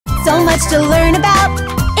so much to learn about.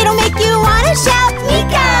 It'll make you wanna shout,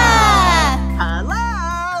 Meekah!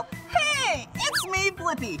 Hello! Hey, it's me,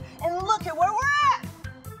 Blippi, and look at where we're at.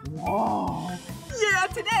 Whoa! Yeah,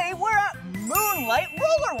 today we're at Moonlight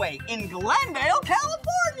Rollerway in Glendale,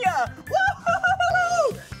 California.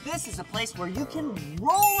 Woohoo! This is a place where you can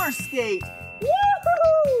roller skate.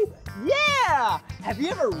 Woohoo! Yeah! Have you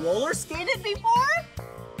ever roller skated before?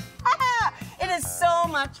 It is so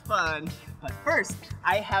much fun. But first,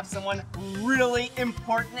 I have someone really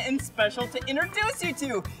important and special to introduce you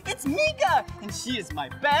to. It's Meekah, and she is my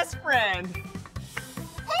best friend.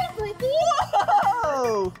 Hey, Blippi!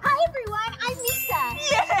 Whoa! Hi, everyone. I'm Meekah.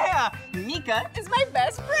 Yeah! Meekah is my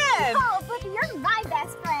best friend. Oh, Blippi, you're my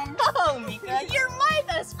best friend. Oh, Meekah, you're my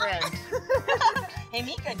best friend. Hey,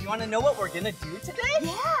 Meekah, do you want to know what we're going to do today?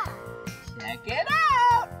 Yeah. Check it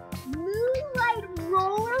out. Moonlight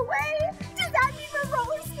Rollerway? Does that mean we're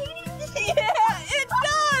roller skating? Yeah, it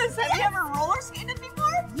does. Have you ever roller skated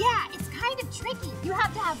before? Yeah, it's kind of tricky. You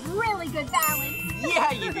have to have really good balance.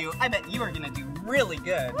 Yeah, you do. I bet you are going to do really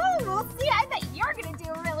good. Ooh, we'll see. I bet you're going to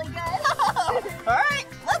do really good. All right,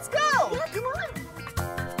 let's go. Yeah, come on.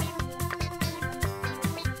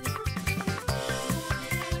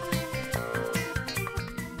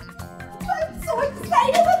 I'm so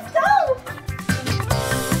excited. Let's go.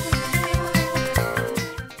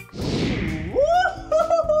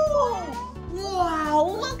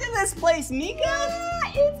 Wow, look at this place, Meekah. Yeah,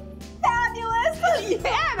 it's fabulous.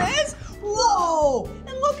 Yeah, it is. Whoa,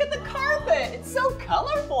 and look at the carpet. It's so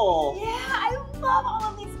colorful. Yeah, I love all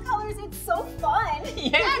of these colors. It's so fun.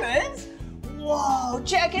 Yeah, it is. Whoa,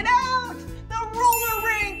 check it out. The roller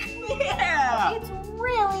rink. Yeah. It's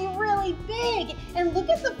really, really big. And look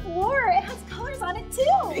at the floor. It has colors on it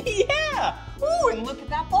too. Yeah. Ooh, and look at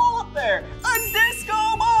that ball up there. A disco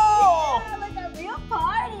ball. Yeah, like a real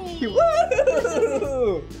party.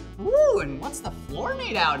 Woo! Ooh, and what's the floor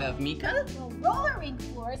made out of, Meekah? The roller rink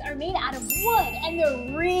floors are made out of wood and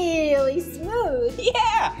they're really smooth.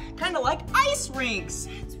 Yeah, kind of like ice rinks.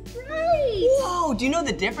 That's right. Whoa, do you know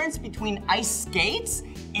the difference between ice skates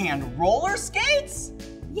and roller skates?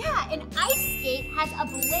 Yeah, an ice skate has a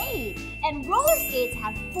blade and roller skates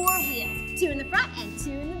have 4 wheels, 2 in the front and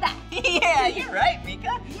 2 in the back. Yeah, you're right,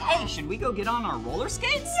 Meekah. Yeah. Hey, should we go get on our roller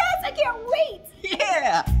skates? Yes, I can't wait.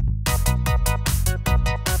 Yeah.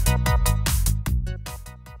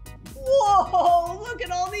 Whoa, look at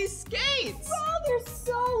all these skates. Wow, there's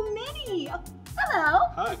so many. Oh, hello.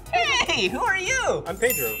 Hi, Hey, who are you? I'm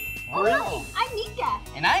Pedro. Oh, hi, I'm Meekah.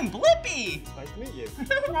 And I'm Blippi. Nice to meet you.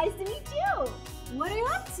 Nice to meet you. What are you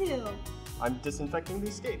up to? I'm disinfecting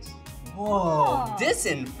these skates. Whoa, Oh.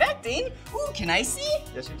 disinfecting? Ooh, can I see?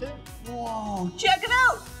 Yes, you can. Whoa, check it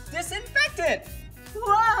out. Disinfectant.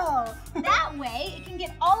 Whoa! That way, it can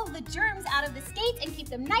get all of the germs out of the skates and keep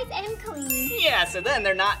them nice and clean. Yeah, so then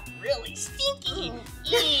they're not really stinky.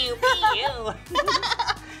 Ew, ew.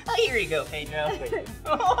 Oh, here you go, Pedro.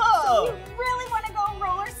 Whoa. We really want to go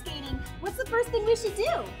roller skating. What's the first thing we should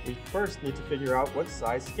do? We first need to figure out what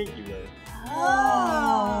size skate you wear.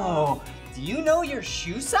 Whoa. Do you know your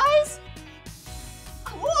shoe size?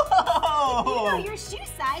 Whoa. If you know your shoe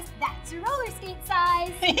size, that's your roller skate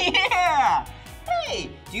size. Yeah. Hey,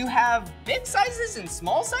 do you have big sizes and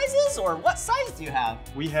small sizes, or what size do you have?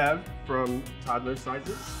 We have from toddler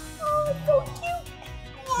sizes Oh, so cute.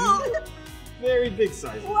 Whoa. very big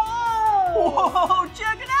sizes. Whoa! Whoa,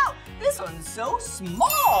 check it out. This one's so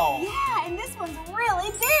small. Yeah, and this one's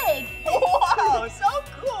really big. Wow, so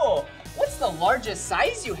cool. What's the largest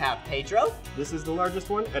size you have, Pedro? This is the largest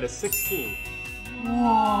one at a 16.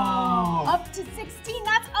 Whoa. Up to 16,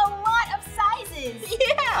 that's a lot of sizes.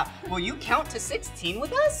 Yeah. Will you count to 16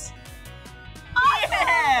 with us? Awesome.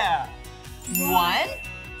 Yeah. 1,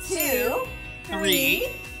 2, 3,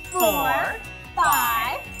 4,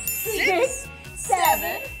 5, 6,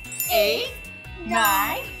 7, 8,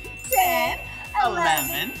 9, 10,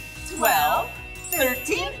 11, 12,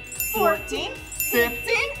 13, 14,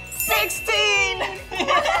 15, 16.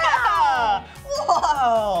 Yeah.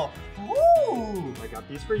 Whoa. Ooh. I got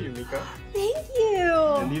these for you, Meekah. Thank you.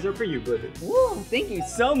 And these are for you, Blippi. Whoa, thank you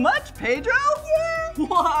so much, Pedro. Yeah.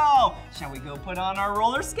 Whoa. Shall we go put on our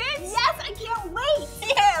roller skates? Yes, I can't wait.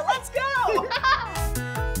 Yeah, let's go.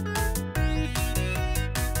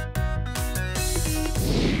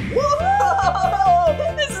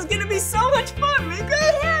 Whoa! This is gonna be so much fun,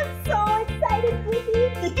 Meekah. Yeah, I'm so excited,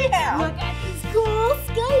 Blippi. Yeah. Look at these cool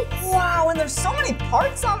skates. Wow, and there's so many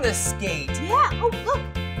parts on this skate. Yeah, oh look,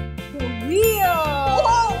 the wheel.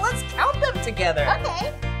 Whoa, let's count them together.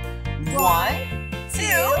 Okay. 1, 2,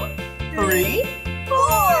 3, 4.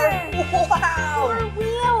 Wow. 4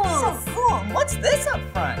 wheels. So cool. And what's this up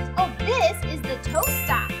front? Oh,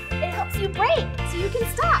 you brake so you can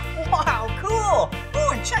stop. Wow, cool.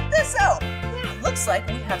 Oh, and check this out. Yeah, it looks like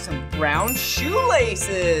we have some brown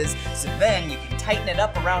shoelaces. So then you can tighten it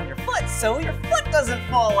up around your foot so your foot doesn't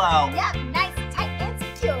fall out. Yep, nice, tight, and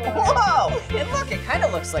secure. Whoa, and look, it kind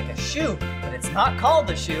of looks like a shoe, but it's not called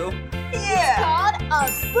a shoe. It's Yeah. called a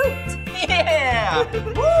boot. Yeah!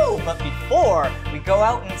 Woo! But before we go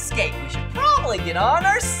out and skate, we should probably get on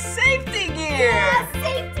our safety gear. Yeah,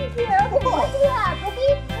 safety gear. Okay, what do you have,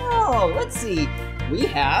 Blippi? Oh, let's see. We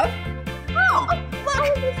have. Oh, I look!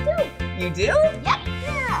 have this too. You do? Yep.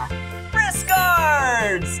 Yeah. Wrist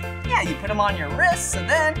guards. Yeah, you put them on your wrists, so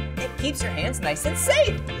then it keeps your hands nice and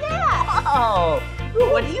safe. Yeah. Oh,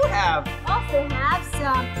 ooh, what do you have? Also have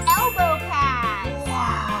some elbow pads.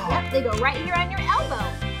 Wow. Yep, they go right here on your elbow.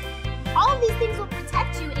 All of these things will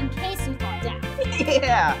protect you in case you fall down.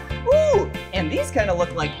 Yeah. Ooh, and these kind of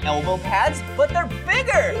look like elbow pads, but they're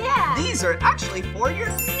bigger. Yeah. These are actually for your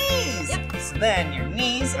knees. Yep. So then your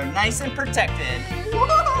knees are nice and protected.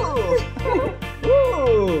 Woo!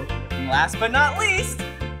 Ooh. And last but not least,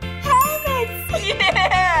 Helmets.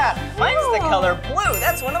 yeah! Mine's the Cool. color blue.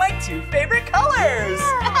 That's one of my 2 favorite colors.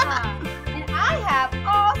 Yeah. And I have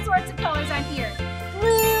all sorts of colors on here.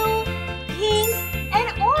 Blue, pink,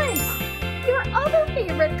 and orange. Your other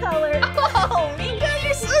favorite color. Oh, Meekah,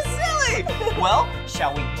 you're so silly. Well,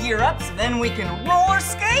 shall we gear up so then we can roller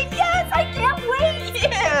skate? Yes, I can't wait.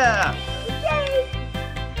 Yeah! Yay.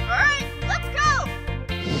 All right, let's go!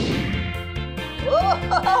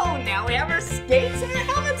 Whoa! Now we have our skates and our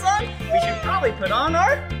helmets on. We should probably put on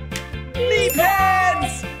our knee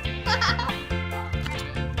pads.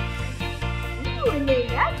 Ooh, and they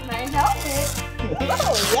match my helmet.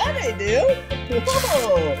 Whoa, yeah they do.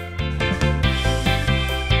 Whoa!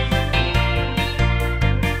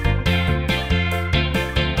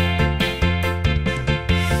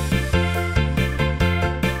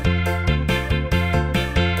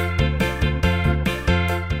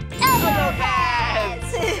 Elbow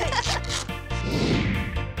pads.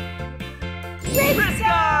 Wrist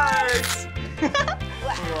guards!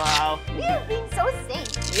 Wow. We are being so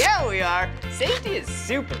safe. Yeah, we are. Safety is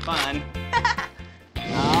super fun.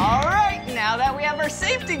 All right, now that we have our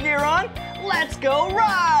safety gear on, let's go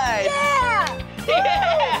ride! Yeah.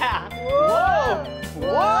 Yeah! Whoa!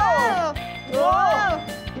 Whoa! Whoa!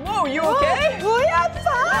 Whoa, you okay? Oh, yeah, I'm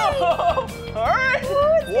fine. Whoa! All right!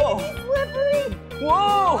 Whoa! Slippery.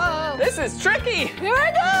 Whoa! Whoa. This is tricky! Here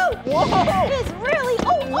I go. Whoa! It is really,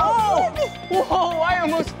 Whoa! slippery. Whoa, I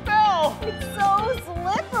almost fell! It's so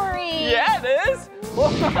slippery. Yeah, it is!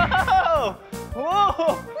 Whoa!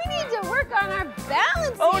 Whoa! We need to work on our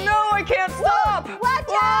balance. Oh no, I can't stop!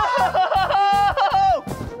 Watch out. Whoa!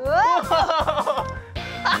 Whoa. Whoa!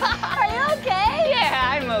 Are you okay?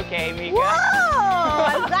 Yeah, I'm okay, Meekah. Whoa!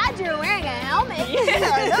 I'm glad you're wearing a helmet.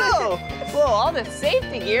 Yeah, I know. Well, all the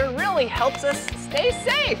safety gear really helps us stay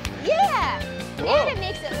safe. Yeah. Whoa. And it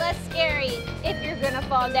makes it less scary if you're gonna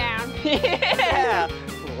fall down. Yeah.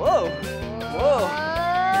 Whoa. Whoa.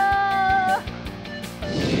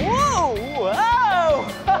 Whoa. Whoa.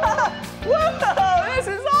 Whoa. This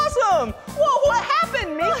is awesome. Whoa, what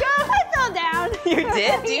happened, Meekah? I fell down. You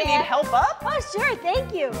did? Do you Yeah. need help up? Oh, sure,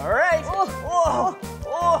 thank you. All right. Whoa. Whoa.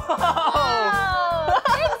 Whoa. Oh,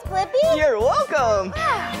 thanks, Blippi. You're welcome.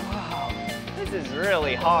 Wow. Wow. This is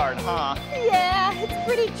really hard, huh? Yeah, it's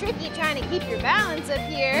pretty tricky trying to keep your balance up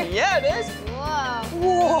here. Yeah, it is. Whoa.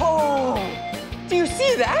 Whoa. Do you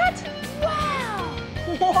see that? Wow.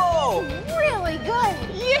 Whoa. Really good.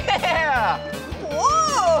 Yeah.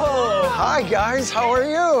 Whoa. Hi guys, how are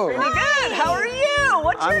you? Pretty good. How are you?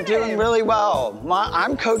 What's your I'm doing name? really well.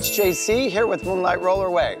 I'm Coach JC here with Moonlight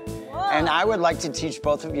Rollerway. And I would like to teach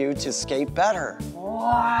both of you to skate better.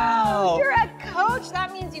 Wow. You're a coach.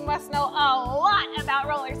 That means you must know a lot about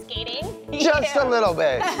roller skating. Just a little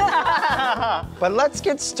bit. But let's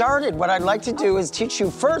get started. What I'd like to do is teach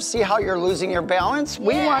you first, see how you're losing your balance.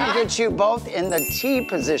 We want to get you both in the T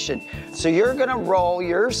position. So you're gonna roll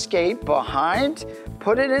your skate behind,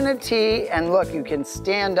 put it in a T, and look, you can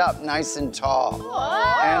stand up nice and tall.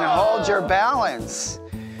 And hold your balance.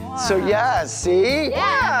 So yeah, see?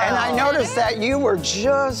 Yeah. And I noticed that you were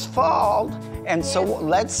just falling. And so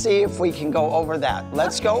let's see if we can go over that.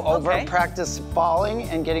 Let's go over, practice falling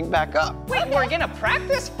and getting back up. Wait, we're gonna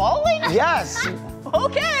practice falling? Yes.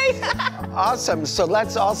 Okay. Awesome. So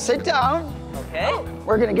let's all sit down. Okay.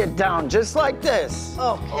 We're gonna get down just like this.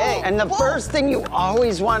 Okay. And the first thing you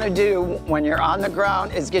always want to do when you're on the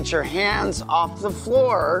ground is get your hands off the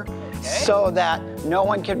floor so that no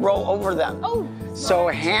one can roll over them. Oh. So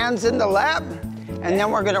hands in the lap, and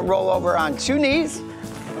then we're gonna roll over on 2 knees.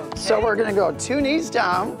 So we're gonna go 2 knees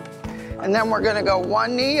down, and then we're gonna go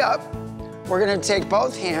 1 knee up, we're gonna take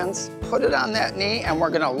both hands, put it on that knee, and we're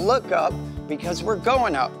gonna look up because we're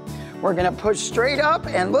going up. We're gonna push straight up,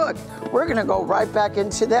 and look, we're gonna go right back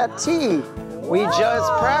into that T we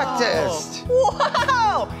just practiced.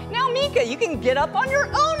 Wow! Now, Meekah, you can get up on your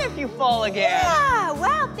own if you fall again. Yeah,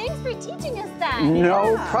 wow, thanks for teaching us that.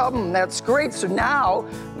 No problem, that's great. So now,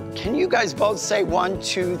 can you guys both say 1,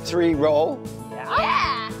 2, 3, roll?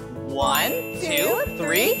 Yeah. 1, 2,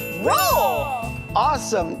 3, roll!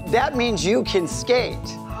 Awesome, that means you can skate.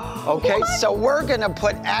 Okay, so we're gonna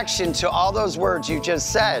put action to all those words you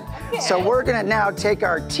just said. Okay. So we're gonna now take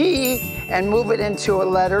our T and move it into a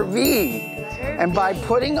letter V. And by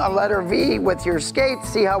putting a letter V with your skates,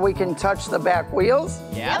 see how we can touch the back wheels?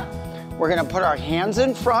 Yep. We're gonna put our hands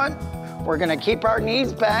in front, we're gonna keep our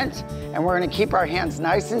knees bent, and we're gonna keep our hands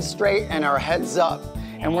nice and straight and our heads up.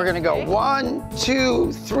 And we're gonna go 1,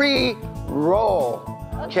 2, 3, roll.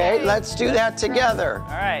 Okay, let's do that together.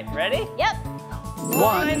 All right, ready? Yep.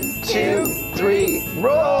 1, 2, 3,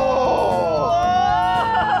 roll!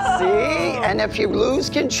 See? And if you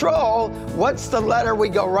lose control, what's the letter we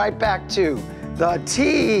go right back to? The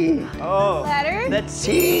T. Oh. Letter? The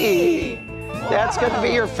T. That's gonna be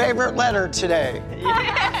your favorite letter today.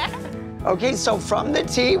 Yeah. Okay, so from the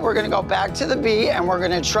T, we're gonna go back to the B, and we're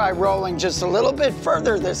gonna try rolling just a little bit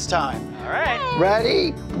further this time. All right.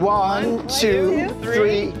 Ready? 1, 2,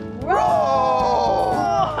 3, roll!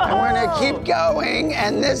 And we're gonna keep going,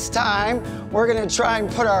 and this time, we're gonna try and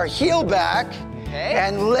put our heel back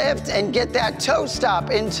and lift and get that toe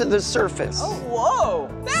stop into the surface. Oh, whoa.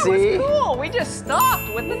 That See? was cool. We just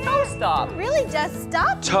stopped with the toe stop. Really just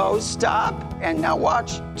stop? Toe stop, and now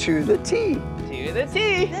watch, to the T. To the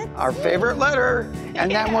T. Our favorite letter.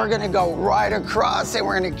 And then we're gonna go right across, and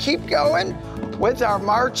we're gonna keep going with our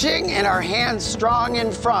marching and our hands strong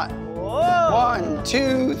in front. Whoa. 1,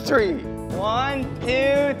 2, 3. 1,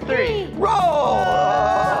 2, 3. Roll!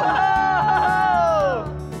 Oh.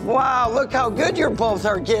 Wow, look how good you both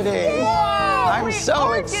are getting. Whoa, I'm we so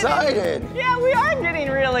are excited. Yeah, we are getting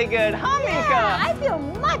really good, huh, Yeah, Meekah? I feel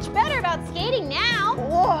much better about skating now.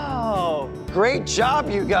 Whoa. Great job,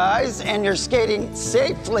 you guys, and you're skating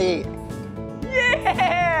safely.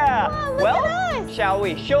 Yeah. Wow, look Well, at us. shall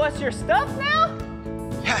we show us your stuff now?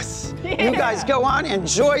 Yes. Yeah. You guys go on,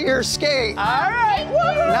 enjoy your skate. All right.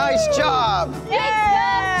 Woo-hoo. Nice job.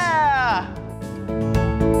 Yeah.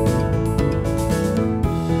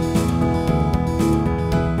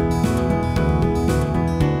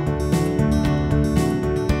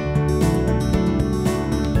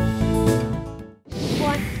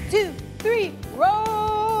 One, two, three,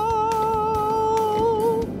 roll!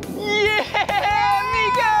 Yeah,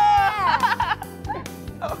 Meekah!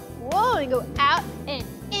 Whoa, and go out and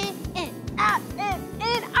in and out and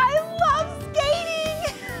in. I love skating!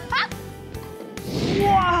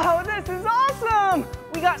 Wow, this is awesome!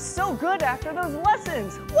 We got so good after those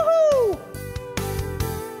lessons. Woohoo!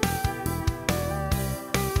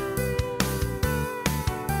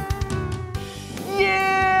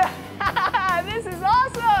 Yeah! This is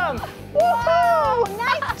awesome! Whoa, Woohoo!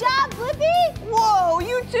 nice job, Blippi! Whoa,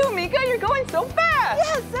 you too, Meekah. You're going so fast.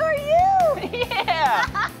 Yeah, so are you!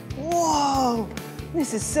 Yeah! Whoa!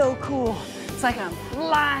 This is so cool. It's like I'm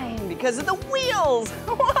flying because of the wheels.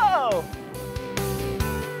 Whoa!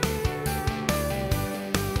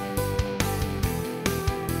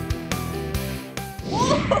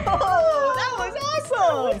 Whoa! That was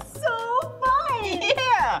awesome! So fun!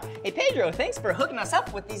 Yeah! Hey, Pedro, thanks for hooking us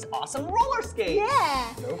up with these awesome roller skates.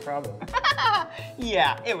 Yeah. No problem.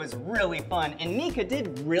 Yeah, it was really fun, and Meekah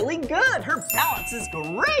did really good. Her balance is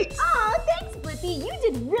great. Aw, thanks, Blippi. You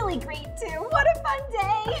did really great, too. What a fun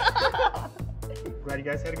day! Glad you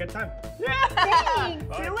guys had a good time. Yeah. Thanks.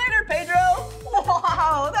 See you later, Pedro.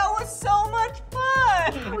 Wow, that was so much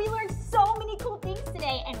fun. We learned so many cool things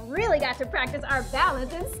today and really got to practice our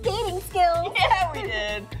balance and skating skills. Yeah, we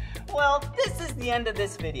did. Well, this is the end of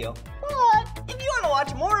this video. But if you want to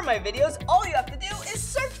watch more of my videos, all you have to do is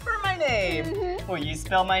search for my name. Will you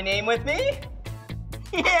spell my name with me?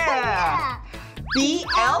 Yeah.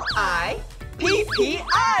 B-L-I-P-P-I.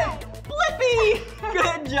 Blippi.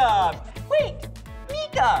 Good job. Wait,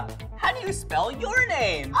 Meekah, how do you spell your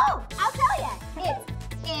name? Oh, I'll tell ya. It's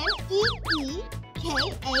M-E-E-K-A-H.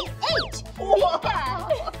 Meekah.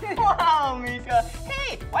 Wow, Meekah.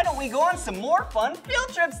 Hey, why don't we go on some more fun field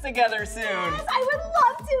trips together soon? Yes, I would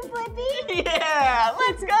love to, Blippi. Yeah,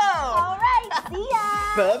 let's go. All right, see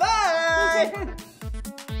ya. Bye-bye.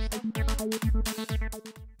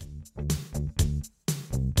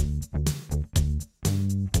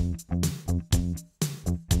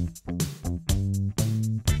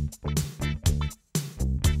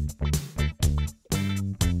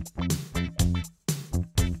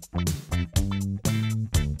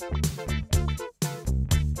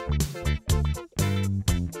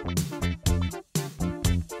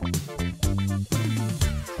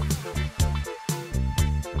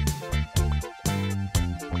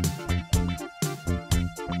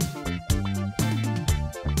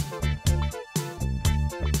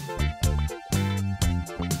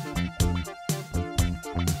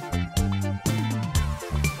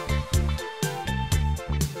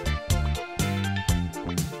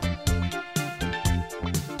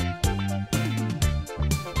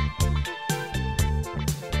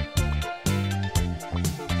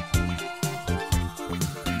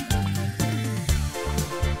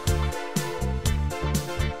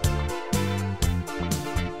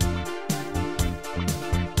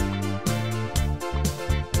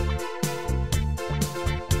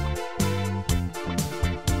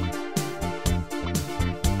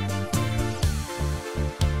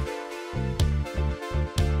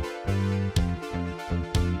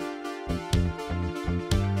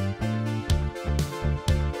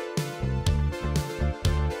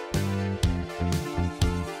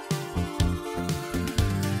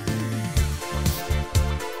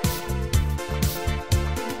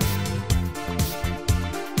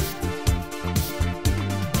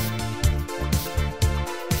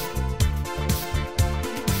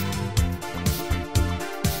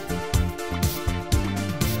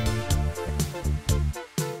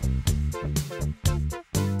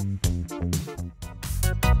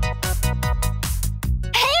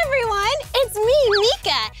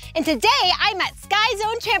 and today I'm at Sky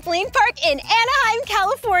Zone Trampoline Park in Anaheim,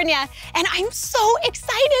 California. And I'm so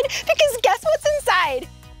excited because guess what's inside?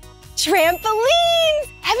 Trampolines!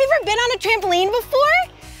 Have you ever been on a trampoline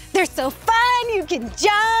before? They're so fun, you can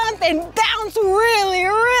jump and bounce really,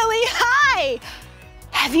 really high.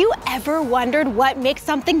 Have you ever wondered what makes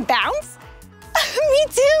something bounce? Me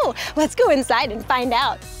too. Let's go inside and find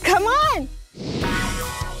out. Come on.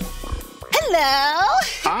 Hello.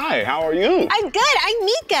 Hi, how are you? I'm good, I'm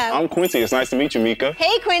Meekah. I'm Quincy, it's nice to meet you, Meekah.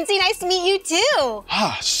 Hey Quincy, nice to meet you too.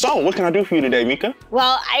 So, what can I do for you today, Meekah?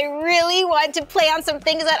 Well, I really want to play on some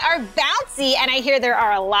things that are bouncy, and I hear there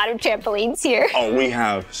are a lot of trampolines here. Oh, we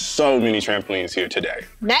have so many trampolines here today.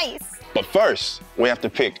 Nice. But first, we have to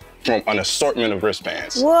pick from an assortment of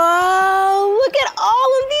wristbands. Whoa, look at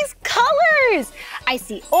all of these colors. I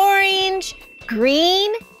see orange,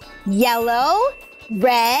 green, yellow,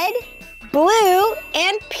 red, blue,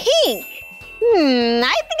 and pink.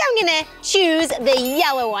 I think I'm gonna choose the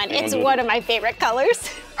yellow one. It's one of my favorite colors.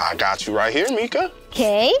 I got you right here, Meekah.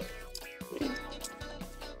 Okay.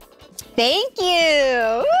 Thank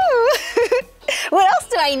you. Ooh. What else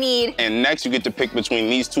do I need? And next, you get to pick between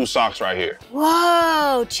these two socks right here.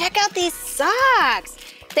 Whoa, check out these socks.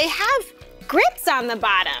 They have grips on the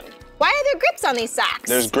bottom. Why are there grips on these socks?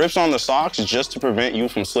 There's grips on the socks just to prevent you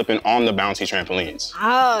from slipping on the bouncy trampolines.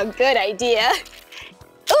 Oh, good idea.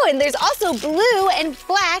 Oh, and there's also blue and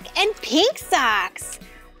black and pink socks.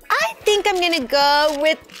 I think I'm gonna go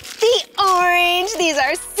with the orange. These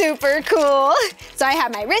are super cool. So I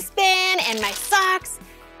have my wristband and my socks,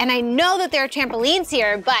 and I know that there are trampolines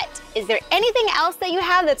here, but is there anything else that you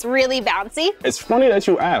have that's really bouncy? It's funny that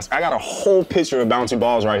you ask. I got a whole picture of bouncy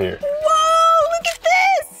balls right here. Whoa, look at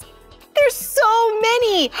this! There's so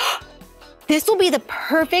many. This will be the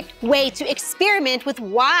perfect way to experiment with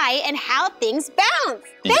why and how things bounce.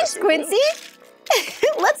 Yes, Thanks, Quincy.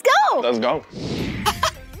 Let's go. Let's go.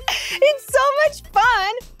 It's so much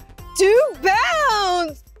fun to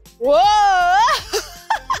bounce. Whoa.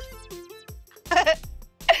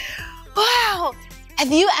 Wow.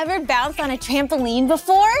 Have you ever bounced on a trampoline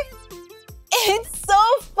before? It's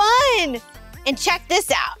so fun. And check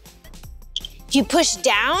this out. If you push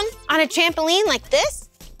down on a trampoline like this,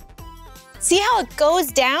 see how it goes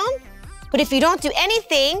down? But if you don't do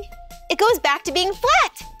anything, it goes back to being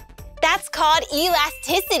flat. That's called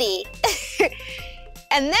elasticity.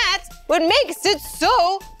 And that's what makes it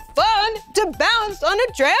so fun to bounce on a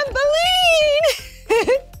trampoline.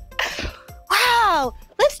 Wow,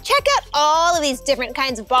 let's check out all of these different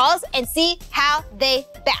kinds of balls and see how they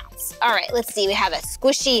bounce. All right, let's see, we have a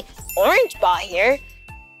squishy orange ball here.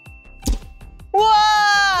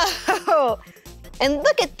 Whoa! And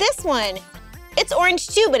look at this one. It's orange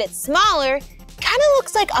too, but it's smaller. Kind of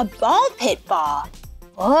looks like a ball pit ball.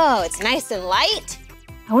 Whoa, it's nice and light.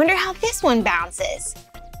 I wonder how this one bounces.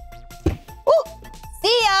 Ooh,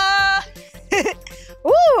 see ya!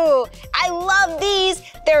 Ooh, I love these.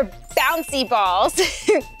 They're bouncy balls.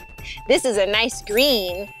 This is a nice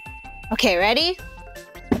green. Okay, ready?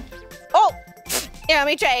 Oh, here, let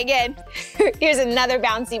me try again. Here's another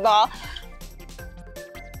bouncy ball.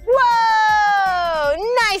 Whoa!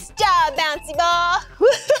 Nice job, bouncy ball.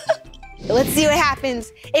 Let's see what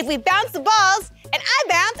happens if we bounce the balls and I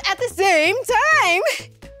bounce at the same time.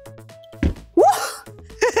 Woo!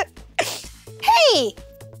 Hey!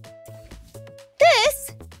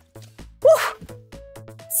 This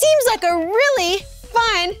seems like a really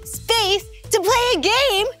fun space to play a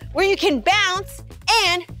game where you can bounce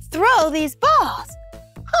and throw these balls.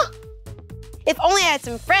 Huh. If only I had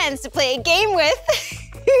some friends to play a game with.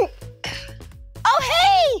 Oh,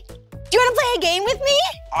 hey! Do you want to play a game with me?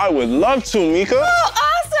 I would love to, Meekah. Oh,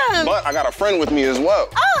 awesome! But I got a friend with me as well.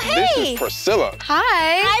 Oh, hey! This is Priscilla.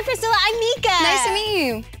 Hi. Hi, Priscilla. I'm Meekah. Nice to meet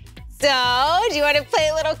you. So, do you want to play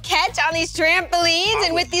a little catch on these trampolines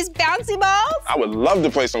and with these bouncy balls? I would love to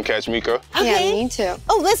play some catch, Meekah. Okay. Yeah, me too.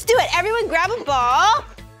 Oh, let's do it. Everyone grab a ball.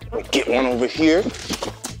 Get one over here.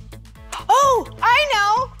 Oh, I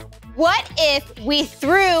know. What if we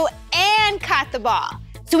threw and caught the ball?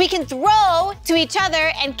 So we can throw to each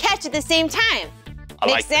other and catch at the same time.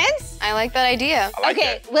 Make sense? I like that idea. I like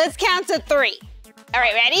Okay, that. let's count to 3. All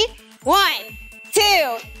right, ready? 1,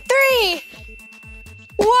 2, 3.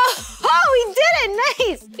 Whoa, we did it,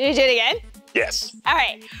 nice. Did you do it again? Yes. All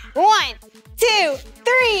right, 1, 2,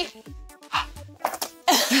 3.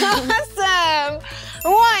 Awesome.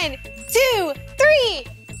 1, 2, 3.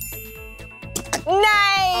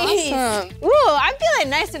 Nice. Awesome. Ooh, I'm feeling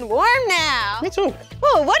nice and warm now. Me too.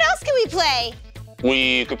 Ooh, what else can we play?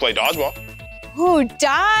 We could play dodgeball. Ooh,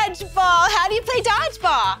 dodgeball. How do you play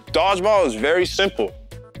dodgeball? Dodgeball is very simple.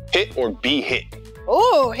 Hit or be hit.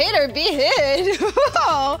 Oh, hit or be hit.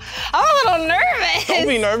 I'm a little nervous. Don't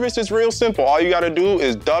be nervous, it's real simple. All you gotta do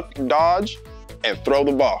is duck, dodge, and throw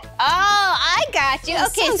the ball. Oh, I got you.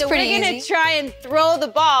 Okay, so we're gonna try and throw the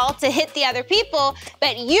ball to hit the other people,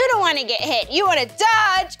 but you don't wanna get hit. You wanna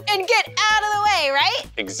dodge and get out of the way, right?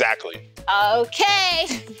 Exactly.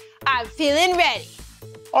 Okay, I'm feeling ready.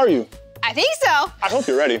 Are you? I think so. I hope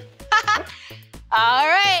you're ready. All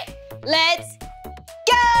right, let's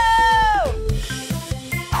go!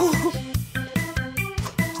 Oh!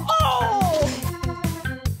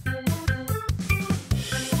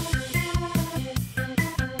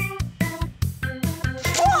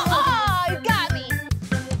 Oh, you got me.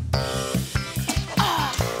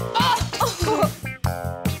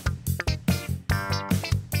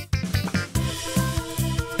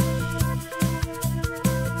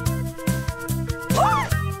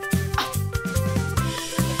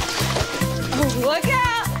 Look out!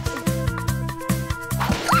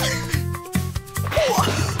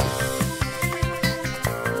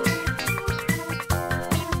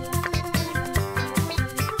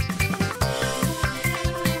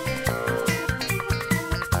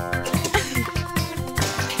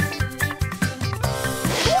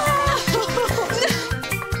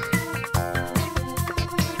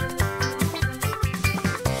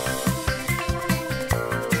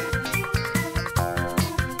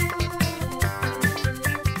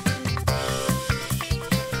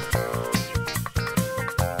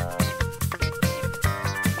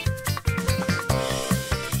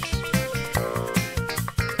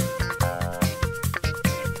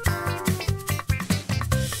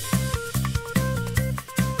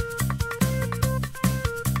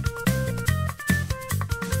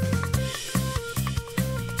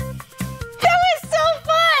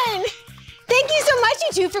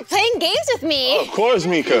 For playing games with me. Of course,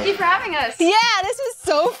 Meekah. Thank you for having us. Yeah, this was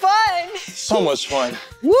so fun. So much fun.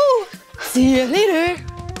 Woo! See you later.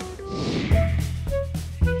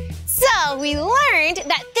 So we learned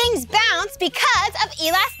that things bounce because of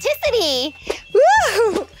elasticity.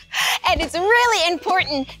 Woo! And it's really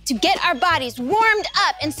important to get our bodies warmed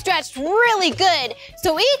up and stretched really good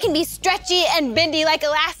so we can be stretchy and bendy like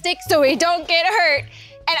elastic so we don't get hurt.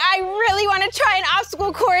 And I really want to try an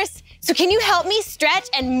obstacle course. So can you help me stretch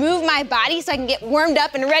and move my body so I can get warmed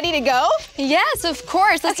up and ready to go? Yes, of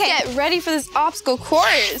course. Let's get ready for this obstacle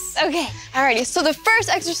course. Okay. Alrighty, so the first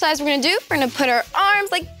exercise we're gonna do, we're gonna put our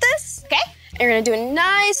arms like this. Okay. And we're gonna do a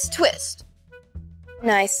nice twist.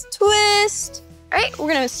 Nice twist. All right,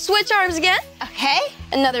 we're gonna switch arms again. Okay.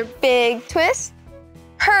 Another big twist.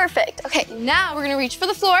 Perfect. Okay, now we're gonna reach for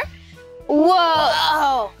the floor. Whoa.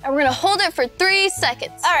 Whoa. And we're gonna hold it for 3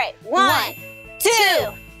 seconds. All right, 1,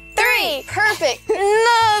 2, 3. Perfect.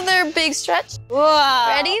 Another big stretch. Whoa.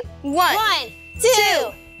 Ready? 1, 1,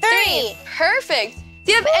 2, 3. Perfect.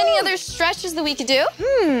 Do you have any other stretches that we could do?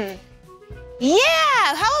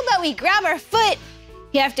 Yeah, how about we grab our foot?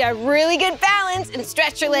 You have to have really good balance and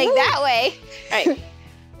stretch your leg that way. All right.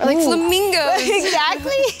 Or like flamingos.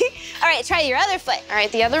 Exactly. All right, try your other foot. All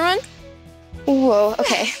right, the other one. Whoa,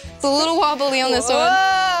 okay. It's a little wobbly on this one.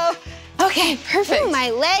 Whoa. Okay, perfect. Ooh,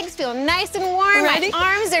 my legs feel nice and warm. Ready?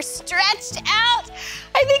 My arms are stretched out.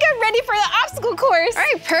 I think I'm ready for the obstacle course. All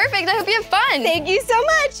right, perfect. I hope you have fun. Thank you so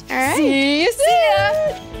much. All right. See you soon. See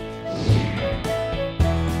ya.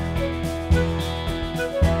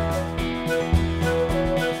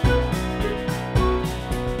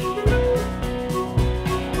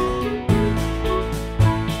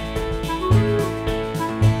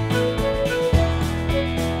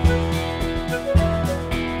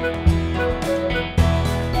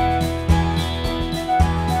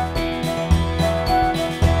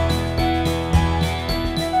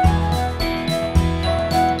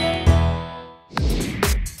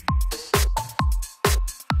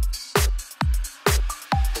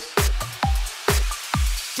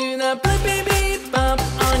 Do the Blippi beat bump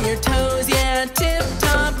on your toes, yeah, tip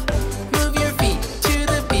top. Move your feet to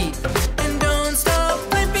the beat and don't stop.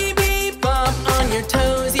 Blippi beat bump on your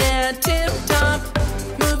toes, yeah, tip top.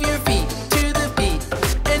 Move your feet to the beat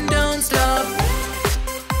and don't stop.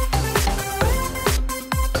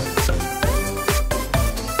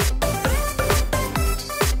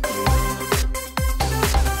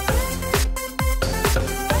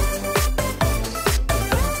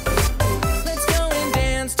 Let's go and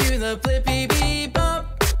dance to the Blippi beat bump.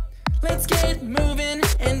 Let's get moving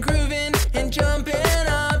and grooving and jumping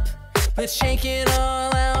up. Let's shake it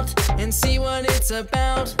all out and see what it's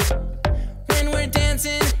about. When we're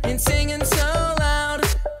dancing and singing so loud.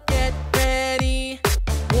 Get ready,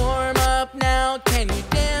 warm up now. Can you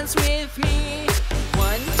dance with me?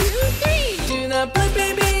 1, 2, 3. Do the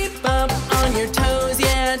Blippi beat bump on your toes.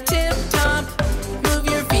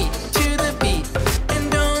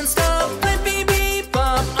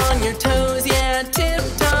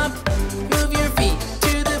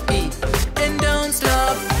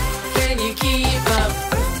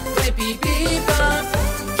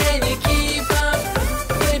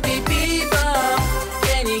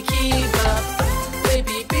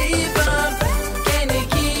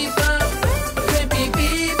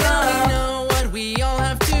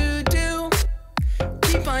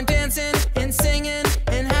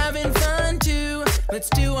 Let's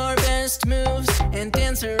do our best moves and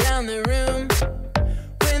dance around the room.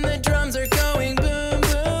 When the drums are going boom,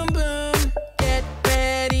 boom, boom. Get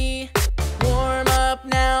ready, warm up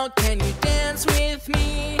now. Can you dance with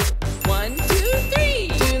me? 1, 2, 3.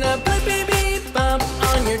 Do the Blippi beep bop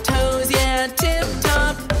on your toes, yeah, tip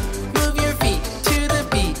top. Move your feet to the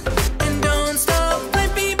beat and don't stop.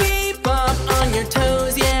 Blippi beep bop on your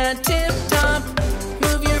toes, yeah, tip top.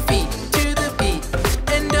 Move your feet to the beat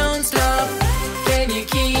and don't stop. Can you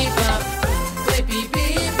keep up? Blippi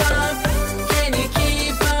beep bop. Can you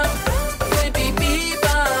keep up? Blippi beep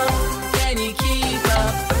bop. Can you keep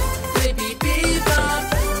up? Blippi beep bop.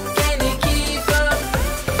 Can you keep up?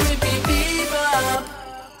 Blippi beep bop.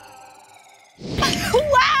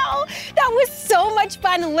 Wow, that was so much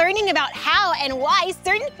fun learning about how and why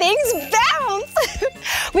certain things bounce.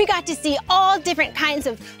 We got to see all different kinds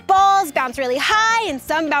of balls bounce really high and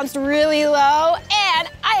some bounced really low, and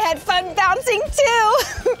I had fun bouncing too.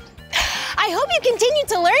 I hope you continue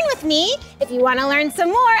to learn with me. If you want to learn some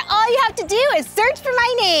more, all you have to do is search for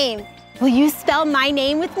my name. Will you spell my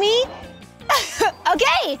name with me?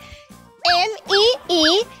 Okay,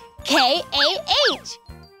 M-E-E-K-A-H.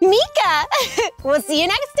 Meekah. We'll see you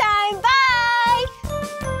next time. Bye.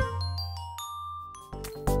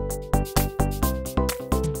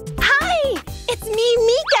 Hi, it's me,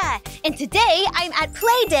 Meekah, and today I'm at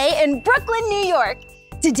Playday in Brooklyn, New York.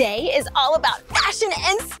 Today is all about fashion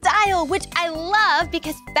and style, which I love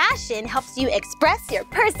because fashion helps you express your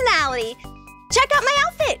personality. Check out my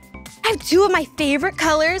outfit. I have two of my favorite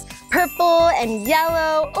colors, purple and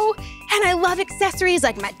yellow. Oh, and I love accessories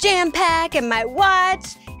like my jam pack and my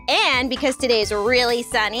watch. And because today is really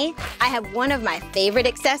sunny, I have one of my favorite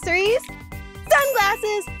accessories,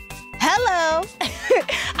 sunglasses. Hello.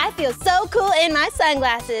 I feel so cool in my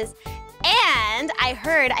sunglasses. And I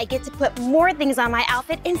heard I get to put more things on my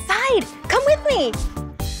outfit inside. Come with me.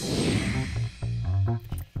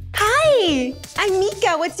 Hi, I'm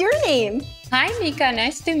Meekah. What's your name? Hi, Meekah.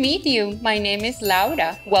 Nice to meet you. My name is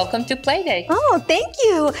Laura. Welcome to Playday. Oh, thank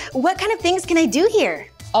you. What kind of things can I do here?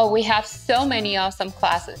 Oh, we have so many awesome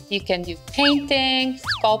classes. You can do painting,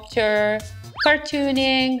 sculpture,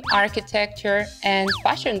 cartooning, architecture, and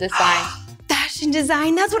fashion design. Fashion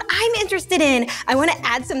design, that's what I'm interested in. I want to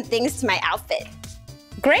add some things to my outfit.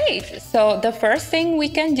 Great. So the first thing we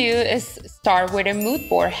can do is start with a mood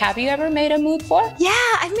board. Have you ever made a mood board?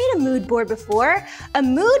 Yeah, I've made a mood board before. A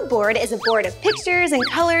mood board is a board of pictures and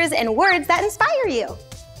colors and words that inspire you.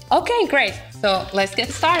 Okay, great. So let's get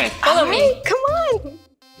started. Follow me. Come on.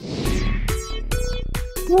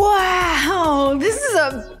 Wow, this is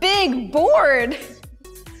a big board.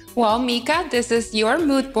 Well, Meekah, this is your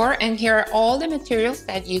mood board, and here are all the materials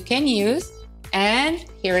that you can use. And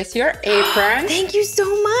here is your apron. Thank you so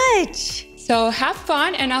much. So have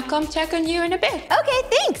fun, and I'll come check on you in a bit. Okay,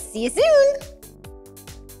 thanks. See you soon.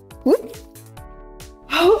 Whoop.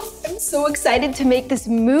 Oh, I'm so excited to make this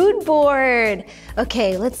mood board.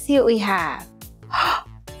 Okay, let's see what we have.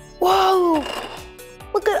 Whoa,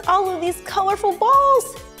 look at all of these colorful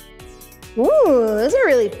balls. Ooh, those are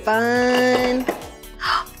really fun.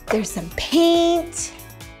 There's some paint.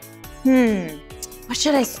 What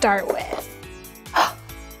should I start with?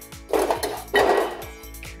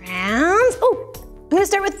 Crowns. Oh, I'm gonna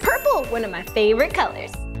start with purple, one of my favorite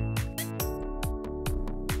colors.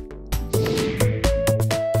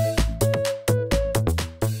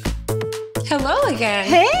 Hello again.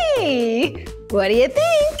 Hey, what do you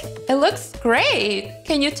think? It looks great.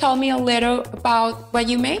 Can you tell me a little about what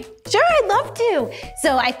you made? Sure, I'd love to.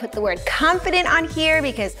 So I put the word confident on here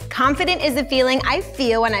because confident is the feeling I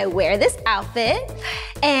feel when I wear this outfit.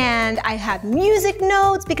 And I have music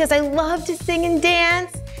notes because I love to sing and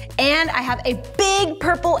dance. And I have a big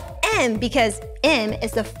purple M because M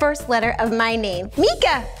is the first letter of my name,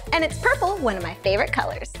 Meekah. And it's purple, one of my favorite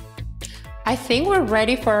colors. I think we're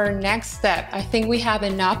ready for our next step. I think we have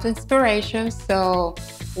enough inspiration, so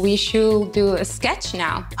we should do a sketch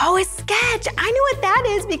now. Oh, a sketch. I know what that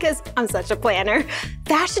is because I'm such a planner.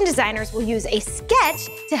 Fashion designers will use a sketch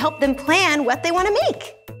to help them plan what they want to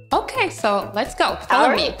make. Okay, so let's go.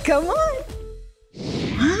 Follow me. Come on.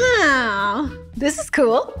 Wow, this is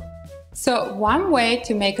cool. So one way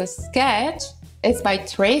to make a sketch is by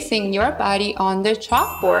tracing your body on the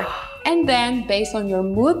chalkboard. And then, based on your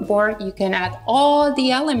mood board, you can add all the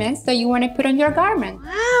elements that you want to put on your garment.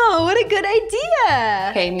 Wow, what a good idea.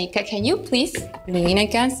 Okay, Meekah, can you please lean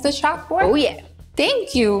against the chalkboard? Oh, yeah.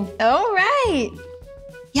 Thank you. All right.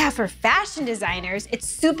 Yeah, for fashion designers, it's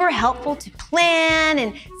super helpful to plan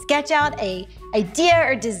and sketch out an idea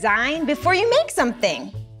or design before you make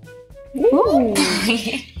something. Ooh.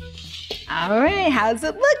 All right, how's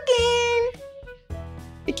it looking?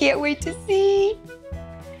 I can't wait to see.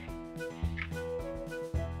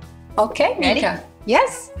 Okay, Ready? Meekah.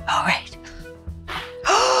 Yes. All right.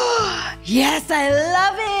 Yes, I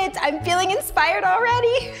love it. I'm feeling inspired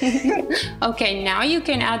already. Okay, now you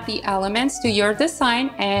can add the elements to your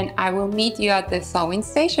design and I will meet you at the sewing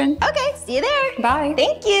station. Okay, see you there. Bye.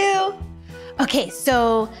 Thank you. Okay,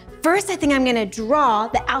 so first I think I'm gonna draw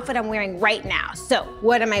the outfit I'm wearing right now. So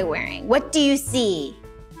what am I wearing? What do you see?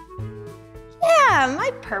 Yeah,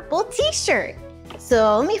 my purple t-shirt.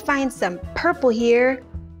 So let me find some purple here.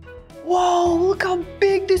 Whoa, look how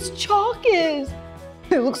big this chalk is.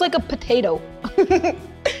 It looks like a potato.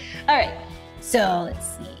 All right, so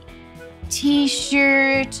let's see.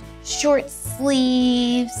 T-shirt, short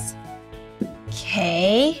sleeves.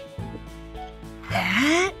 Okay,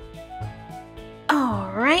 that.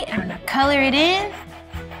 All right, I'm gonna color it in.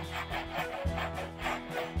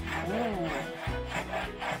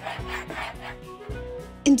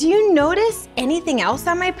 And do you notice anything else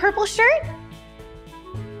on my purple shirt?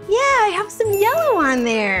 Yeah, I have some yellow on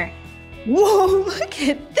there. Whoa, look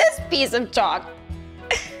at this piece of chalk.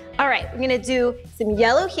 All right, we're gonna do some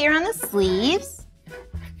yellow here on the sleeves.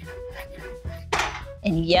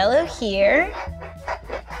 And yellow here.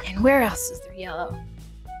 And where else is there yellow?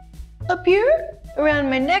 Up here,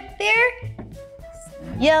 around my neck there.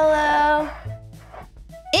 Some yellow.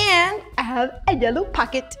 And I have a yellow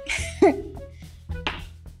pocket.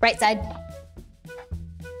 Right side.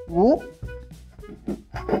 Whoop.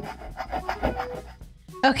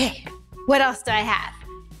 Okay, what else do I have?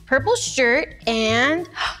 Purple shirt and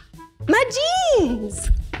my jeans.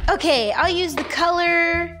 Okay, I'll use the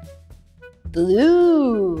color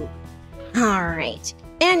blue. All right,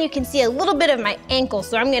 and you can see a little bit of my ankle,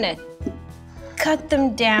 so I'm gonna cut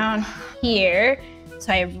them down here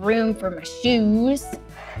so I have room for my shoes.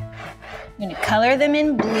 I'm gonna color them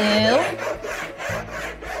in blue.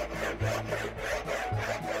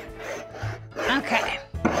 Okay.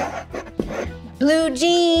 Blue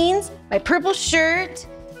jeans, my purple shirt,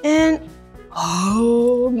 and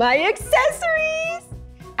oh, my accessories.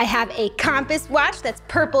 I have a compass watch that's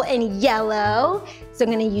purple and yellow. So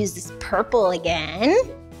I'm gonna use this purple again.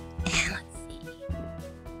 And let's see.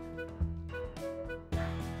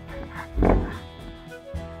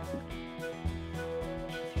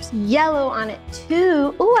 There's yellow on it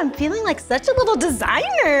too. Ooh, I'm feeling like such a little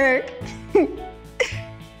designer.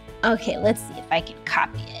 Okay, let's see if I can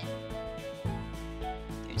copy it.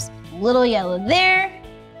 There's a little yellow there.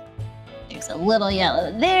 There's a little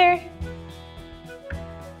yellow there.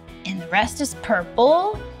 And the rest is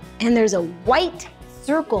purple. And there's a white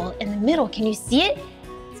circle in the middle. Can you see it?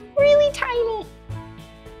 It's really tiny.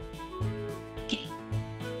 Okay,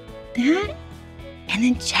 that. And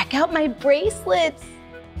then check out my bracelets.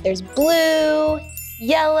 There's blue,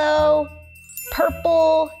 yellow,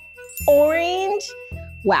 purple, orange.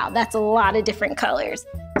 Wow, that's a lot of different colors.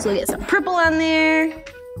 So we'll get some purple on there,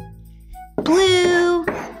 blue,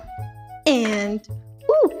 and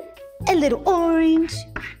ooh, a little orange.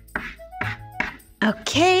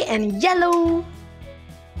 Okay, and yellow.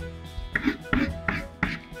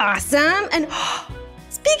 Awesome, and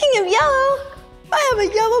speaking of yellow, I have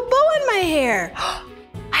a yellow bow in my hair.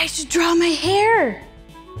 I should draw my hair.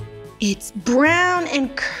 It's brown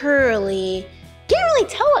and curly. Can't really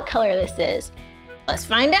tell what color this is. Let's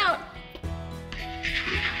find out.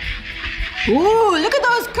 Ooh, look at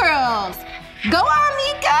those curls. Go on,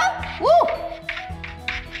 Meekah. Woo.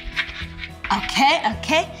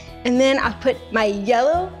 Okay. And then I'll put my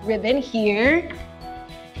yellow ribbon here.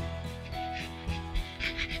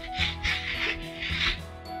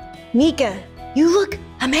 Meekah, you look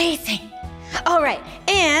amazing. All right,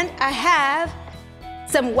 and I have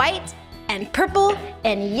some white and purple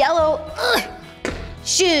and yellow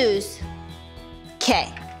shoes.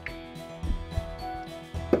 Okay.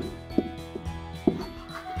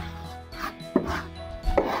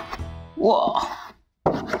 Whoa.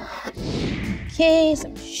 Okay,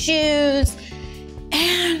 some shoes.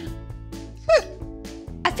 And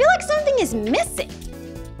I feel like something is missing.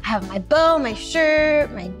 I have my bow, my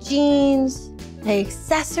shirt, my jeans, my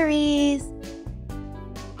accessories.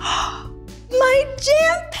 My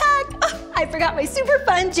jam pack. Oh, I forgot my super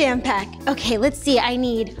fun jam pack. Okay, let's see. I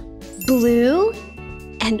need blue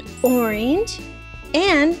and orange,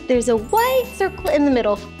 and there's a white circle in the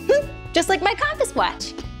middle, just like my compass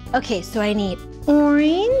watch. Okay, so I need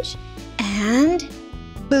orange and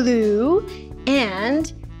blue,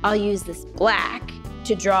 and I'll use this black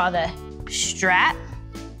to draw the strap,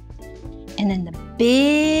 and then the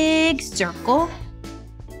big circle.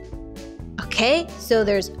 Okay, so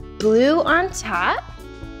there's blue on top,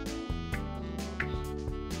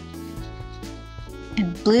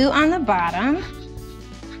 and blue on the bottom.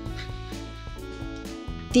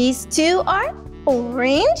 These two are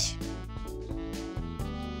orange.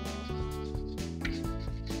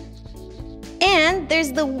 And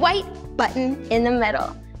there's the white button in the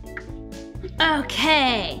middle.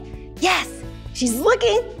 Okay, yes, she's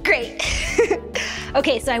looking great.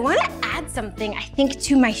 Okay, so I wanna add something, I think,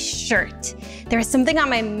 to my shirt. There was something on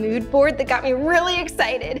my mood board that got me really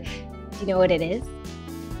excited. Do you know what it is?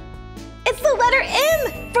 It's the letter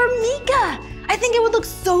M for Meekah. I think it would look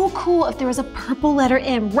so cool if there was a purple letter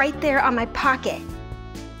M right there on my pocket.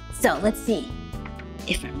 So let's see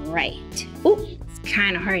if I'm right. Ooh, it's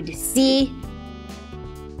kind of hard to see.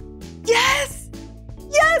 Yes!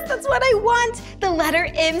 Yes, that's what I want! The letter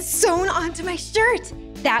M sewn onto my shirt.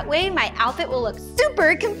 That way my outfit will look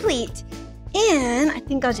super complete. And I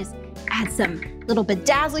think I'll just add some little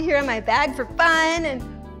bedazzle here on my bag for fun. And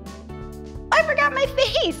I forgot my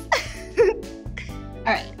face.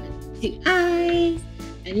 All right, 2 eyes,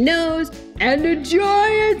 a nose, and a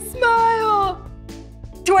giant smile.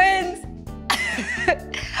 Twins.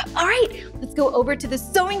 All right, let's go over to the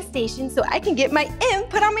sewing station so I can get my M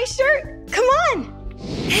put on my shirt. Come on.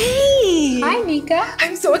 Hey. Hi, Meekah.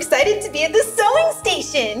 I'm so excited to be at the sewing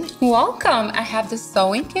station. Welcome. I have the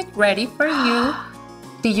sewing kit ready for you.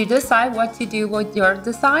 Did you decide what to do with your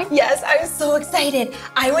design? Yes, I'm so excited.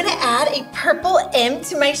 I want to add a purple M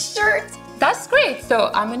to my shirt. That's great. So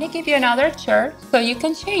I'm going to give you another shirt so you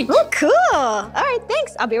can change. Oh, cool. All right,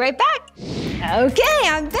 thanks. I'll be right back. Okay,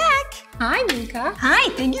 I'm back. Hi, Meekah. Hi,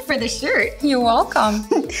 thank you for the shirt. You're welcome.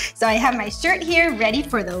 So I have my shirt here ready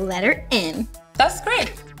for the letter M. That's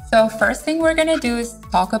great. So first thing we're gonna do is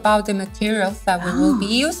talk about the materials that we will be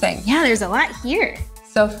using. Yeah, there's a lot here.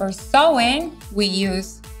 So for sewing, we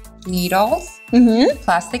use needles,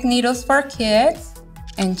 plastic needles for kids,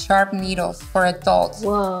 and sharp needles for adults.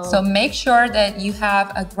 Whoa. So make sure that you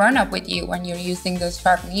have a grown-up with you when you're using those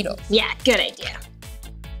sharp needles. Yeah, good idea.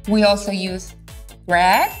 We also use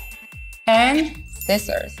thread and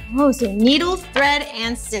scissors. Oh, so needles, thread,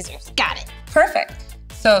 and scissors. Got it. Perfect.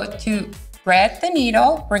 So to thread the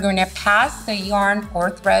needle, we're going to pass the yarn or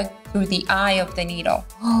thread through the eye of the needle.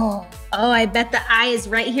 Oh, I bet the eye is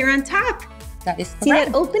right here on top. That is correct. See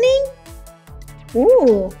that opening?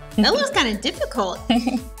 Ooh, that looks kind of difficult.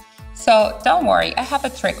 So don't worry, I have a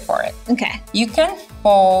trick for it. Okay. You can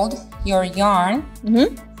fold your yarn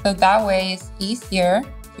so that way it's easier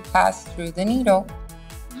to pass through the needle.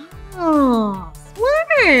 Oh,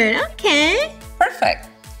 smart. Okay. Perfect.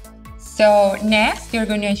 So next, you're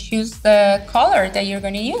going to choose the color that you're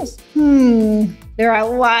going to use. There are a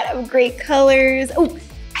lot of great colors. Oh,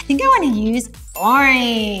 I think I want to use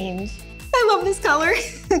orange. I love this color.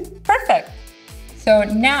 Perfect. So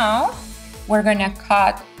now we're going to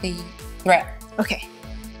cut the thread. Okay.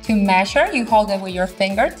 To measure, you hold it with your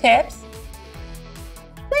fingertips.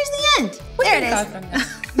 Where's the end? There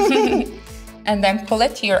it is. And then pull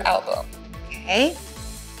it to your elbow. Okay.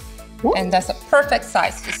 And that's a perfect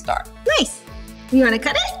size to start. Nice. You want to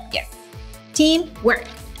cut it? Yes. Teamwork.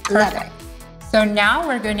 Perfect. So now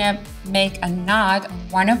we're going to make a knot on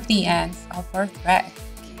one of the ends of our thread.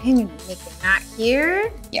 Okay, I'm going to make a knot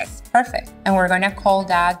here. Yes, perfect. And we're going to call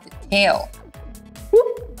that the tail.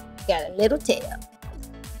 Whoop. Got a little tail.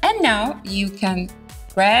 And now you can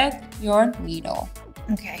thread your needle.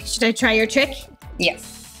 Okay, should I try your trick?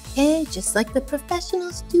 Yes. Okay, just like the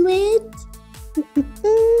professionals do it.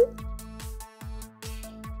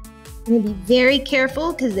 I'm gonna be very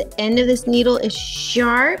careful because the end of this needle is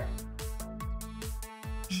sharp.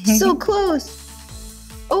 So close.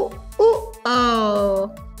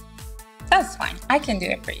 Oh. That's fine. I can do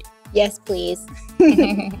it for you. Yes, please.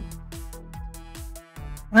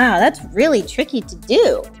 Wow, that's really tricky to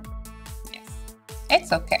do. Yes.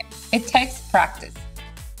 It's okay. It takes practice.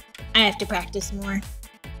 I have to practice more.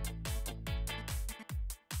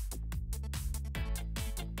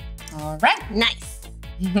 All right. Nice.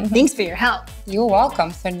 Thanks for your help. You're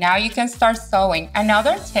welcome. So now you can start sewing.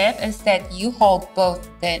 Another tip is that you hold both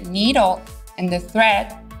the needle and the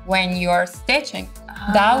thread when you're stitching.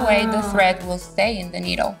 That way the thread will stay in the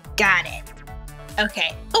needle. Got it.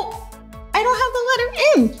 Okay. Oh, I don't have the letter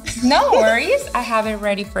M. No worries. I have it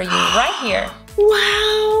ready for you right here.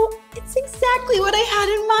 Wow, it's exactly what I had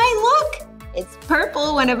in mind. Look, it's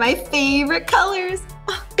purple, one of my favorite colors.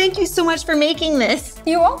 Oh, thank you so much for making this.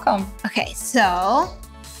 You're welcome. Okay, so I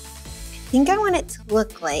think I want it to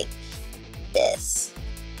look like this.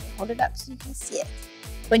 Hold it up so you can see it.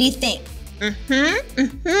 What do you think?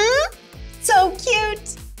 So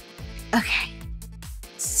cute. Okay,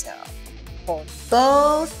 so hold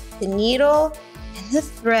both the needle and the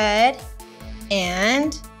thread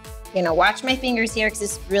and You're gonna watch my fingers here because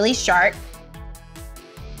it's really sharp.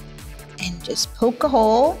 And just poke a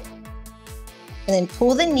hole. And then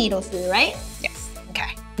pull the needle through, right? Yes.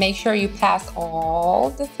 Okay. Make sure you pass all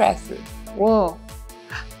the thread through. Whoa.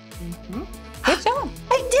 Good job.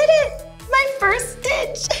 I did it! My first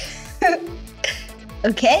stitch.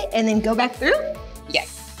 Okay, and then go back through?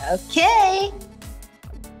 Yes. Okay.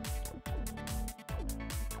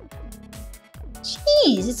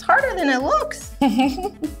 Jeez, it's harder than it looks.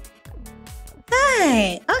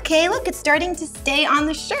 Hi. Okay, look, it's starting to stay on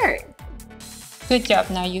the shirt. Good job.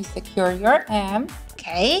 Now you secure your M.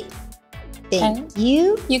 Okay. Thank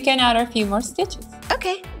you. You can add a few more stitches.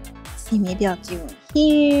 Okay. Let's see, maybe I'll do one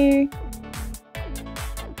here.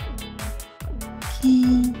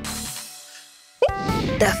 Okay.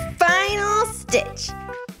 The final stitch.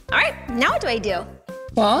 All right, now what do I do?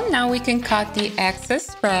 Well, now we can cut the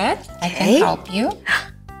excess thread. I Okay. can help you.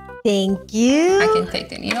 Thank you. I can take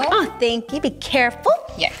the needle. Oh, thank you. Be careful.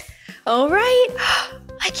 Yes. All right.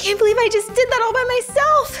 I can't believe I just did that all by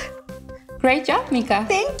myself. Great job, Meekah.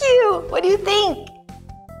 Thank you. What do you think?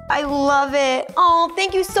 I love it. Oh,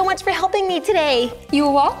 thank you so much for helping me today.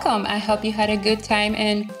 You're welcome. I hope you had a good time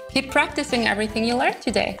and keep practicing everything you learned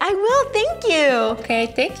today. I will. Thank you. Okay,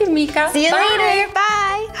 thank you, Meekah. See you Bye. later.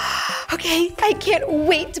 Bye. Okay, I can't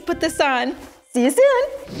wait to put this on. See you soon.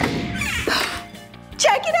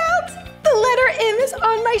 Check it out. The letter M is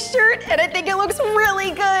on my shirt and I think it looks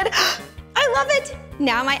really good. I love it.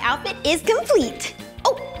 Now my outfit is complete.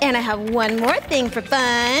 Oh, and I have one more thing for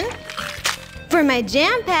fun. For my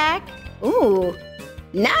jam pack. Ooh,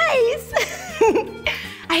 nice.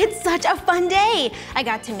 I had such a fun day. I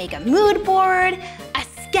got to make a mood board, a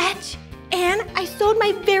sketch, and I sewed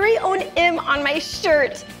my very own M on my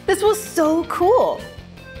shirt. This was so cool.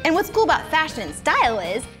 And what's cool about fashion and style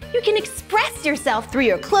is you can express yourself through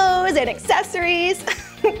your clothes and accessories.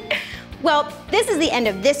 Well, this is the end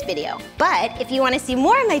of this video, but if you want to see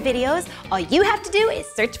more of my videos, all you have to do is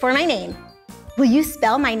search for my name. Will you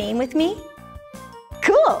spell my name with me?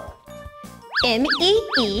 Cool.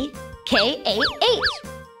 M-E-E-K-A-H.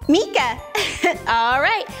 Meekah. All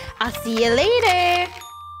right, I'll see you later.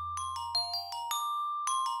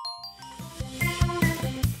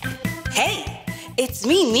 Hey, it's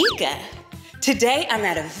me, Meekah. Today, I'm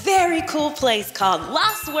at a very cool place called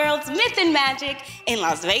Lost World's Myth and Magic in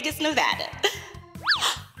Las Vegas, Nevada.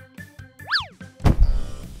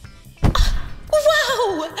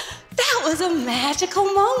 Whoa, that was a magical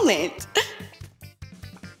moment.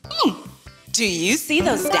 Do you see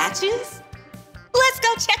those statues? Let's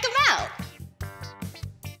go check them out.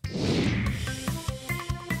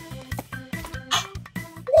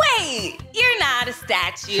 Wait, you're not a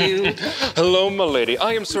statue. Hello, my lady.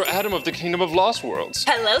 I am Sir Adam of the Kingdom of Lost Worlds.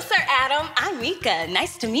 Hello, Sir Adam. I'm Meekah.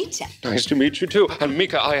 Nice to meet you. Nice to meet you, too. And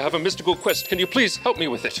Meekah, I have a mystical quest. Can you please help me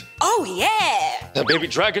with it? Oh, yeah. The baby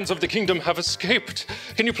dragons of the kingdom have escaped.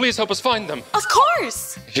 Can you please help us find them? Of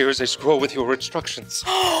course. Here's a scroll with your instructions.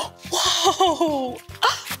 Whoa.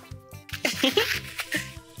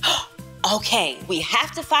 Okay, we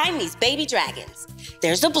have to find these baby dragons.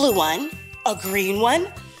 There's a blue one, a green one,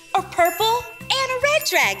 a purple, and a red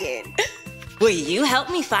dragon. Will you help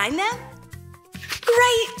me find them?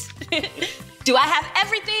 Great. Do I have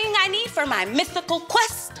everything I need for my mythical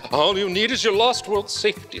quest? All you need is your Lost World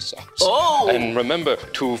safety socks. Oh. And remember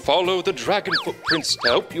to follow the dragon footprints to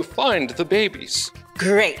help you find the babies.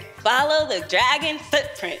 Great. Follow the dragon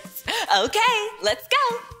footprints. Okay, let's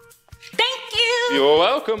go. Thank you. You're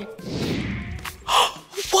welcome.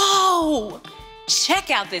 Whoa! Check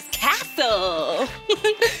out this castle.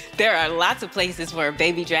 There are lots of places for a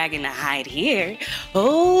baby dragon to hide here.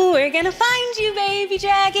 Oh, we're gonna find you, baby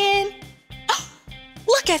dragon.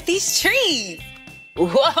 Look at these trees.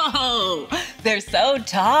 Whoa, they're so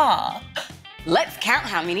tall. Let's count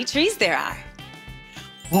how many trees there are.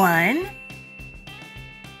 1,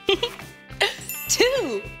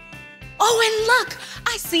 2. Oh, and look,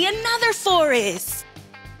 I see another forest.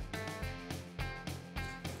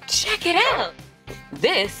 Check it out.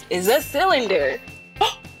 This is a cylinder.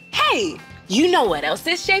 Hey, you know what else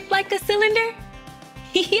is shaped like a cylinder?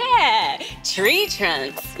 Yeah, tree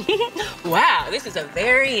trunks. Wow, this is a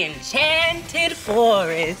very enchanted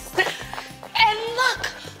forest. And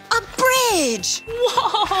look, a bridge.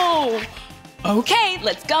 Whoa. Okay,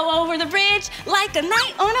 let's go over the bridge like a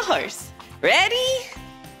knight on a horse. Ready?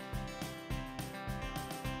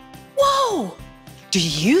 Whoa, do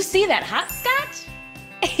you see that hopscotch?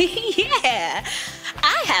 Yeah,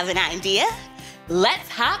 I have an idea. Let's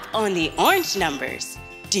hop on the orange numbers.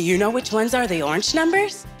 Do you know which ones are the orange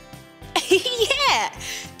numbers? Yeah,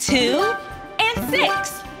 2 and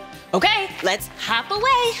 6. Okay, let's hop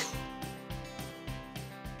away.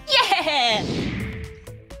 Yeah!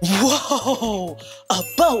 Whoa, a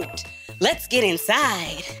boat. Let's get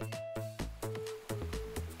inside.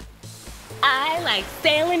 I like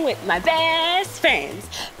sailing with my best friends,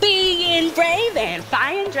 being brave and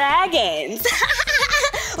fighting dragons.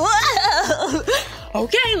 Whoa!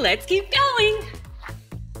 Okay, let's keep going.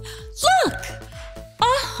 Look,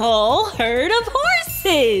 a whole herd of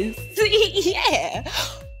horses. Yeah.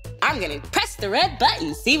 I'm gonna press the red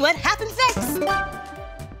button, see what happens next.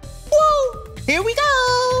 Whoa, here we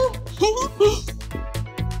go.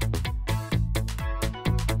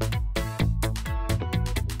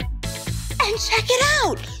 And check it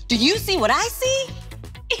out. Do you see what I see?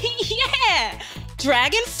 Yeah,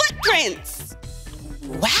 dragon footprints.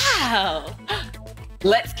 Wow.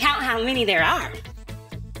 Let's count how many there are.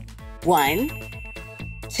 1,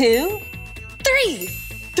 2, 3.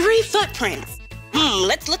 3 footprints.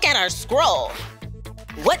 Let's look at our scroll.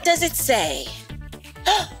 What does it say?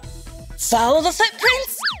 Follow the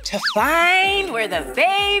footprints to find where the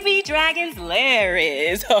baby dragon's lair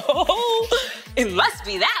is. Oh, it must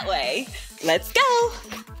be that way. Let's go.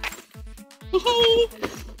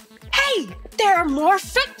 Hey, there are more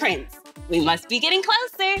footprints. We must be getting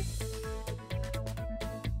closer.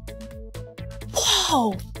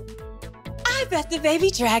 Whoa, I bet the baby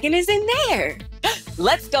dragon is in there.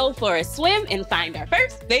 Let's go for a swim and find our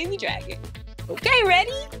first baby dragon. Okay,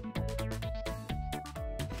 ready?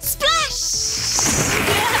 Splash!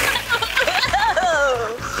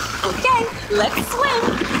 Okay, let's swim.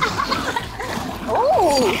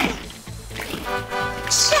 Oh,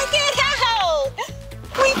 check it out!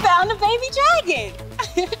 We found a baby dragon.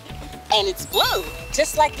 And it's blue,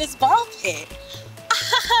 just like this ball pit.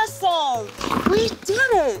 Awesome! We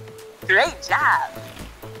did it! Great job!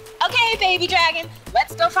 Okay, baby dragon,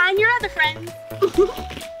 let's go find your other friends.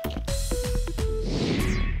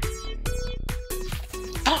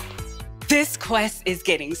 Oh, this quest is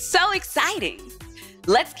getting so exciting.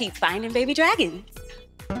 Let's keep finding baby dragons.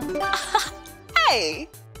 Hey,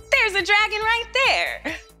 there's a dragon right there.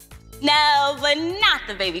 No, but not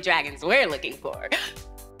the baby dragons we're looking for.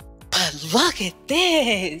 But look at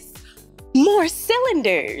this. More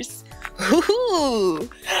cylinders. Ooh.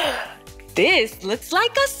 This looks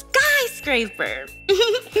like a skyscraper.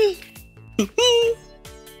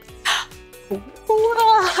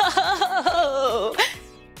 Whoa!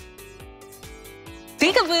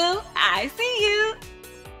 Peekaboo, I see you.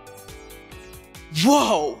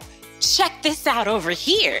 Whoa, check this out over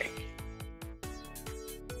here.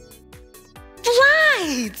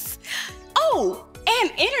 Lights! Oh,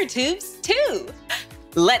 and inner tubes too.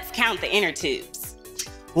 Let's count the inner tubes.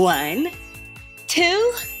 1,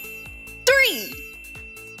 2, 3.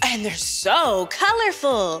 And they're so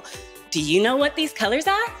colorful. Do you know what these colors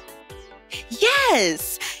are?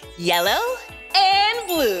 Yes, yellow and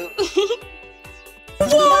blue.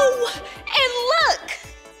 Whoa, and look,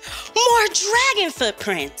 more dragon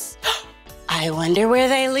footprints. I wonder where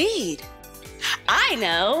they lead. I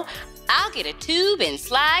know, I'll get a tube and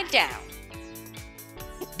slide down.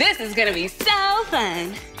 This is gonna be so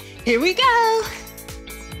fun. Here we go.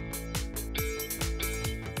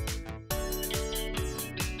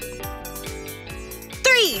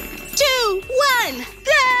 Three, 2, 1,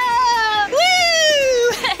 go!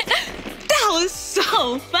 Woo! That was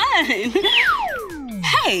so fun.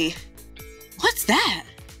 Hey, what's that?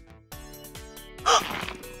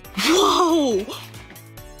 Whoa!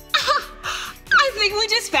 I think we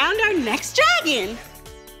just found our next dragon.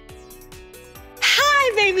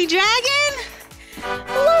 Hi, baby dragon.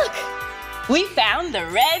 Look, we found the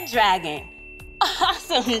red dragon.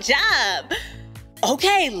 Awesome job.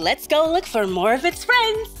 Okay, let's go look for more of its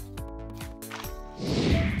friends.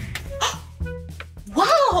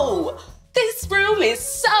 Whoa, this room is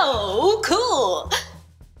so cool.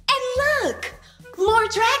 And look, more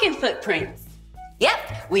dragon footprints.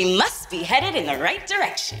 Yep, we must be headed in the right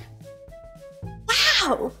direction.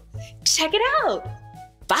 Wow, check it out.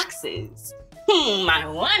 Boxes. I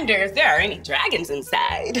wonder if there are any dragons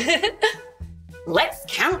inside. Let's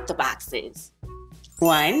count the boxes.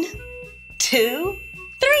 1, 2,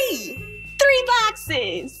 3. 3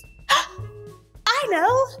 boxes. I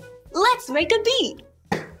know. Let's make a beat.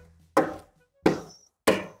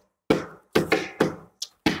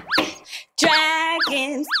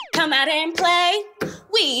 Dragons, come out and play.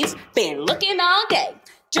 We've been looking all day.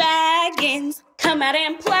 Dragons, come out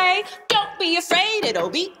and play. Don't be afraid, it'll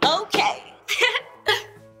be okay.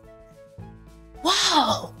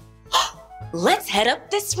 Wow. Let's head up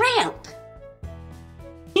this ramp.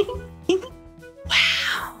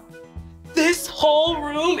 Wow. This whole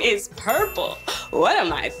room is purple. One of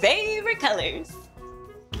my favorite colors.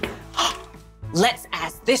 Let's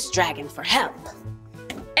ask this dragon for help.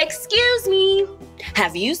 Excuse me,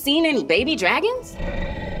 have you seen any baby dragons?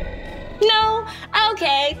 No?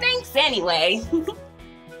 Okay, thanks anyway.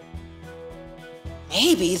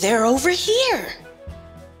 Maybe they're over here.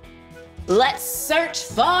 Let's search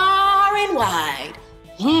far and wide.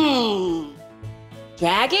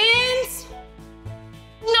 Dragons?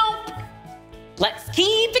 Nope. Let's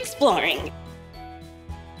keep exploring.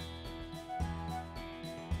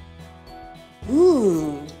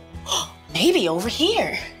 Ooh, maybe over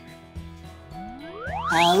here.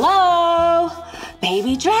 Hello,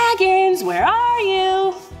 baby dragons, where are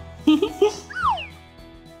you?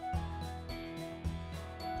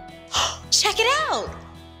 Check it out,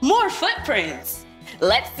 more footprints.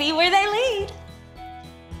 Let's see where they lead.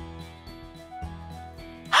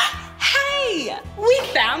 Hey, we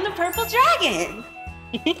found the purple dragon.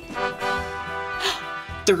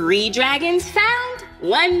 3 dragons found,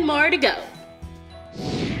 1 more to go.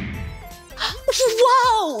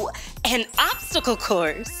 Whoa, an obstacle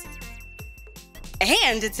course.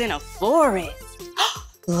 And it's in a forest.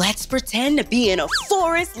 Let's pretend to be in a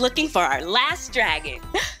forest looking for our last dragon.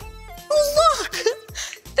 Look,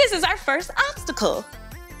 this is our first obstacle.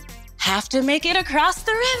 Have to make it across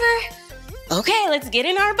the river. Okay, let's get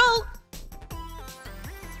in our boat.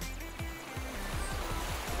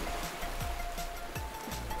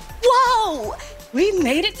 Whoa, we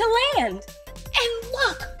made it to land. And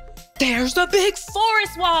look, there's a big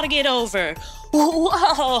forest wall to get over.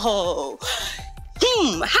 Whoa.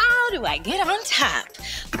 How do I get on top?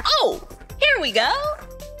 Oh, here we go.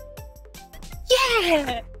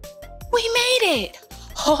 Yeah, we made it.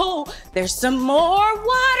 Oh, there's some more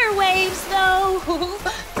water waves though.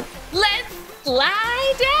 Let's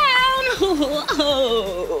slide down.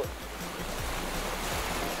 Whoa.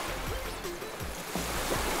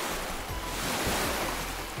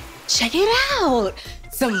 Check it out,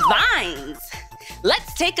 some vines.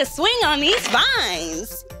 Let's take a swing on these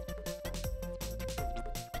vines.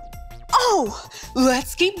 Oh,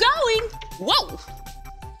 let's keep going. Whoa.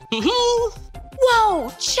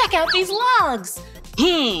 Whoa, check out these logs.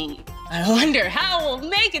 I wonder how we'll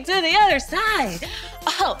make it to the other side.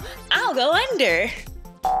 Oh, I'll go under.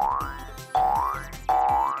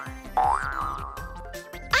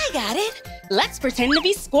 I got it. Let's pretend to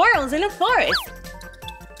be squirrels in a forest.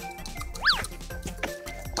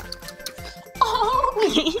 Oh.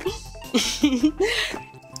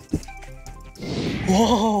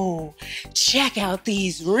 Whoa, check out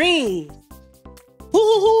these rings.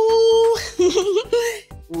 Ooh.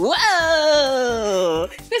 Whoa,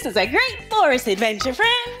 this is a great forest adventure,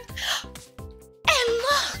 friend. And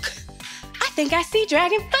look, I think I see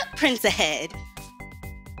dragon footprints ahead.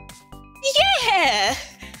 Yeah,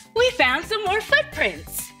 we found some more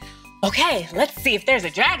footprints. Okay, let's see if there's a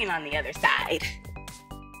dragon on the other side.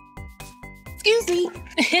 Excuse me.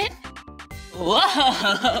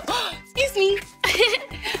 Whoa, excuse me.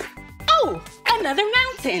 Oh, another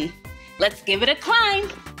mountain. Let's give it a climb.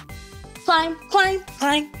 Climb, climb,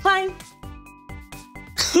 climb, climb.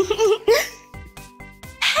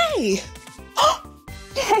 Hey,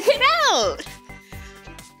 check it out.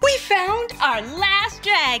 We found our last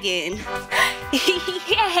dragon.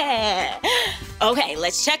 Yeah. Okay,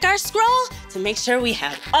 let's check our scroll to make sure we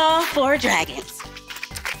have all 4 dragons.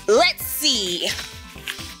 Let's see.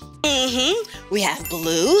 We have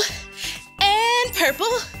blue and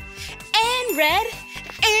purple and red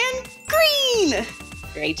and green.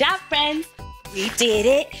 Great job, friends. We did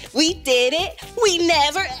it. We did it. We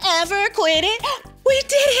never, ever quit it. We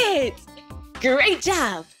did it. Great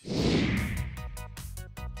job.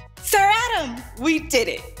 Sir Adam, we did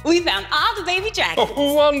it. We found all the baby dragons.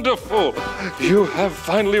 Oh, wonderful. You have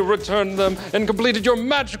finally returned them and completed your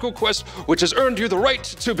magical quest, which has earned you the right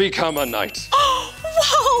to become a knight. Oh,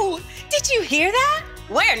 whoa. Did you hear that?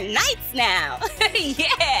 We're knights now.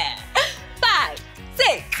 Yeah. 5,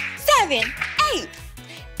 6, 7, 8.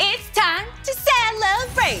 It's time to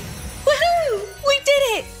celebrate. Woohoo! We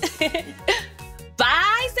did it.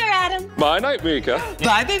 Bye, Sir Adam. Bye night, Meekah.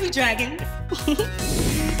 Bye, baby dragons.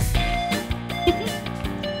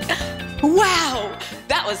 Wow,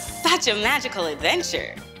 that was such a magical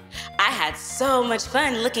adventure. I had so much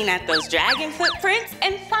fun looking at those dragon footprints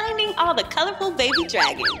and finding all the colorful baby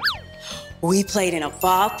dragons. We played in a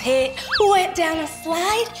ball pit, went down a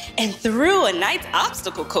slide, and through a knight's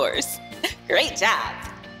obstacle course. Great job.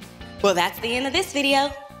 Well, that's the end of this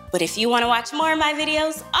video. But if you want to watch more of my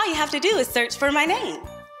videos, all you have to do is search for my name.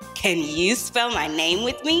 Can you spell my name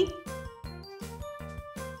with me?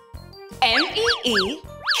 M-E-E-K-A-H,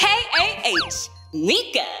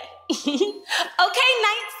 Meekah. Okay,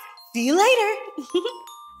 knights, see you later.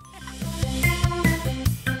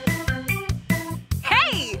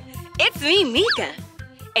 me, Meekah.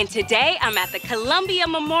 And today I'm at the Columbia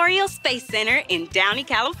Memorial Space Center in Downey,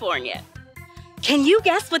 California. Can you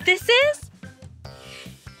guess what this is?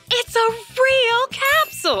 It's a real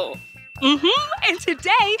capsule. And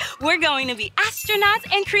today we're going to be astronauts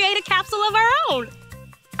and create a capsule of our own.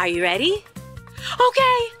 Are you ready?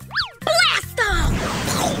 Okay, blast off!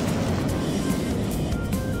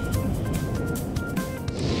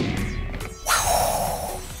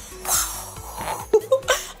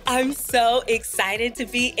 I'm so excited to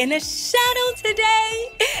be in a shuttle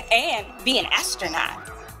today and be an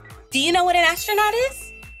astronaut. Do you know what an astronaut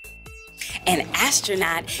is? An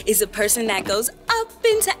astronaut is a person that goes up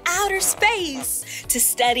into outer space to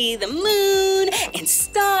study the moon and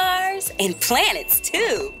stars and planets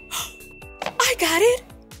too. I got it.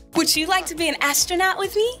 Would you like to be an astronaut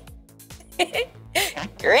with me?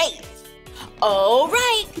 Great. All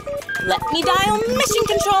right, let me dial mission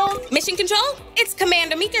control. Mission control, it's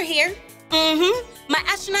Commander Meekah here. My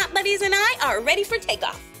astronaut buddies and I are ready for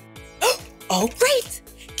takeoff. Oh, great.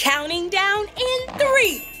 Counting down in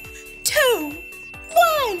 3, 2,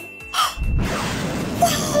 1.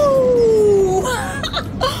 Whoa!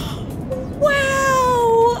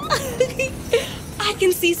 Wow! I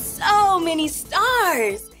can see so many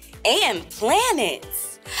stars and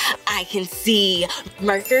planets. I can see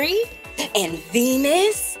Mercury and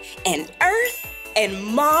Venus and Earth and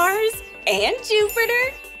Mars and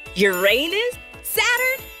Jupiter, Uranus,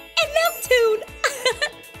 Saturn, and Neptune.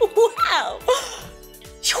 Wow!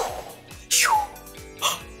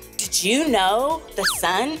 Did you know the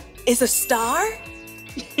sun is a star?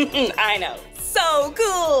 I know, so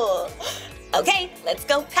cool. Okay, let's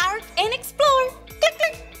go park and explore.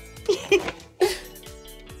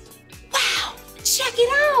 Wow, check it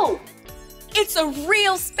out. It's a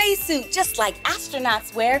real spacesuit, just like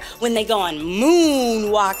astronauts wear when they go on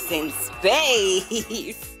moonwalks in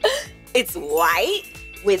space. It's white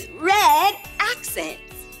with red accents.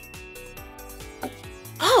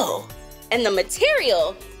 Oh, and the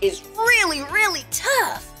material is really, really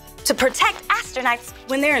tough to protect astronauts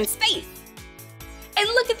when they're in space. And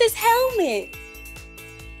look at this helmet.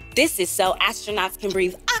 This is so astronauts can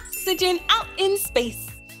breathe oxygen out in space.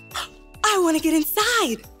 I want to get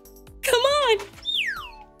inside. Come on.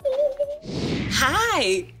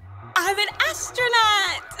 Hi, I'm an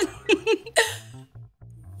astronaut.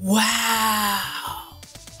 Wow.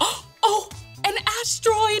 Oh, an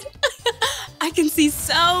asteroid. I can see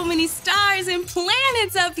so many stars and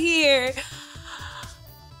planets up here.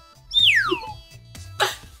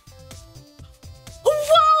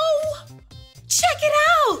 Whoa! Check it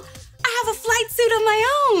out. I have a flight suit of my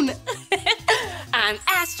own. I'm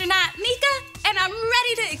astronaut Meekah, and I'm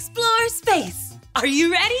ready to explore space. Are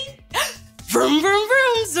you ready? Vroom, vroom,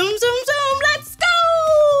 vroom, zoom, zoom, zoom, let's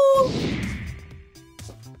go!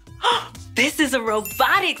 This is a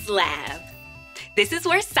robotics lab. This is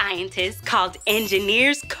where scientists called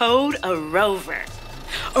engineers code a rover.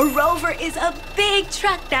 A rover is a big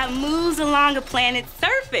truck that moves along a planet's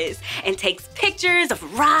surface and takes pictures of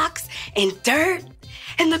rocks and dirt.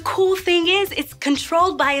 And the cool thing is, it's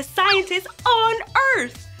controlled by a scientist on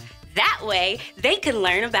Earth. That way, they can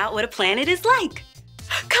learn about what a planet is like.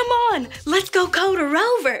 Come on, let's go code a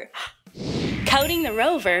rover. Coding the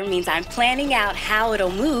rover means I'm planning out how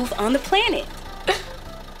it'll move on the planet.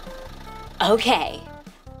 Okay,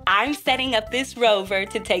 I'm setting up this rover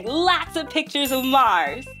to take lots of pictures of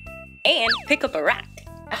Mars and pick up a rock.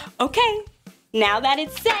 Okay, now that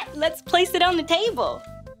it's set, let's place it on the table.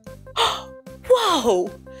 Whoa,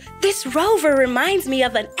 this rover reminds me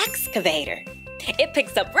of an excavator. It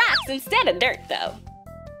picks up rocks instead of dirt, though.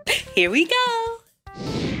 Here we go.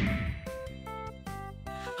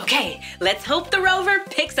 Okay, let's hope the rover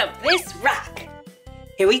picks up this rock.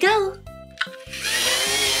 Here we go.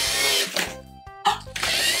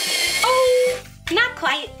 Oh, not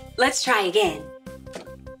quite. Let's try again.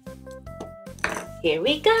 Here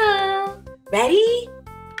we go. Ready?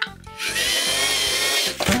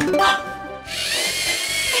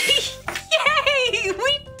 Yay!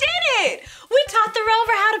 We did it! We taught the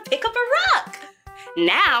rover how to pick up a rock.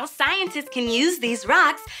 Now, scientists can use these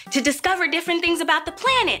rocks to discover different things about the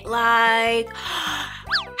planet, like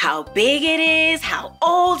how big it is, how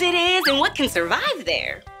old it is, and what can survive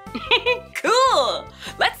there. Cool!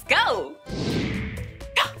 Let's go!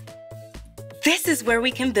 This is where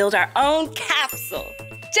we can build our own capsule,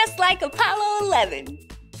 just like Apollo 11.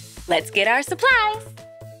 Let's get our supplies.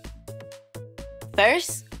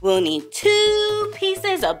 First, we'll need 2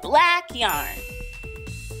 pieces of black yarn.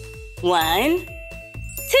 1,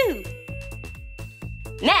 2.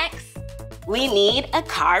 Next, we need a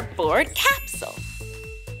cardboard capsule.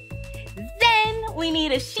 Then we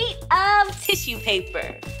need a sheet of tissue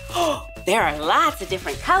paper. There are lots of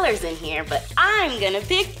different colors in here, but I'm gonna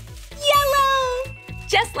pick yellow,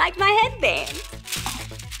 just like my headband.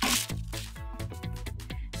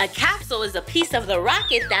 A capsule is a piece of the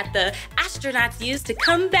rocket that the astronauts use to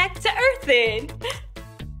come back to Earth in.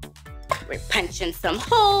 We're punching some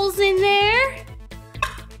holes in there.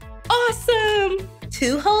 Awesome!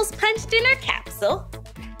 2 holes punched in our capsule.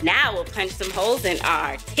 Now we'll punch some holes in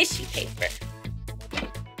our tissue paper.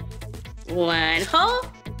 1 hole.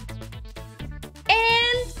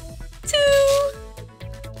 And 2.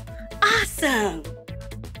 Awesome!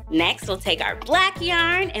 Next, we'll take our black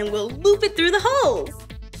yarn and we'll loop it through the holes.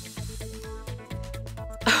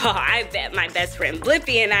 Oh, I bet my best friend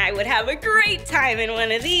Blippi and I would have a great time in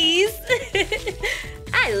one of these.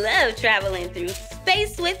 I love traveling through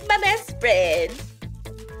space with my best friend.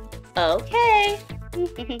 Okay.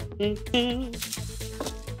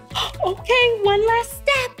 Okay, one last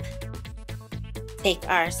step. Take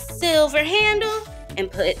our silver handle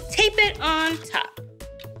and tape it on top.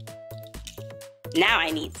 Now I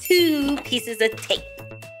need 2 pieces of tape.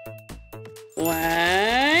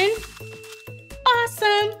 1.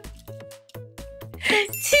 Awesome.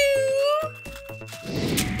 2.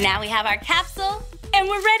 Now we have our capsule and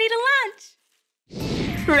we're ready to launch.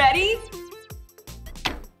 Ready?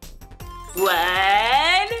 1,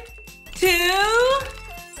 2,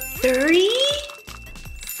 3,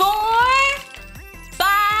 4, 5,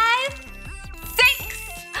 6,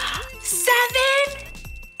 7,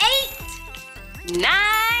 8, 9,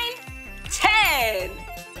 10.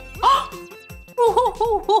 Oh! Whoa!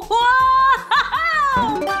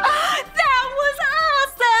 That was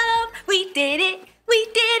awesome! We did it! We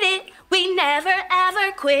did it! We never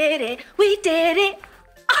ever quit it! We did it!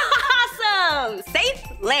 Awesome! Safe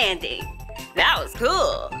landing! That was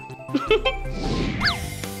cool!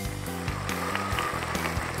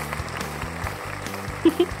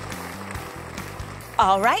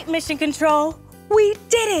 All right, Mission Control, we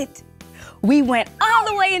did it! We went all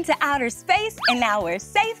the way into outer space and now we're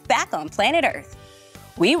safe back on planet Earth.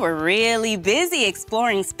 We were really busy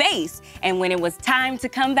exploring space, and when it was time to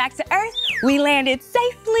come back to Earth, we landed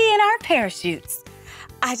safely in our parachutes.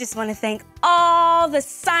 I just want to thank all the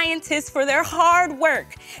scientists for their hard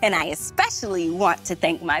work, and I especially want to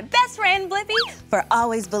thank my best friend Blippi for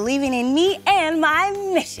always believing in me and my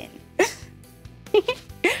mission.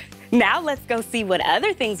 Now let's go see what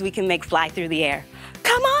other things we can make fly through the air.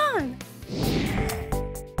 Come on!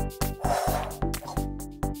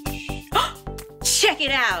 Check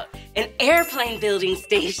it out, an airplane building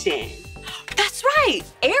station. That's right,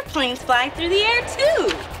 airplanes fly through the air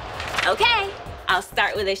too. Okay, I'll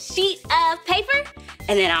start with a sheet of paper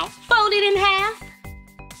and then I'll fold it in half.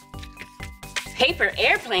 Paper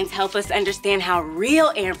airplanes help us understand how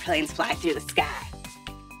real airplanes fly through the sky.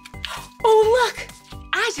 Oh look,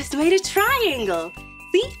 I just made a triangle.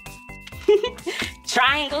 See?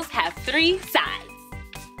 Triangles have 3 sides.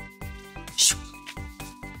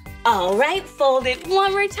 All right, fold it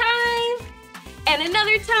one more time. And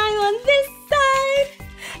another time on this side.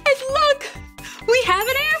 And look, we have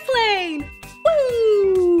an airplane.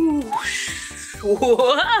 Woo!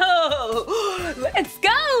 Whoa! Let's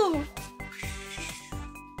go!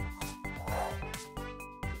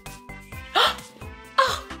 Oh,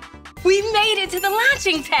 we made it to the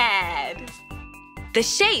launching pad. The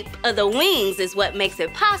shape of the wings is what makes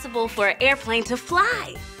it possible for an airplane to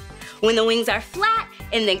fly. When the wings are flat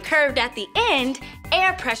and then curved at the end,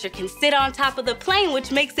 air pressure can sit on top of the plane,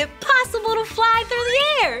 which makes it possible to fly through the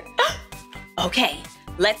air. Okay,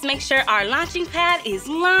 let's make sure our launching pad is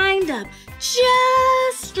lined up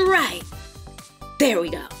just right. There we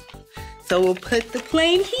go. So we'll put the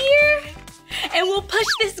plane here, and we'll push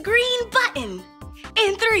this green button.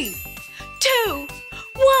 In 3, 2,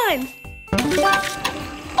 1. Wow!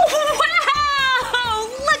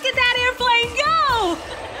 Look at that airplane go!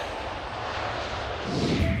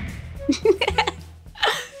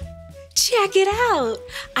 Check it out.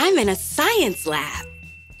 I'm in a science lab.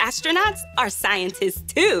 Astronauts are scientists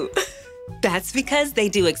too. That's because they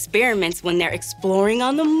do experiments when they're exploring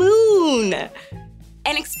on the moon.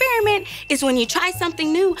 An experiment is when you try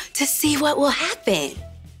something new to see what will happen.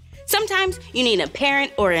 Sometimes you need a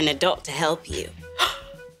parent or an adult to help you.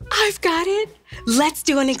 I've got it. Let's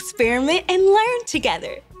do an experiment and learn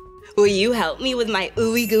together. Will you help me with my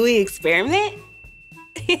ooey gooey experiment?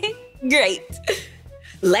 Great.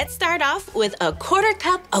 Let's start off with a 1/4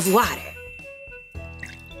 cup of water.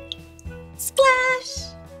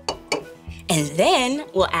 Splash. And then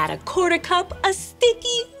we'll add a 1/4 cup of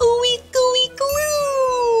sticky ooey gooey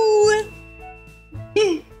glue.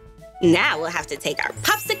 Now we'll have to take our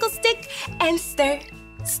popsicle stick and stir,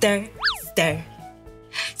 stir, stir.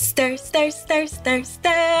 Stir, stir, stir, stir,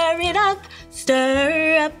 stir it up.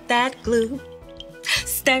 Stir up that glue.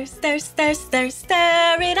 Stir, stir, stir, stir,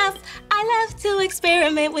 stir it up. I love to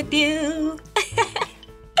experiment with you.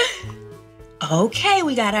 Okay,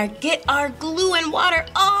 we gotta get our glue and water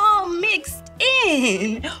all mixed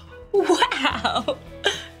in. Wow,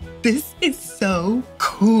 this is so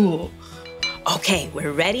cool. Okay,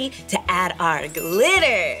 we're ready to add our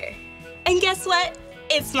glitter. And guess what?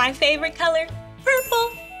 It's my favorite color,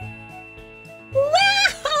 purple.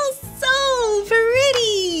 Wow, so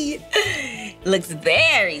pretty. Looks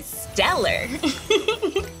very stellar.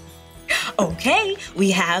 Okay,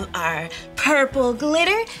 we have our purple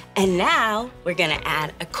glitter, and now we're gonna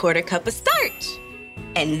add a 1/4 cup of starch.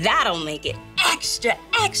 And that'll make it extra,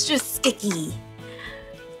 extra sticky.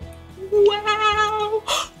 Wow,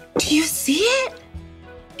 do you see it?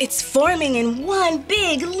 It's forming in one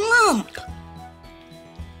big lump.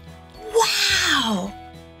 Wow.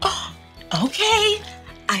 Okay,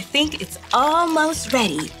 I think it's almost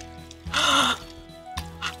ready. I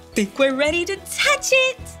think we're ready to touch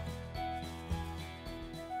it.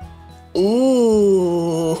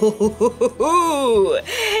 Ooh,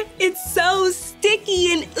 it's so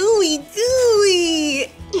sticky and ooey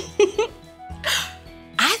gooey.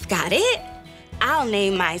 I've got it. I'll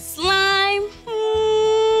name my slime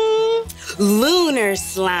Lunar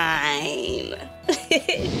Slime.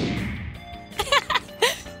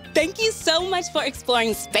 Thank you so much for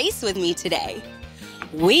exploring space with me today.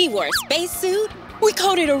 We wore a spacesuit, we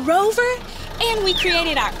coded a rover, and we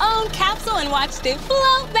created our own capsule and watched it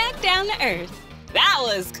float back down to Earth. That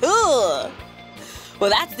was cool. Well,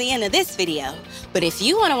 that's the end of this video. But if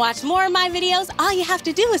you want to watch more of my videos, all you have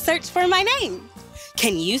to do is search for my name.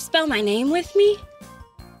 Can you spell my name with me?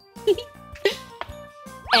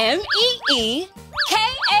 M-E-E-K-A-H.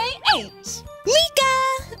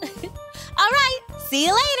 Meekah! All right, see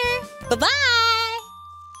you later. Bye-bye.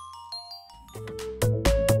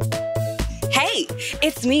 Hey,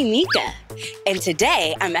 it's me, Meekah. And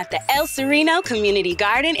today I'm at the El Sereno Community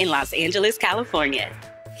Garden in Los Angeles, California.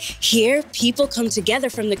 Here, people come together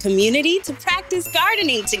from the community to practice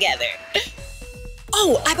gardening together.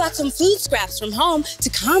 Oh, I bought some food scraps from home to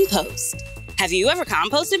compost. Have you ever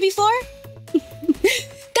composted before?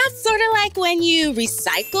 That's sort of like when you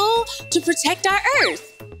recycle to protect our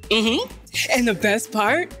Earth. And the best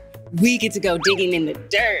part, we get to go digging in the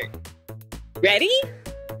dirt. Ready?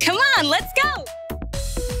 Come on, let's go.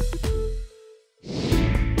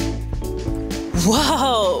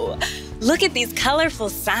 Whoa, look at these colorful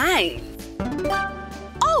signs.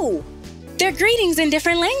 Oh, they're greetings in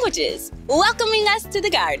different languages, welcoming us to the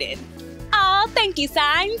garden. Aw, thank you,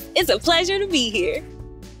 signs. It's a pleasure to be here.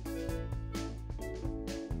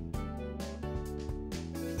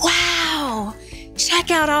 Wow, check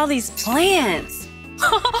out all these plants.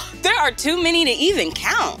 There are too many to even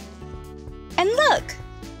count. And look,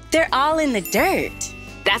 they're all in the dirt.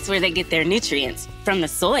 That's where they get their nutrients, from the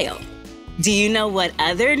soil. Do you know what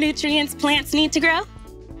other nutrients plants need to grow?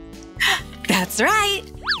 That's right,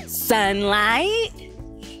 sunlight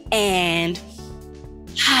and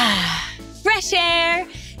fresh air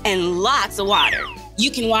and lots of water. You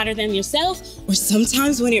can water them yourself, or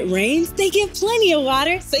sometimes when it rains, they get plenty of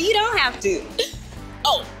water, so you don't have to.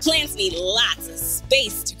 Oh, plants need lots of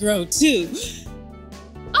space to grow too.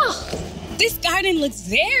 Oh, this garden looks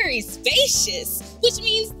very spacious, which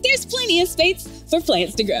means there's plenty of space for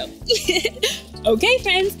plants to grow. Okay,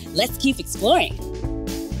 friends, let's keep exploring.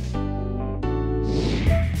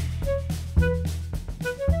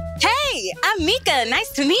 Hey, I'm Meekah. Nice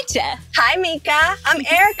to meet ya. Hi, Meekah. I'm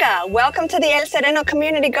Erica. Welcome to the El Sereno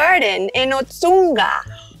Community Garden in Otsunga,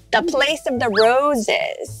 the place of the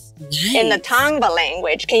roses. Nice. In the Tongva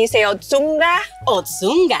language. Can you say Otsunga?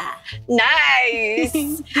 Otsunga.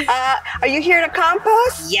 Nice. Are you here to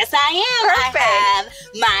compost? Yes, I am. Perfect. I have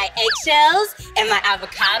my eggshells and my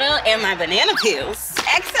avocado and my banana peels.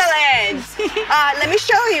 Excellent. Let me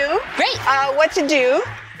show you what to do.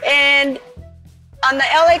 And on the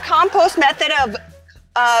LA compost method of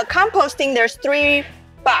composting, there's 3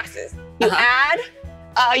 boxes. You add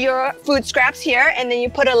your food scraps here, and then you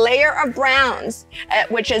put a layer of browns,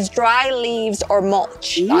 which is dry leaves or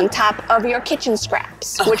mulch, on top of your kitchen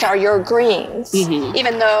scraps, which are your greens,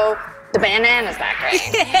 even though the banana's not green.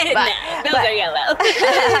 No, those are yellow.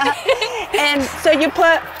 And so you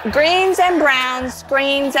put greens and browns,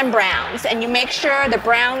 and you make sure the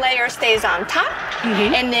brown layer stays on top.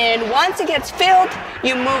 And then once it gets filled,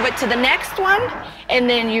 you move it to the next one, and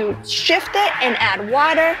then you shift it and add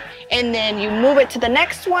water, and then you move it to the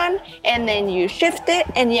next one, and then you shift it,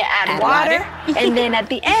 and you add water. And then at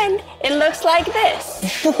the end, it looks like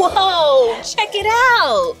this. Whoa, check it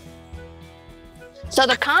out. So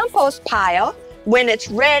the compost pile, when it's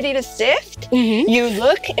ready to sift,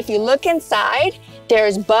 if you look inside,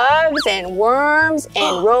 there's bugs and worms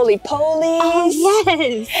and roly-polies. Oh,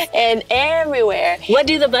 yes. And everywhere. What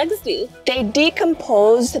do the bugs do? They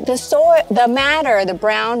decompose the soil, the matter, the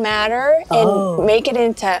brown matter, and make it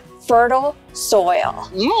into fertile soil.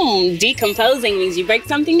 Decomposing means you break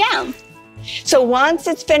something down. So once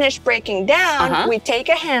it's finished breaking down, we take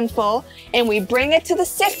a handful and we bring it to the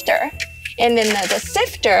sifter. And then the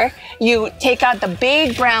sifter, you take out the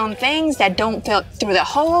big brown things that don't fit through the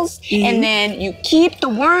holes, and then you keep the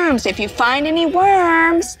worms. If you find any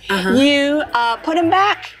worms, you put them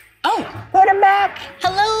back. Put them back.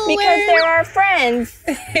 Hello, because they're our friends.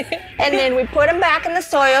 And then we put them back in the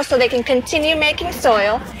soil so they can continue making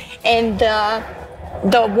soil. And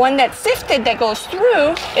the one that's sifted that goes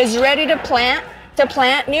through is ready to plant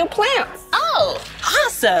new plants. Oh,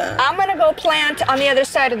 awesome. I'm gonna go plant on the other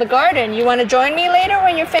side of the garden. You wanna join me later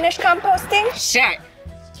when you're finished composting? Sure.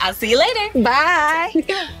 I'll see you later. Bye.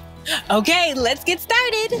 Okay, let's get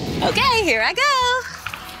started. Okay, here I go.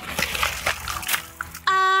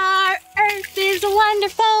 Our earth is a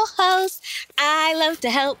wonderful host. I love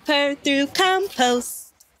to help her through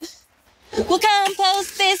compost. We'll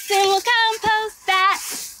compost this and we'll compost that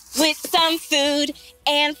with some food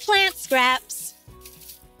and plant scraps.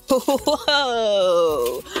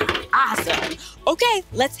 Whoa, awesome. Okay,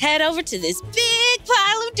 let's head over to this big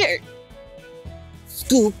pile of dirt.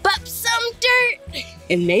 Scoop up some dirt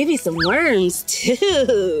and maybe some worms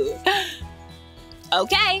too.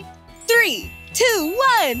 Okay, 3, 2,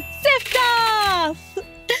 1, sift off.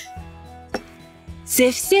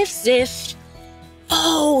 Sift, sift, sift.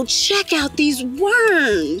 Oh, check out these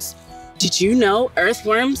worms. Did you know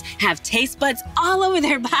earthworms have taste buds all over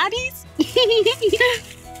their bodies?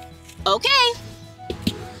 Okay.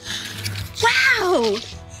 Wow.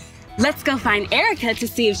 Let's go find Erica to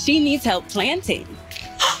see if she needs help planting.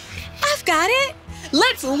 I've got it.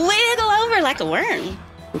 Let's wiggle over like a worm.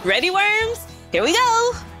 Ready, worms? Here we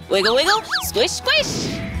go. Wiggle, wiggle, squish, squish.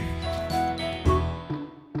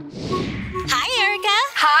 Hi, Erica.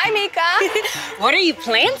 Hi, Meekah. What are you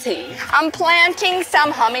planting? I'm planting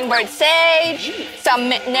some hummingbird sage, some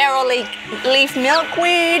narrow leaf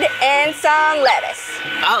milkweed, and some lettuce.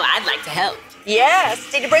 Oh, I'd like to help.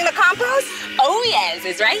 Yes. Did you bring the compost? Oh, yes.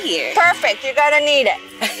 It's right here. Perfect. You're gonna need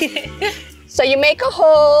it. So you make a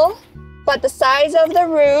hole, but the size of the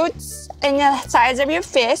roots and the size of your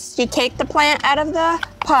fist. You take the plant out of the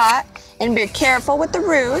pot and be careful with the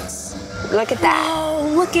roots. Look at that. Oh,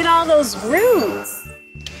 look at all those roots.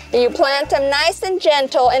 You plant them nice and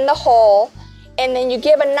gentle in the hole, and then you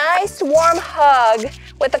give a nice warm hug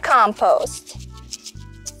with the compost.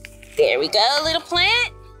 There we go, little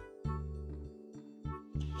plant.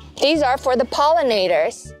 These are for the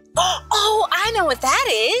pollinators. Oh, I know what that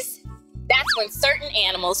is. That's when certain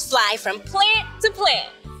animals fly from plant to plant.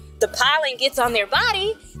 The pollen gets on their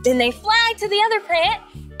body, then they fly to the other plant,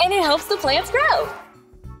 and it helps the plants grow.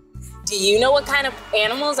 Do you know what kind of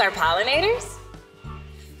animals are pollinators?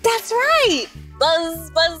 That's right. Buzz,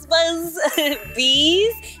 buzz, buzz.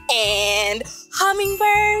 Bees and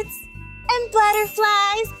hummingbirds and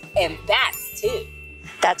butterflies and bats too.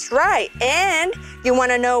 That's right. And you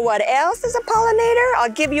want to know what else is a pollinator? I'll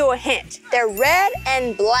give you a hint. They're red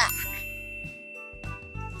and black.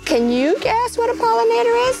 Can you guess what a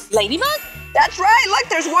pollinator is? Ladybug? That's right. Look,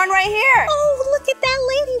 there's one right here. Oh, look at that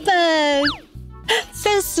ladybug.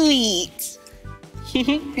 So sweet.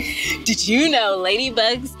 Did you know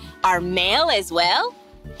ladybugs are male as well?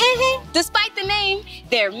 Despite the name,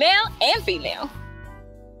 they're male and female.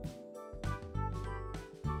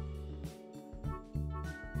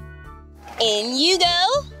 In you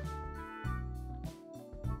go.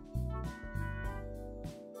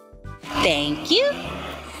 Thank you.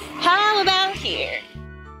 How about here?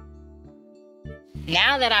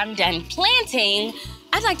 Now that I'm done planting,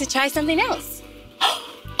 I'd like to try something else.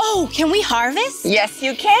 Oh, can we harvest? Yes,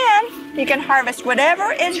 you can. You can harvest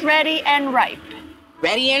whatever is ready and ripe.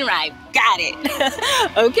 Ready and ripe. Got it.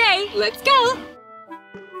 Okay, let's go.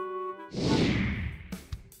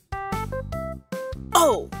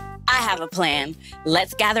 Oh, I have a plan.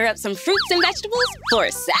 Let's gather up some fruits and vegetables for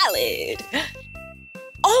a salad.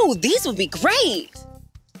 Oh, these would be great.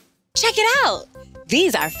 Check it out.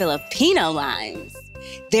 These are Filipino limes.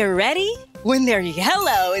 They're ready when they're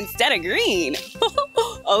yellow instead of green.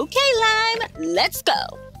 Okay, lime, let's go.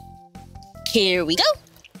 Here we go.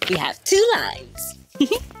 We have 2 limes.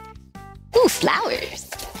 Ooh, flowers.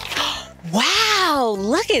 Wow,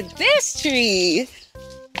 look at this tree.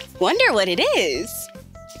 Wonder what it is.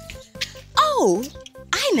 Oh,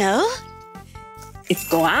 I know. It's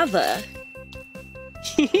guava.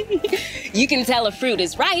 You can tell a fruit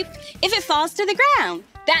is ripe if it falls to the ground.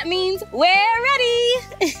 That means we're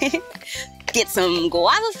ready. Get some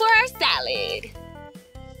guava for our salad.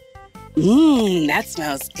 That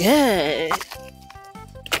smells good.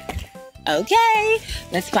 Okay,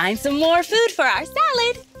 let's find some more food for our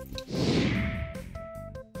salad.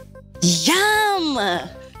 Yum!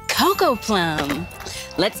 Cocoa plum.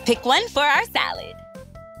 Let's pick one for our salad.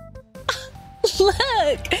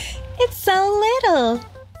 Look, it's so little.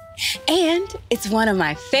 And it's one of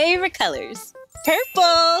my favorite colors,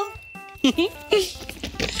 purple.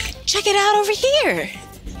 Check it out over here.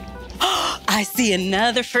 I see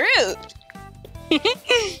another fruit.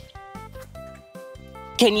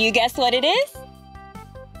 Can you guess what it is?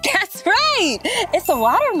 That's right, it's a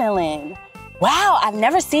watermelon. Wow, I've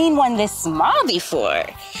never seen one this small before.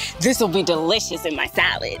 This will be delicious in my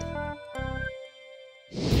salad.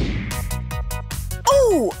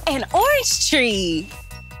 Oh, an orange tree.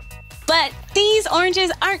 But these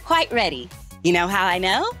oranges aren't quite ready. You know how I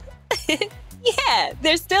know? Yeah,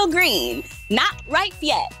 they're still green, not ripe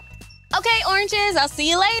yet. Okay, oranges, I'll see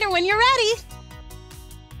you later when you're ready.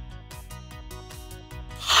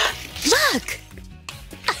 Look!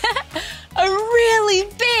 A really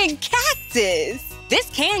big cactus. This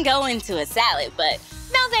can go into a salad, but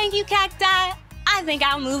no thank you, cacti. I think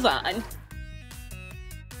I'll move on.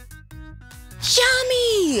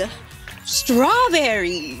 Yummy!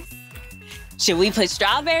 Strawberries. Should we put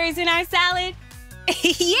strawberries in our salad?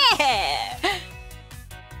 Yeah!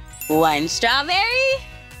 1 strawberry,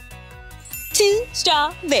 2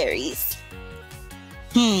 strawberries.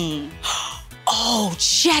 Oh,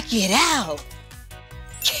 check it out.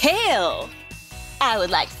 Kale. I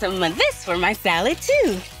would like some of this for my salad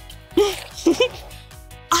too.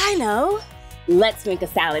 I know. Let's make a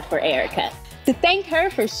salad for Erica to thank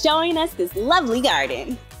her for showing us this lovely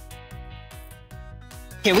garden.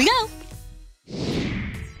 Here we go.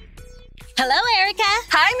 Hello, Erica.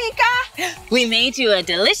 Hi, Meekah. We made you a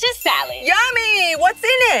delicious salad. Yummy! What's in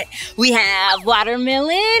it? We have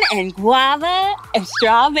watermelon and guava and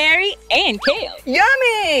strawberry and kale.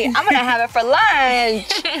 Yummy! I'm gonna have it for lunch.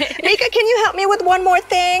 Meekah, can you help me with one more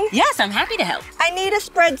thing? Yes, I'm happy to help. I need to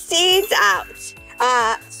spread seeds out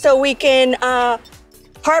so we can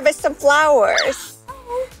harvest some flowers.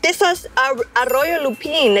 This is Arroyo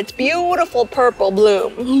Lupin. It's beautiful purple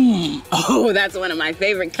bloom. Oh, that's one of my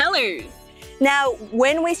favorite colors. Now,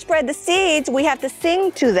 when we spread the seeds, we have to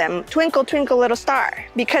sing to them, Twinkle, Twinkle, Little Star,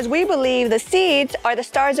 because we believe the seeds are the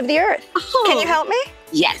stars of the earth. Oh. Can you help me?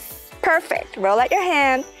 Yes. Perfect. Roll out your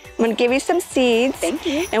hand. I'm gonna give you some seeds. Thank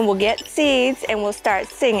you. And we'll get seeds and we'll start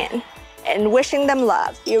singing and wishing them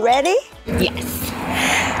love. You ready? Yes.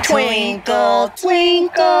 Twinkle,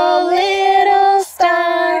 twinkle, little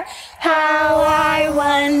star, how I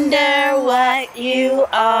wonder what you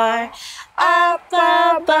are. Up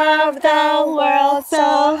above the world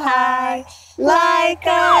so high, like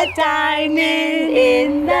a diamond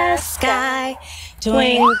in the sky.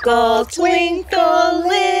 Twinkle, twinkle,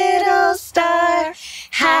 little star,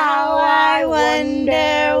 how I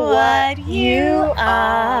wonder what you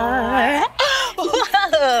are.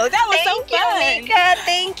 Whoa, that was so fun. Thank you, Meekah.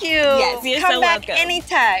 Thank you. Yes, you're Come so back welcome.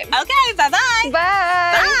 anytime. Okay, bye-bye.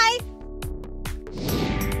 Bye. Bye.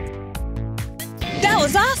 That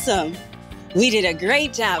was awesome. We did a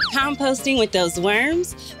great job composting with those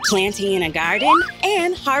worms, planting in a garden,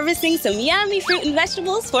 and harvesting some yummy fruit and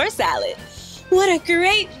vegetables for a salad. What a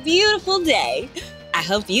great, beautiful day. I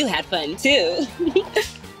hope you had fun too.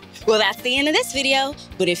 Well, that's the end of this video,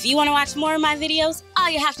 but if you want to watch more of my videos, all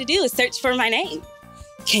you have to do is search for my name.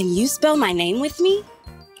 Can you spell my name with me?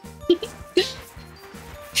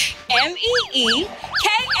 M-E-E-K-A-H,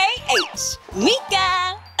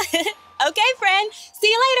 Meekah. Okay, friend, see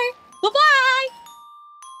you later. Bye-bye.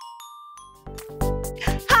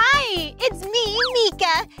 Hi, it's me,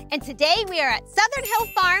 Meekah, and today we are at Southern Hill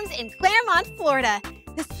Farms in Claremont, Florida.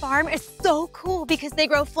 This farm is so cool because they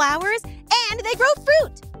grow flowers and they grow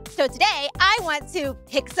fruit. So today I want to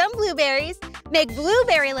pick some blueberries, make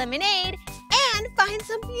blueberry lemonade, and find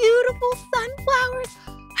some beautiful sunflowers.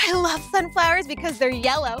 I love sunflowers because they're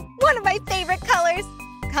yellow, one of my favorite colors.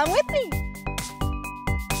 Come with me.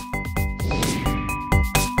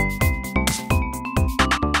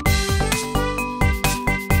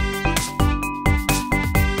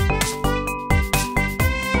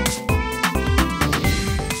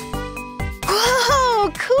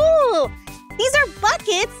 Whoa, cool! These are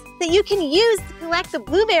buckets that you can use to collect the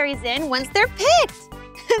blueberries in once they're picked.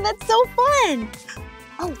 That's so fun.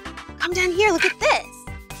 Oh, come down here, look at this.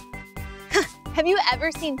 Have you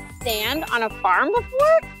ever seen sand on a farm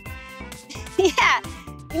before? Yeah,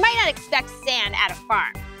 you might not expect sand at a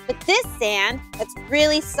farm, but this sand that's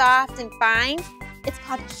really soft and fine, it's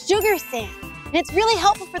called sugar sand, and it's really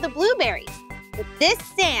helpful for the blueberries. With this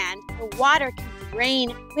sand, the water can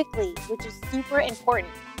drain quickly, which is super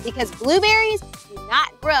important because blueberries do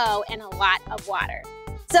not grow in a lot of water.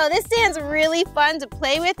 So this sand's really fun to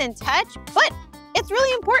play with and touch, but it's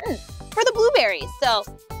really important for the blueberries. So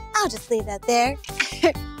I'll just leave that there. Do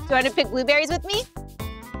you want to pick blueberries with me?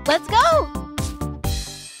 Let's go.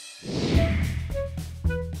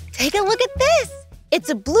 Take a look at this. It's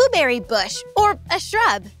a blueberry bush or a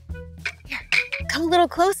shrub. Here, come a little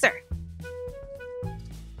closer.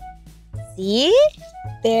 See?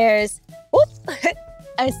 There's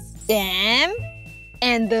a stem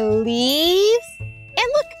and the leaves. And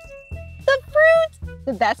look, the fruit,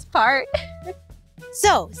 the best part.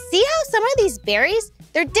 So, see how some of these berries,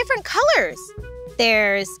 they're different colors.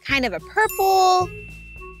 There's kind of a purple,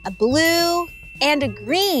 a blue, and a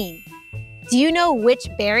green. Do you know which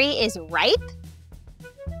berry is ripe?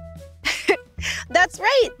 That's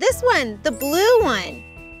right, this one, the blue one.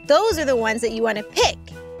 Those are the ones that you want to pick.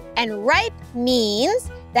 And ripe means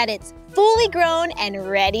that it's fully grown and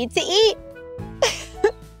ready to eat.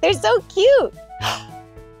 They're so cute.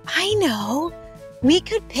 I know. We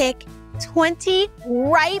could pick 20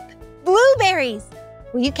 ripe blueberries.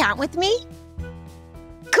 Will you count with me?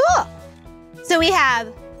 Cool. So we have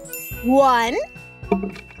 1.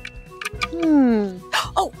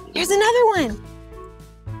 Oh, here's another one.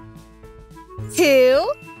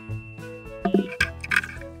 2.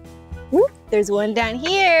 Ooh, there's one down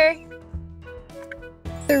here.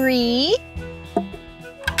 3.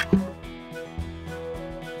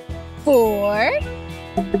 4.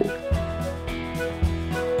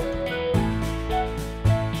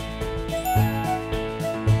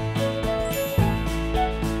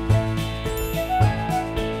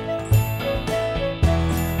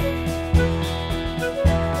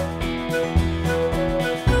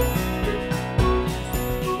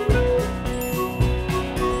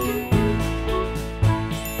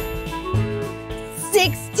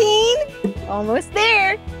 16. Almost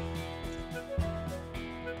there.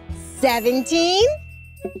 17.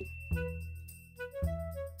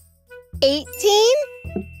 18.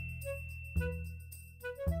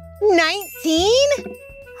 19.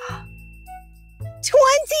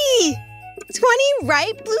 20. 20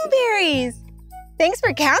 ripe blueberries. Thanks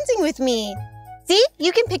for counting with me. See,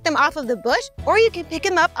 you can pick them off of the bush or you can pick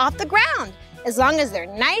them up off the ground, as long as they're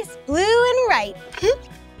nice, blue, and ripe.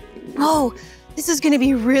 Oh, this is gonna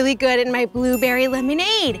be really good in my blueberry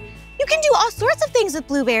lemonade. You can do all sorts of things with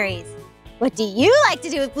blueberries. What do you like to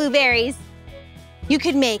do with blueberries? You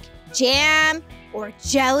could make jam or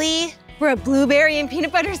jelly for a blueberry and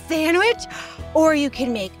peanut butter sandwich, or you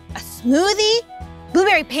can make a smoothie,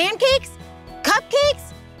 blueberry pancakes,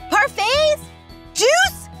 cupcakes, parfaits,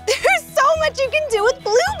 juice. There's so much you can do with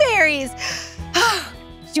blueberries.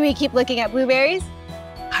 Should we keep looking at blueberries?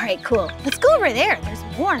 All right, cool. Let's go over there.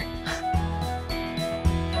 There's more.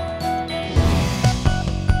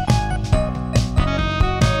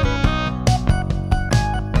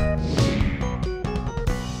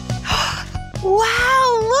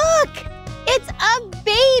 Wow, look! It's a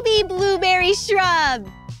baby blueberry shrub.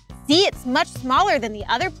 See, it's much smaller than the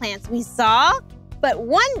other plants we saw, but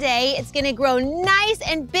one day it's gonna grow nice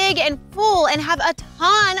and big and full and have a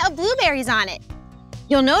ton of blueberries on it.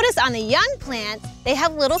 You'll notice on the young plants, they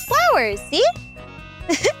have little flowers, see?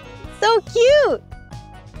 So cute.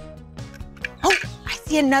 Oh, I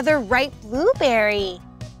see another ripe blueberry.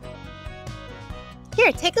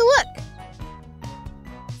 Here, take a look.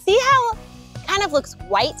 See how kind of looks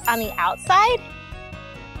white on the outside?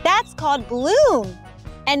 That's called bloom.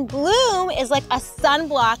 And bloom is like a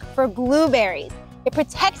sunblock for blueberries. It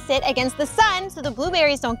protects it against the sun so the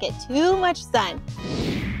blueberries don't get too much sun.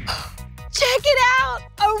 Check it out,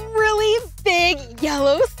 a really big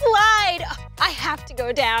yellow slide. I have to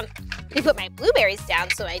go down. Let me put my blueberries down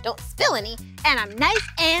so I don't spill any, and I'm nice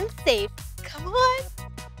and safe. Come on.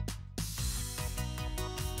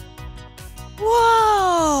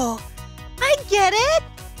 Whoa, I get it.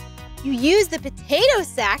 You use the potato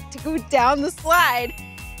sack to go down the slide.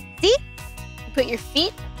 See? You put your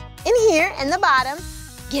feet in here in the bottom,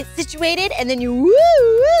 get situated, and then you woo,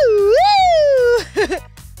 woo, woo.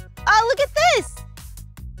 Oh, look at this.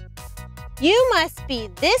 You must be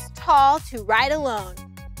this tall to ride alone.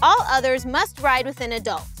 All others must ride with an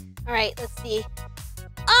adult. All right, let's see.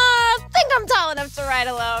 I think I'm tall enough to ride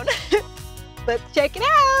alone. Let's check it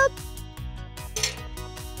out.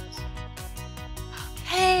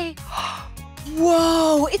 Okay.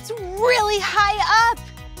 Whoa, it's really high up.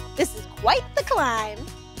 This is quite the climb.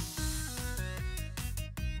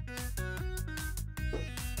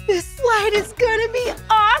 This slide is gonna be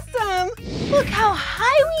awesome. Look how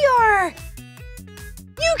high we are.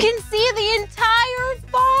 You can see the entire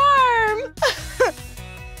farm.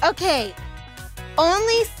 Okay,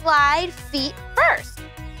 only slide feet first.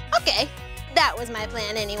 Okay, that was my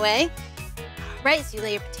plan anyway. All right, so you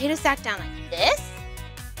lay your potato sack down like this.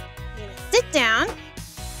 You're gonna sit down,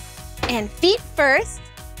 and feet first.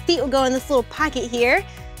 Feet will go in this little pocket here.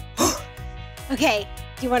 Okay,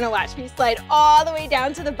 do you wanna watch me slide all the way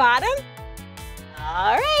down to the bottom?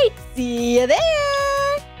 All right, see you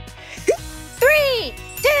there. 3,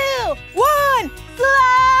 2, 1,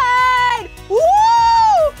 slide! Woo!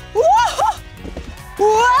 Whoa!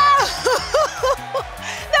 Whoa!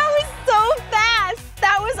 That was so fast.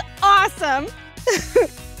 That was awesome.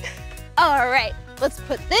 All right, let's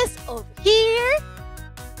put this over here.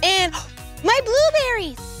 And my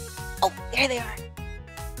blueberries. Oh, there they are.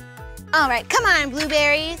 All right, come on,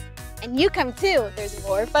 blueberries. And you come too. There's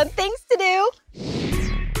more fun things to do.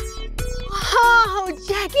 Oh,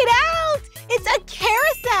 check it out. It's a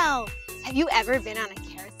carousel. Have you ever been on a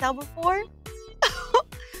carousel before?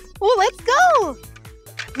 Well, let's go.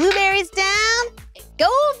 Blueberries down and go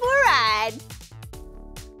for a ride.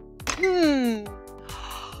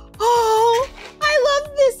 Oh, I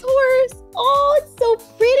love this horse. Oh, it's so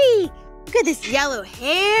pretty. Look at this yellow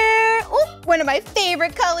hair. Oh, one of my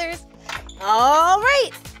favorite colors. All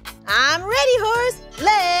right, I'm ready, horse.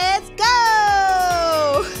 Let's go.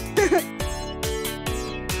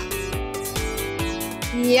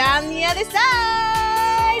 Yeah, on the other side.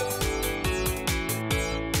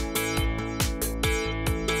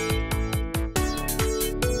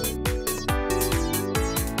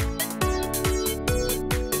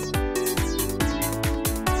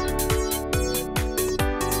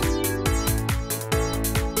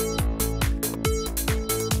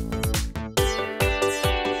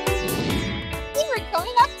 We're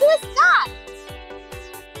going up to a stop.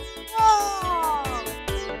 Whoa.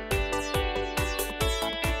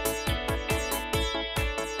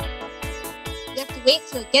 You have to wait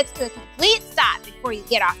till it gets to a complete stop before you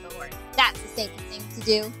get off the horse. That's the safest thing to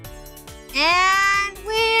do. And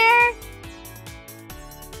we're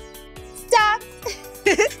stopped.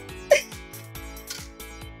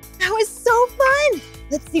 That was so fun.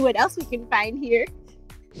 Let's see what else we can find here.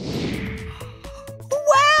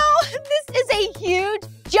 Wow, this is a huge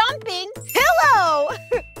jumping pillow.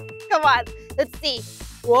 Come on, let's see.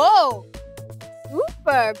 Whoa,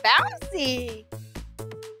 super bouncy.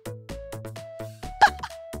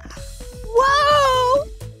 Whoa,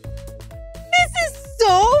 this is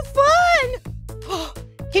so fun.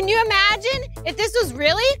 Can you imagine if this was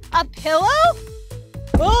really a pillow?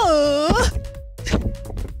 Oh.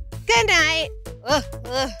 Good night.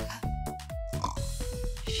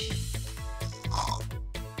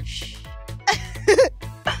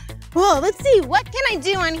 Whoa, let's see, what can I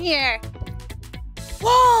do on here?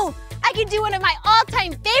 Whoa, I can do one of my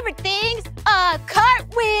all-time favorite things, a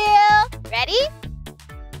cartwheel. Ready?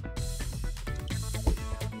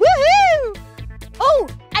 Woohoo! Oh,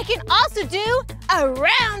 I can also do a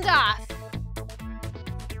round off.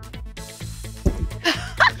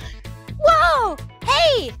 Whoa,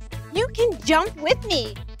 hey, you can jump with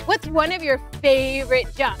me. What's one of your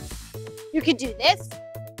favorite jumps? You could do this.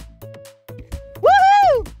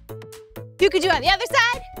 Woohoo! You could do on the other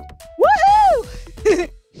side. Woohoo!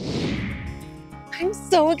 I'm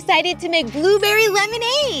so excited to make blueberry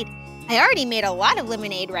lemonade. I already made a lot of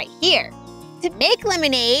lemonade right here. To make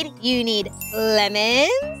lemonade, you need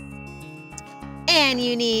lemons, and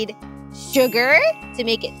you need sugar to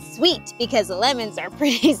make it sweet because lemons are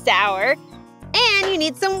pretty sour, and you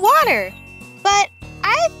need some water. But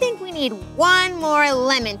I think we need one more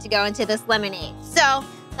lemon to go into this lemonade. So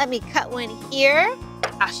let me cut one here.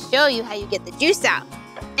 I'll show you how you get the juice out.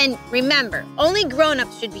 And remember, only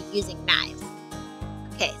grown-ups should be using knives.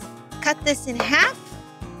 Okay, so cut this in half,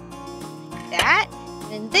 like that.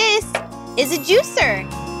 And this is a juicer.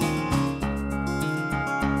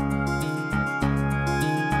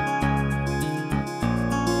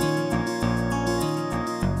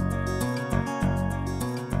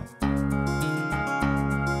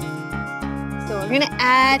 So we're gonna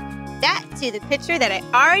add that to the pitcher that I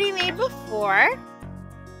already made before.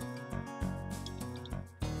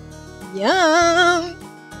 Yum!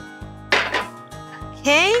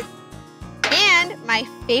 Okay, and my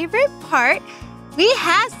favorite part, we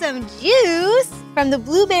have some juice from the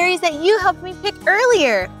blueberries that you helped me pick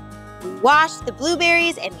earlier. We washed the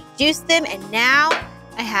blueberries and we juiced them, and now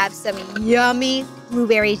I have some yummy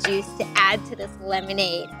blueberry juice to add to this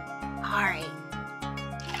lemonade. All right.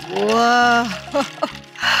 Whoa.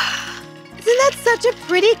 Isn't that such a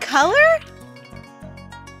pretty color?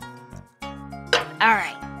 All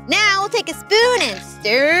right, now we'll take a spoon and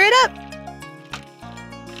stir it up.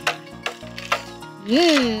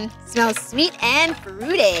 Smells sweet and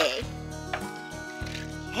fruity.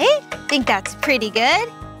 Okay, I think that's pretty good.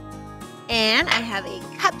 And I have a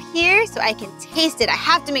cup here so I can taste it. I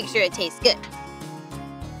have to make sure it tastes good.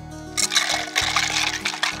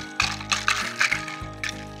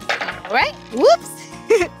 All right, whoops.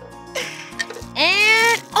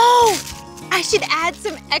 And, oh, I should add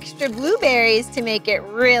some extra blueberries to make it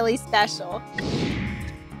really special.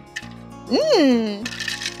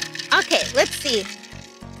 Okay, let's see.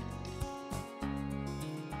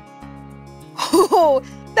 Oh,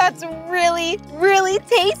 that's really, really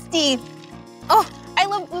tasty. Oh, I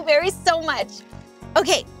love blueberries so much.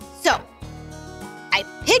 Okay, so I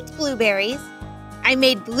picked blueberries. I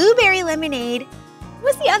made blueberry lemonade.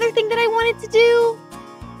 What was the other thing that I wanted to do?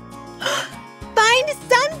 Find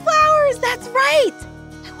sunflowers, that's right.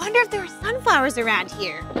 I wonder if there are sunflowers around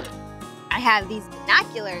here. I have these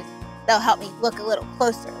binoculars. They'll help me look a little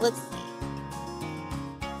closer. Let's see.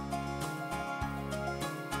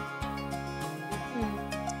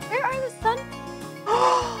 Where are the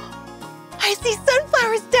I see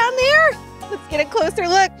sunflowers down there. Let's get a closer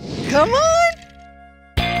look. Come on.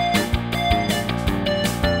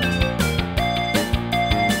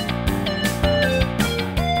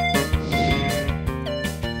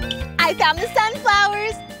 I found the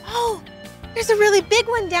sunflowers. Oh, there's a really big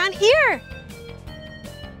one down here.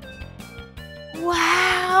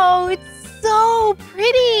 Wow, it's so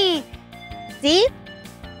pretty. See?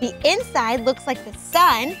 The inside looks like the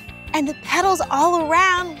sun, and the petals all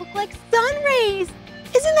around look like sun rays.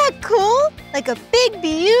 Isn't that cool? Like a big,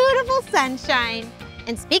 beautiful sunshine.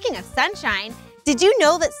 And speaking of sunshine, did you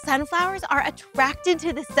know that sunflowers are attracted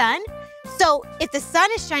to the sun? So if the sun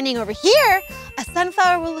is shining over here, a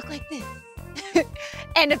sunflower will look like this.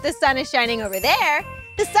 And if the sun is shining over there,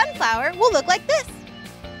 the sunflower will look like this.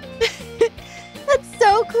 That's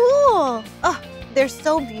so cool. Oh, they're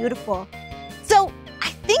so beautiful. So I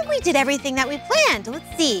think we did everything that we planned.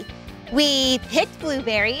 Let's see. We picked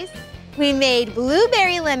blueberries, we made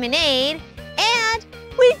blueberry lemonade, and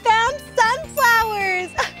we found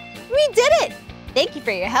sunflowers. We did it. Thank you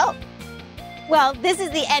for your help. Well, this is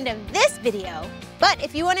the end of this video, but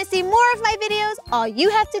if you want to see more of my videos, all you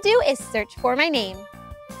have to do is search for my name.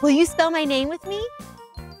 Will you spell my name with me?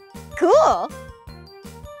 Cool.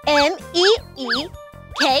 M-E-E-K-A-H.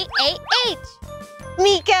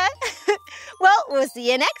 Meekah. Well, we'll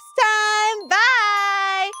see you next time.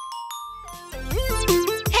 Bye.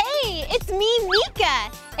 Hey, it's me, Meekah.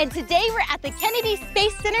 And today we're at the Kennedy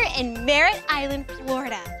Space Center in Merritt Island,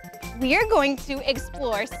 Florida. We are going to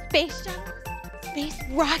explore space shuttles, space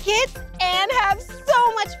rockets, and have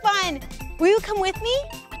so much fun. Will you come with me?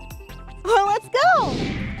 Well, let's go.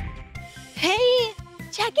 Hey,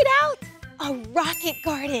 check it out. A rocket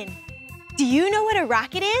garden. Do you know what a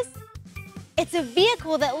rocket is? It's a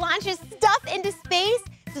vehicle that launches stuff into space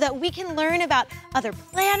so that we can learn about other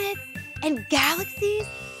planets and galaxies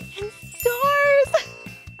and stars.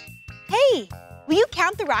 Hey, will you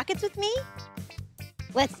count the rockets with me?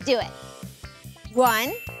 Let's do it.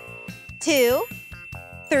 1, 2,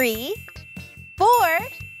 3, 4,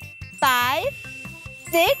 5,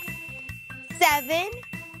 6, 7,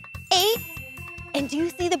 8. And do you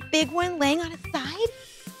see the big one laying on its side?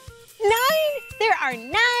 9! There are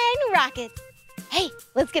 9 rockets. Hey,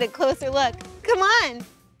 let's get a closer look. Come on.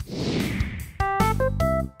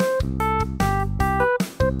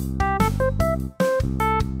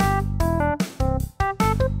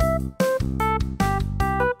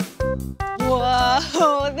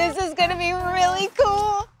 Whoa, this is gonna be really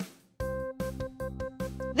cool.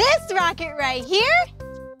 This rocket right here,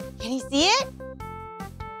 can you see it?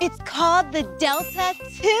 It's called the Delta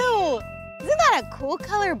II. Isn't that a cool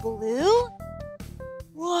color blue?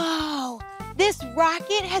 Whoa, this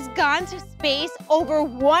rocket has gone to space over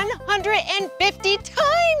 150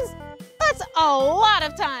 times. That's a lot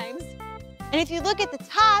of times. And if you look at the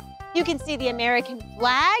top, you can see the American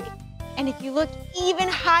flag. And if you look even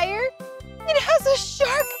higher, it has a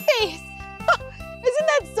shark face. Isn't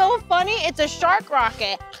that so funny? It's a shark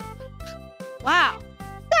rocket. Wow,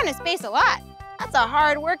 it's gone to space a lot. That's a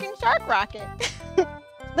hard-working shark rocket.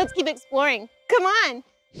 Let's keep exploring. Come on.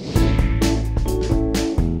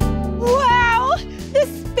 Wow, the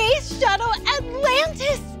space shuttle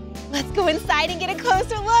Atlantis. Let's go inside and get a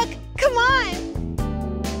closer look. Come on.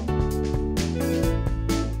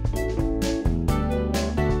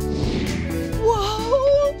 Whoa,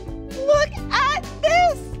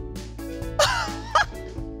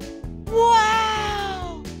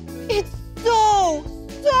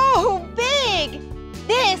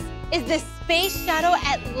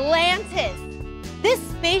 Atlantis. This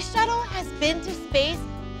space shuttle has been to space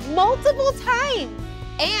multiple times,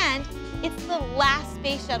 and it's the last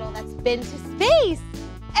space shuttle that's been to space.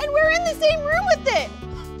 And we're in the same room with it.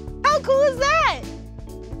 How cool is that?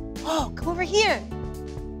 Oh, come over here.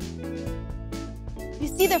 You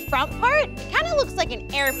see the front part? It kind of looks like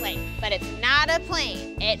an airplane, but it's not a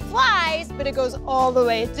plane. It flies, but it goes all the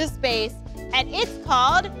way to space, and it's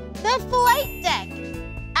called the flight deck.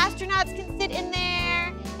 Astronauts can sit in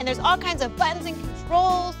there, and there's all kinds of buttons and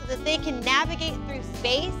controls so that they can navigate through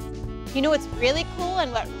space. You know what's really cool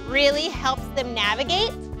and what really helps them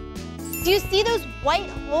navigate? Do you see those white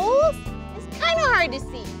holes? It's kind of hard to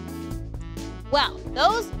see. Well,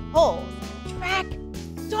 those holes track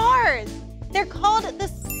stars. They're called the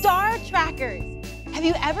star trackers. Have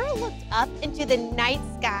you ever looked up into the night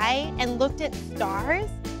sky and looked at stars?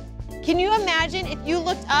 Can you imagine if you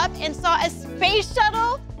looked up and saw a space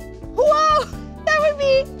shuttle? Whoa, that would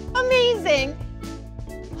be amazing.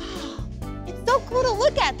 It's so cool to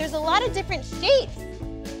look at. There's a lot of different shapes.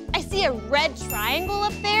 I see a red triangle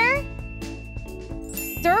up there.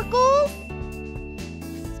 Circles,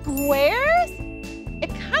 squares. It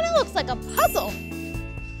kind of looks like a puzzle.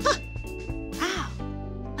 Huh. Wow,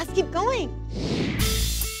 let's keep going.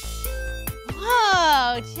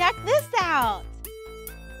 Whoa, check this out.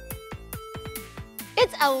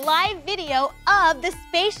 It's a live video of the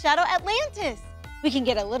Space Shuttle Atlantis. We can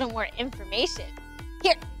get a little more information.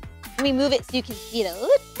 Here, let me move it so you can see it a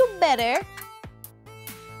little better.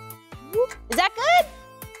 Is that good?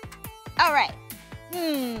 All right.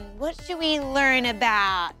 What should we learn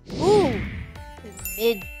about? Ooh, the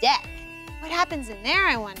mid-deck. What happens in there,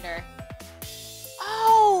 I wonder?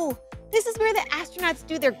 Oh, this is where the astronauts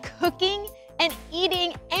do their cooking and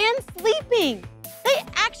eating and sleeping. They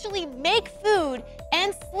actually make food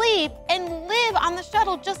and sleep and live on the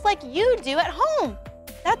shuttle just like you do at home.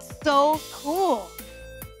 That's so cool.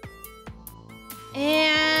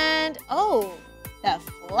 And, oh, the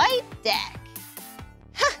flight deck.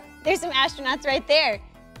 Huh, there's some astronauts right there.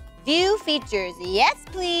 View features, yes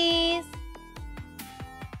please.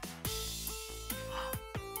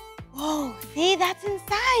 Whoa, see, that's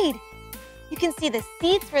inside. You can see the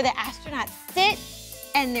seats where the astronauts sit,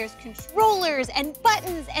 and there's controllers and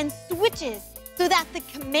buttons and switches so that the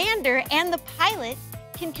commander and the pilot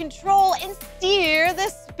can control and steer the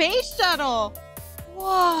space shuttle.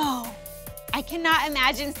 Whoa, I cannot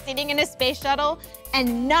imagine sitting in a space shuttle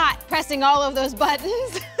and not pressing all of those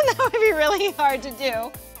buttons. That would be really hard to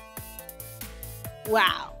do.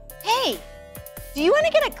 Wow, hey, do you want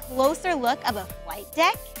to get a closer look of a flight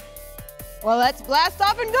deck? Well, let's blast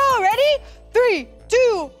off and go. Ready? 3,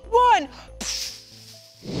 2, 1.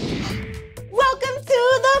 Welcome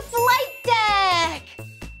to the flight deck.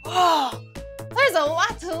 Whoa, there's a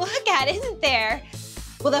lot to look at, isn't there?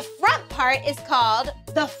 Well, the front part is called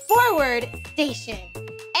the forward station,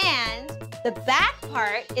 and the back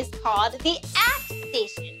part is called the aft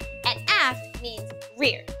station, and aft means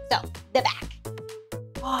rear, so the back.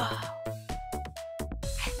 Whoa,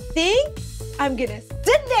 I think I'm gonna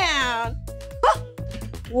sit down.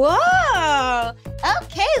 Whoa,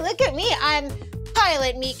 okay, look at me. I'm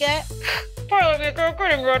Pilot Meekah. Pilot Meekah,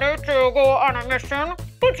 getting ready to go on a mission.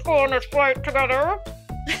 Let's go on this flight together.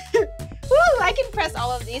 Woo, I can press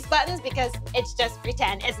all of these buttons because it's just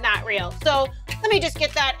pretend, it's not real. So let me just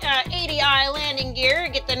get that 80i landing gear,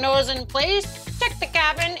 get the nose in place, check the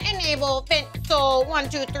cabin, enable, vent, so 1,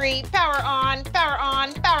 2, 3, power on, power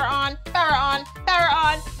on, power on, power on, power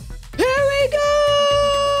on. Here we go!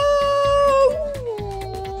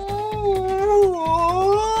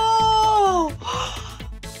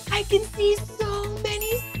 I can see so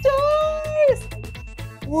many stars.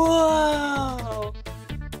 Whoa.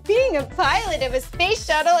 Being a pilot of a space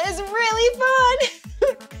shuttle is really fun.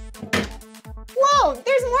 Whoa,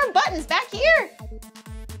 there's more buttons back here.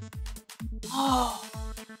 Oh.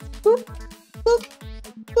 Boop, boop,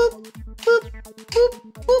 boop, boop, boop,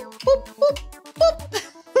 boop, boop, boop,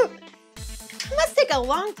 boop. It must take a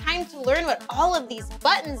long time to learn what all of these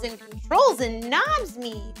buttons and controls and knobs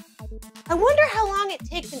mean. I wonder how long it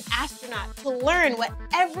takes an astronaut to learn what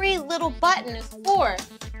every little button is for.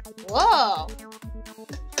 Whoa.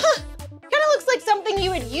 Huh, kind of looks like something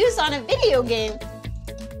you would use on a video game.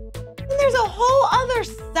 And there's a whole other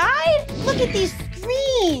side. Look at these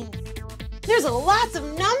screens. There's lots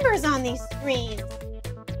of numbers on these screens.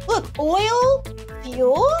 Look, oil,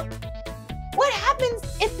 fuel. What happens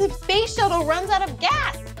if the space shuttle runs out of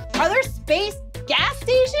gas? Are there space gas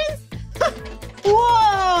stations?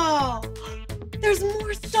 Whoa! There's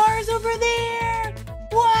more stars over there.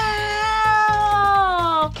 Wow!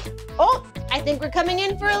 Oh, I think we're coming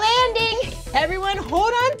in for a landing. Everyone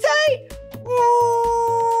hold on tight.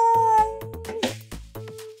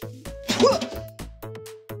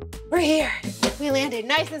 We're here. We landed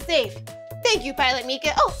nice and safe. Thank you, Pilot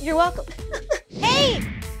Meekah. Oh, you're welcome. Hey,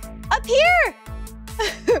 up here.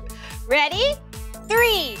 Ready?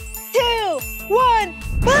 3, 2, 1,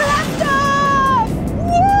 blast off!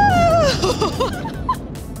 Woo!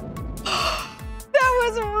 That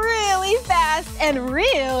was really fast and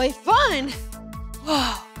really fun.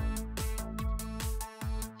 Whoa.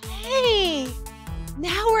 Hey,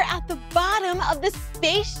 now we're at the bottom of the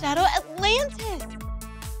Space Shuttle Atlantis.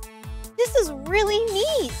 This is really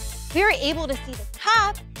neat. We were able to see the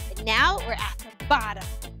top, but now we're at the bottom.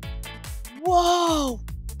 Whoa,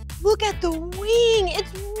 look at the wing.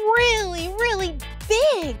 It's really, really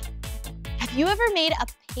big. Have you ever made a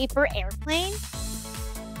paper airplane?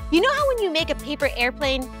 You know how when you make a paper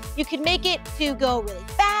airplane, you can make it to go really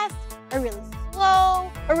fast or really slow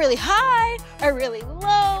or really high or really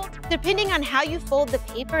low, depending on how you fold the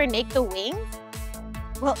paper and make the wings?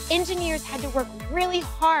 Well, engineers had to work really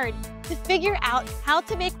hard to figure out how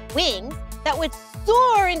to make wings that would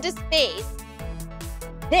soar into space.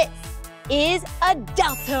 This is a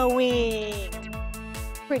delta wing.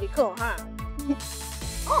 Pretty cool, huh?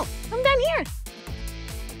 Oh, come down here.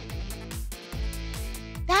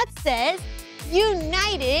 That says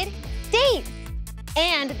United States.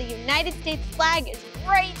 And the United States flag is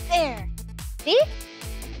right there. See?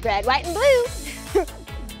 Red, white, and blue.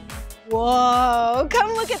 Whoa,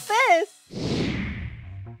 come look at this.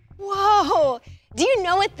 Whoa, do you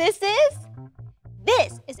know what this is?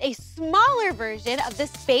 This is a smaller version of the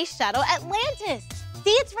Space Shuttle Atlantis.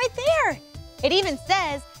 See, it's right there. It even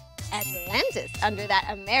says Atlantis under that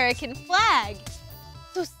American flag.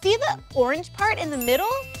 So see the orange part in the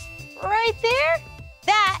middle? Right there?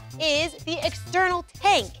 That is the external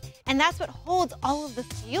tank. And that's what holds all of the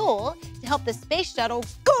fuel to help the space shuttle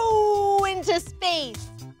go into space.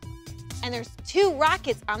 And there's 2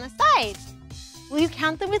 rockets on the side. Will you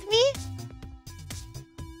count them with me?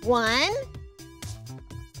 1,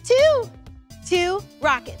 2. 2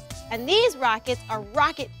 rockets. And these rockets are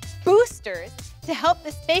rocket boosters to help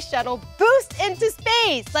the space shuttle boost into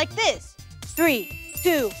space, like this. 3,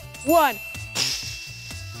 2, 1.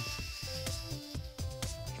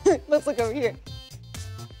 Let's look over here.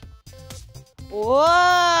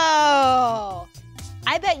 Whoa!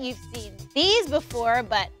 I bet you've seen these before,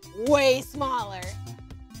 but way smaller.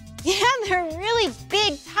 Yeah, they're really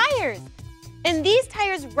big tires. And these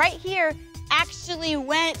tires right here actually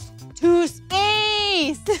went to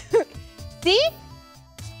space. See?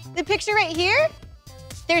 The picture right here?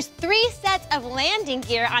 There's 3 sets of landing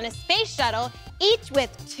gear on a space shuttle, each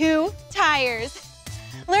with 2 tires.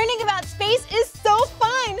 Learning about space is so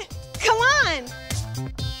fun. Come on.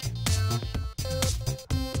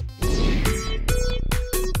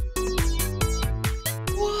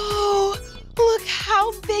 Whoa, look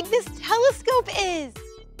how big this telescope is.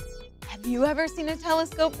 Have you ever seen a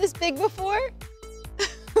telescope this big before?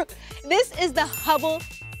 This is the Hubble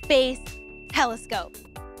Space Telescope.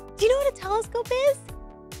 Do you know what a telescope is?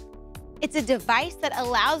 It's a device that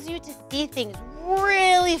allows you to see things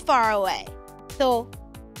really far away. So,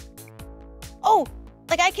 oh,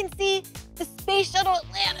 like I can see the Space Shuttle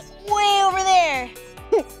Atlantis way over there.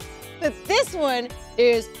 But this one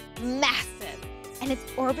is massive, and it's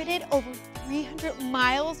orbited over 300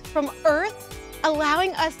 miles from Earth,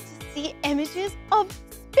 allowing us to see images of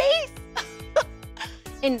space.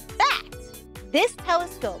 In fact, this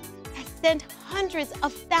telescope has sent hundreds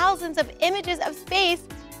of thousands of images of space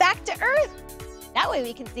back to Earth. That way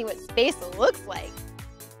we can see what space looks like.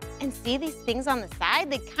 And see these things on the side?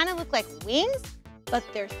 They kind of look like wings, but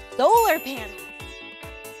they're solar panels.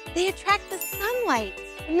 They attract the sunlight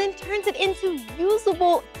and then turns it into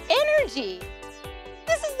usable energy.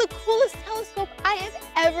 This is the coolest telescope I have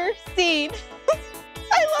ever seen.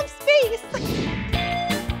 I love space.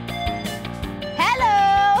 Hello,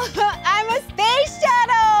 I'm a space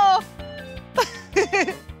shuttle.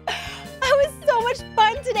 It was so much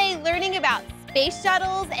fun today learning about space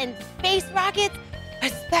shuttles and space rockets,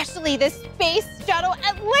 especially the Space Shuttle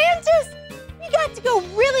Atlantis. We got to go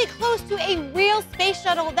really close to a real space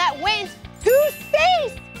shuttle that went to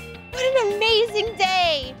space. What an amazing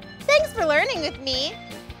day. Thanks for learning with me.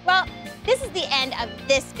 Well, this is the end of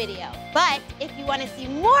this video, but if you want to see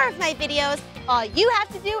more of my videos, all you have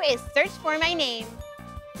to do is search for my name.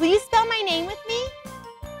 Will you spell my name with me?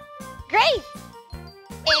 Great.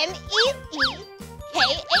 M-E-E-K-A-H,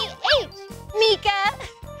 Meekah.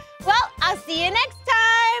 Well, I'll see you next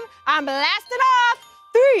time. I'm blasting off.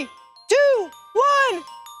 3, 2, 1.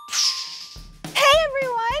 Hey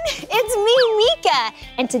everyone, it's me, Meekah,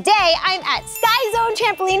 and today I'm at Sky Zone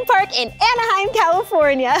Trampoline Park in Anaheim,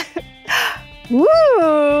 California. Woo,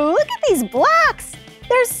 look at these blocks.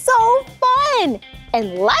 They're so fun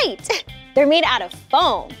and light. They're made out of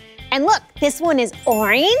foam. And look, this one is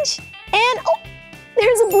orange, and oh,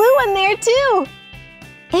 there's a blue one there too.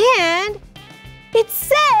 And it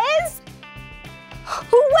says,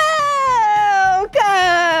 welcome.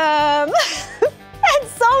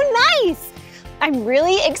 That's so nice. I'm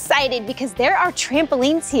really excited because there are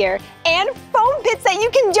trampolines here and foam pits that you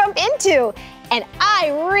can jump into. And I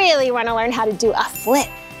really want to learn how to do a flip.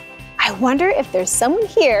 I wonder if there's someone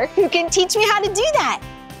here who can teach me how to do that.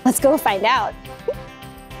 Let's go find out.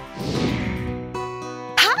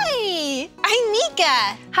 Hi, I'm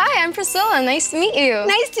Meekah. Hi, I'm Priscilla. Nice to meet you.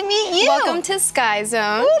 Nice to meet you. Welcome to Sky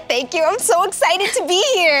Zone. Ooh, thank you. I'm so excited to be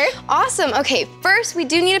here. Awesome. Okay, first we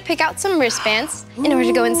do need to pick out some wristbands in order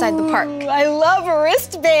to go inside the park. I love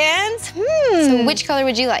wristbands. So which color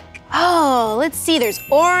would you like? Oh, let's see. There's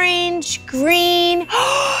orange, green,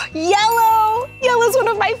 yellow. Yellow's one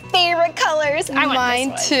of my favorite colors. I want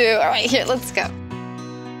Mine this one. too. All right, here, let's go.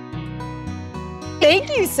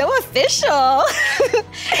 Thank you, so official.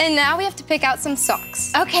 And now we have to pick out some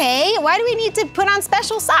socks. Okay, why do we need to put on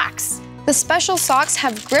special socks? The special socks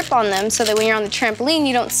have grip on them so that when you're on the trampoline,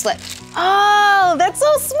 you don't slip. Oh, that's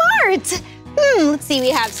so smart. Let's see,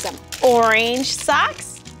 we have some orange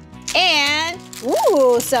socks and,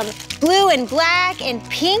 ooh, some blue and black and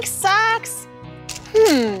pink socks.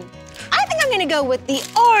 I think I'm gonna go with the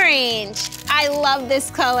orange. I love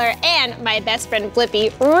this color, and my best friend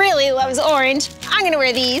Blippi really loves orange. I'm gonna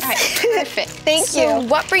wear these. All right, perfect. Thank you. So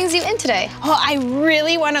what brings you in today? Oh, I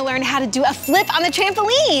really wanna learn how to do a flip on the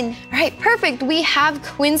trampoline. All right, perfect. We have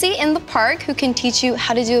Quincy in the park who can teach you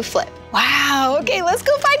how to do a flip. Wow, okay, let's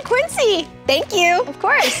go find Quincy. Thank you. Of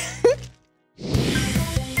course.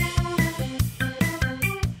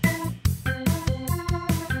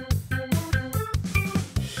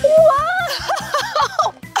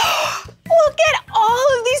 Whoa! Look at all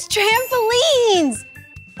of these trampolines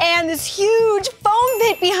and this huge foam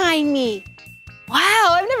pit behind me. Wow,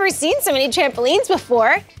 I've never seen so many trampolines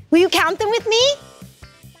before. Will you count them with me?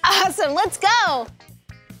 Awesome, let's go.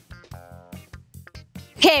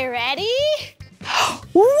 Okay, ready?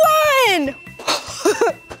 1,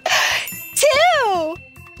 2,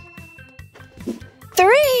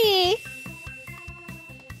 3,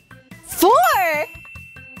 4,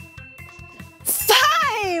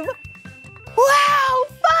 5. Wow,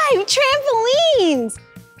 5 trampolines.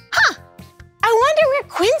 Huh, I wonder where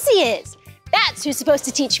Quincy is. That's who's supposed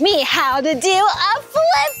to teach me how to do a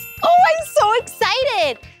flip. Oh, I'm so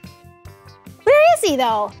excited. Where is he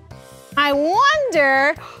though? I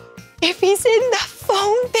wonder if he's in the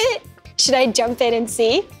foam pit. Should I jump in and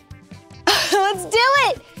see? Let's do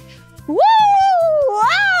it. Woo!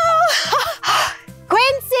 Wow!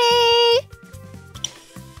 Quincy!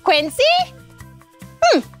 Quincy?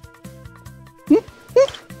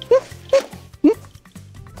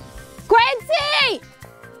 Quincy!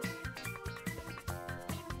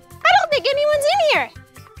 I don't think anyone's in here,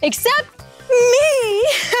 except me.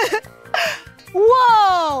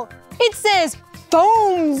 Whoa, it says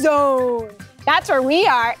foam zone. That's where we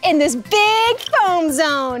are, in this big foam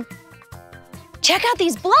zone. Check out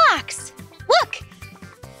these blocks. Look,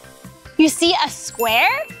 you see a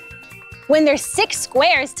square? When there's 6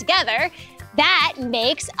 squares together, that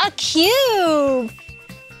makes a cube.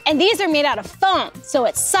 And these are made out of foam, so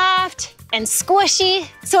it's soft and squishy,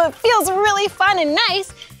 so it feels really fun and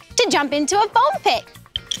nice to jump into a foam pit.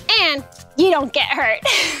 And you don't get hurt.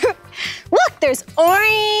 Look, there's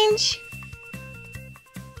orange,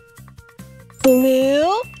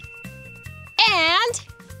 blue, and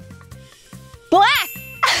black.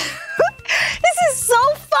 This is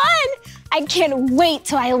so fun. I can't wait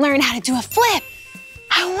till I learn how to do a flip.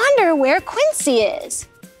 I wonder where Quincy is.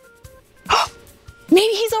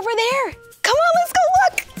 Maybe he's over there. Come on, let's go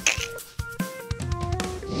look.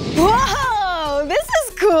 Whoa, this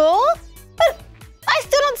is cool. But I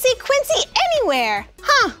still don't see Quincy anywhere.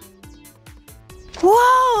 Huh.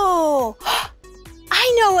 Whoa.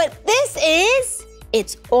 I know what this is.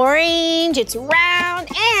 It's orange, it's round,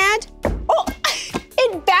 and oh,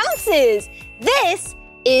 it bounces. This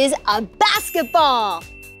is a basketball.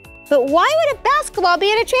 But why would a basketball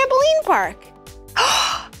be at a trampoline park?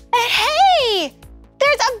 And hey,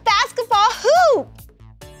 there's a basketball hoop.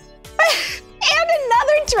 And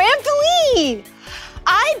another trampoline.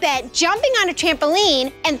 I bet jumping on a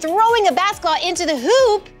trampoline and throwing a basketball into the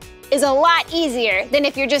hoop is a lot easier than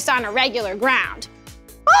if you're just on a regular ground.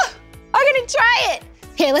 Oh, I'm gonna try it.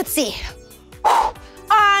 Okay, let's see.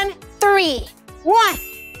 On 3. 1,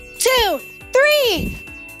 2, 3.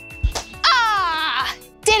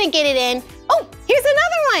 didn't get it in. Oh, here's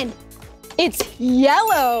another one. It's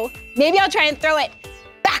yellow. Maybe I'll try and throw it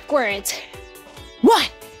backwards. 1,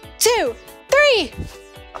 2, 3.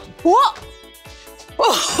 Whoa.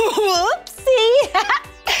 Whoopsie.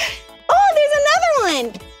 Oh, there's another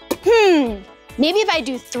one. Maybe if I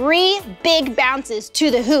do 3 big bounces to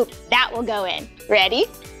the hoop, that will go in. Ready?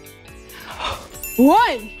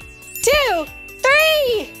 1, 2,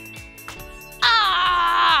 3.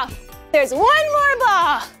 Ah! There's one more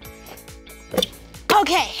ball.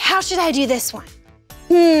 Okay, how should I do this one?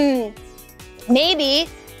 Maybe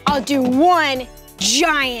I'll do 1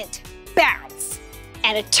 giant bounce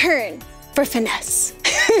and a turn for finesse.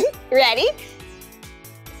 Ready?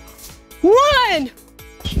 1.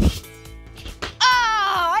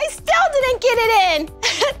 Oh, I still didn't get it in.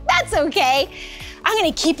 That's okay. I'm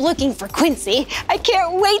gonna keep looking for Quincy. I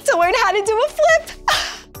can't wait to learn how to do a flip.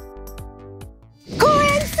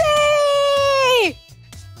 Quincy!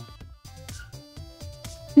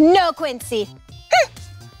 No, Quincy.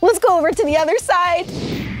 Let's go over to the other side.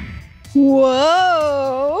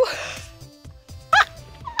 Whoa.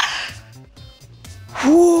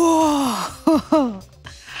 Whoa.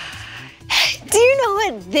 Do you know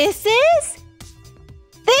what this is?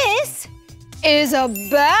 This is a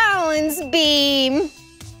balance beam.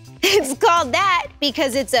 It's called that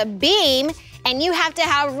because it's a beam and you have to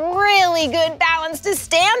have really good balance to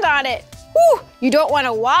stand on it. Whew, you don't want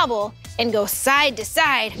to wobble and go side to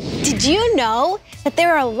side. Did you know that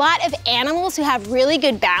there are a lot of animals who have really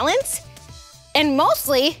good balance? And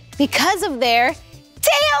mostly because of their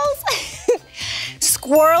tails.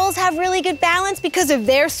 Squirrels have really good balance because of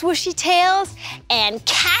their swooshy tails, and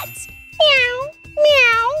cats, meow,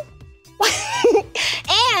 meow.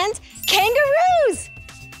 And kangaroos.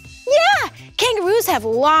 Yeah, kangaroos have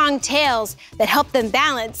long tails that help them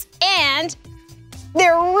balance, and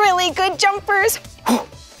they're really good jumpers.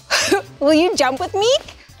 Will you jump with me?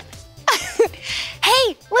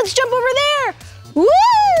 Hey, let's jump over there. Woo!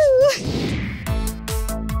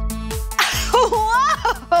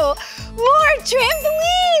 Whoa! More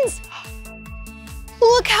trampolines!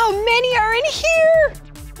 Look how many are in here!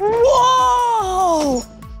 Whoa!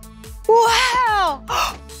 Wow!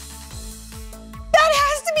 That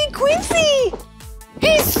has to be Quincy!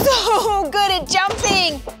 He's so good at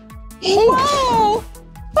jumping! Whoa!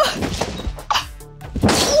 Whoa!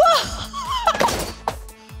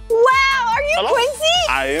 Wow, are you Hello? Quincy?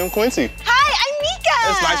 I am Quincy. Hi, I'm Meekah.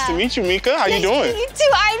 It's nice to meet you, Meekah. How you doing? Nice to meet you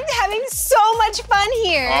too. I'm having so much fun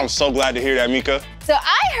here. I'm so glad to hear that, Meekah. So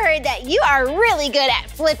I heard that you are really good at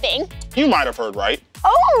flipping. You might have heard right.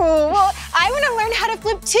 Oh, well, I want to learn how to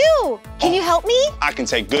flip too. Can you help me? I can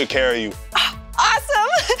take good care of you. Oh, awesome.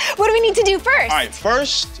 What do we need to do first? All right,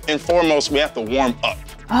 first and foremost, we have to warm up.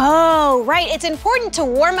 Oh, right. It's important to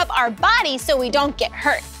warm up our body so we don't get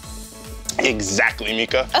hurt. Exactly,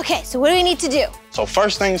 Meekah. Okay, so what do we need to do? So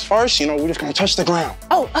first things first, we're just gonna touch the ground.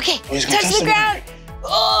 Oh, okay. We're just gonna touch the ground.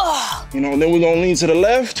 Oh. Then we're gonna lean to the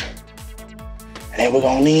left, and then we're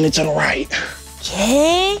gonna lean it to the right.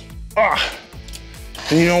 Okay.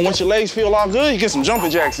 And once your legs feel all good, you get some jumping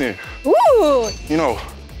jacks in. Ooh.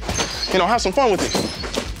 Have some fun with it.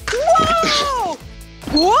 Whoa!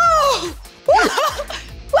 Whoa! Whoa!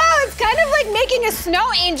 Wow, it's kind of like making a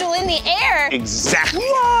snow angel in the air. Exactly.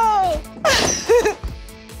 Whoa!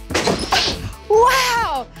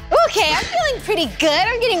 Wow. Okay, I'm feeling pretty good.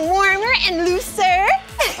 I'm getting warmer and looser.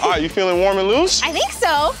 All right, you feeling warm and loose? I think so.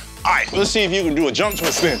 All right, let's see if you can do a jump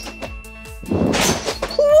twist then.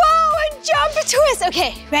 Whoa, a jump twist.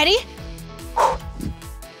 Okay, ready?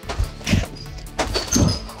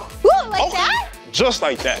 Ooh, like that? Just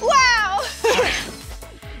like that. Wow.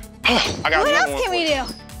 I got what one else more can for we you.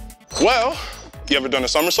 do? Well, you ever done a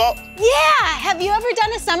somersault? Yeah, have you ever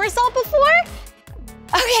done a somersault before?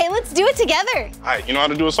 Okay, let's do it together. All right, you know how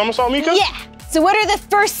to do a somersault, Meekah? Yeah, so what are the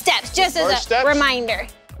first steps, just as a reminder?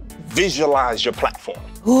 Visualize your platform.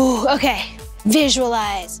 Ooh, okay,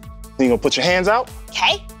 visualize. Then you're gonna put your hands out.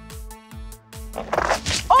 Okay.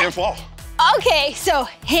 And fall. Okay, so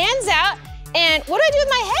hands out, and what do I do with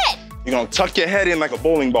my head? You're gonna tuck your head in like a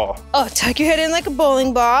bowling ball. Oh, tuck your head in like a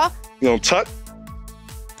bowling ball. You're gonna tuck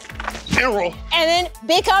and roll. And then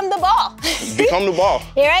become the ball. Become the ball.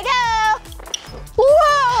 Here I go.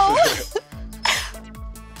 Whoa!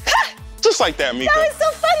 Just like that, Meekah. That was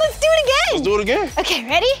so fun. Let's do it again. Let's do it again. Okay,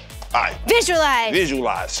 ready? All right. Visualize.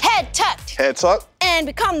 Visualize. Head tucked. Head tucked. And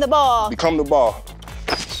become the ball. Become the ball.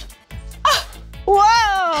 Oh,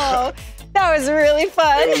 whoa! That was really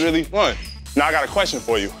fun. It was really fun. Now I got a question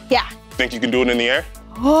for you. Yeah. Think you can do it in the air?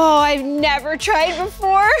 Oh, I've never tried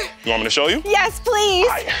before. You want me to show you? Yes, please.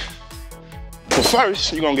 All right. But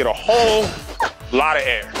first, you're gonna get a whole lot of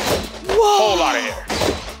air. Whoa. Whole lot of air.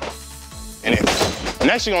 And then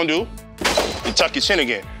next you're gonna do, you tuck your chin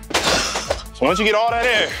again. So once you get all that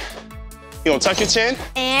air, you're gonna tuck your chin.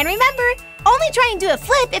 And remember, only try and do a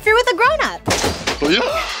flip if you're with a grown-up. Yeah.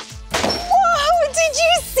 Whoa, did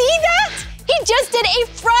you see that? He just did a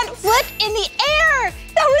front flip in the air.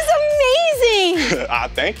 That was amazing.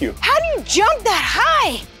 Thank you. How do you jump that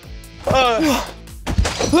high?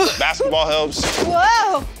 Basketball helps.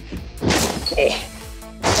 Whoa.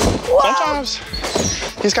 Whoa. Sometimes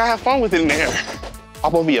you just gotta have fun with it in the air.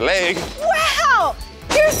 Hop over your leg. Wow,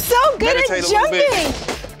 you're so good Meditate at a little bit. jumping.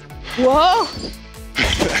 Whoa.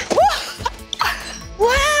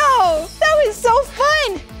 Wow, that was so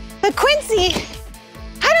fun. But Quincy,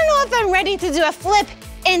 I don't know if I'm ready to do a flip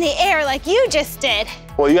in the air like you just did.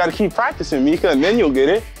 Well, you gotta keep practicing, Meekah, and then you'll get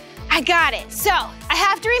it. I got it. So I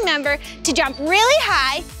have to remember to jump really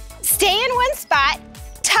high, stay in one spot,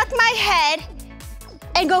 tuck my head,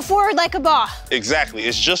 and go forward like a ball. Exactly.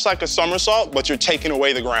 It's just like a somersault, but you're taking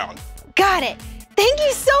away the ground. Got it. Thank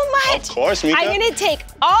you so much. Of course, Meekah. I'm gonna take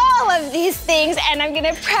all of these things and I'm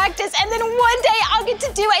gonna practice, and then one day I'll get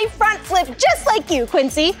to do a front flip just like you,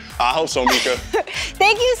 Quincy. I hope so, Meekah.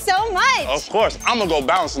 Thank you so much. Of course. I'm gonna go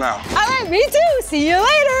bounce now. All right, me too. See you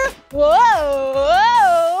later. Whoa,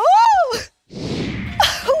 whoa, whoa.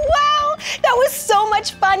 Wow, that was so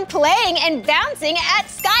much fun playing and bouncing at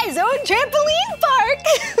Sky Zone Trampoline Park.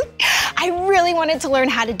 I really wanted to learn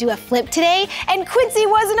how to do a flip today, and Quincy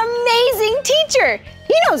was an amazing teacher.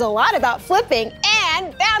 He knows a lot about flipping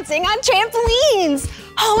and bouncing on trampolines.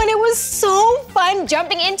 Oh, and it was so fun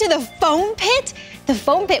jumping into the foam pit. The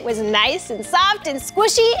foam pit was nice and soft and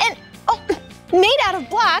squishy and made out of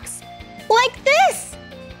blocks like this.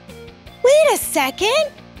 Wait a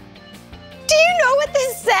second. Do you know what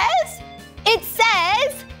this says? It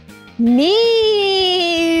says, Meekah.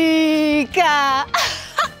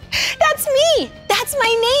 That's me. That's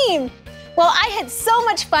my name. Well, I had so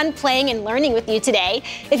much fun playing and learning with you today.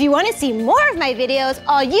 If you want to see more of my videos,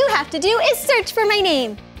 all you have to do is search for my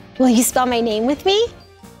name. Will you spell my name with me?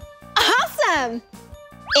 Awesome.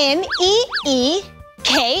 M-E-E-K-A-H.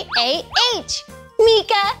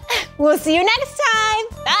 Meekah. We'll see you next time.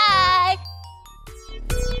 Bye.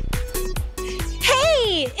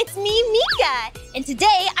 Hey, it's me, Meekah, and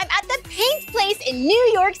today I'm at the Paint Place in New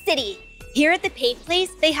York City. Here at the Paint Place,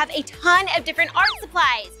 they have a ton of different art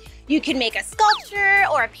supplies. You can make a sculpture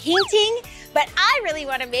or a painting, but I really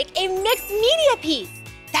want to make a mixed media piece.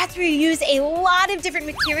 That's where you use a lot of different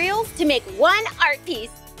materials to make one art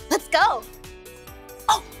piece. Let's go.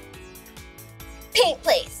 Oh, Paint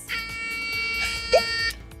Place.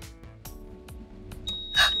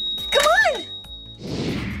 Come on.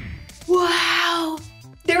 Wow,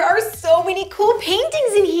 there are so many cool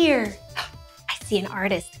paintings in here. I see an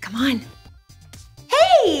artist, come on.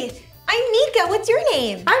 Hey, I'm Meekah, what's your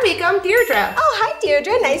name? Hi Meekah, I'm Deirdre. Oh, hi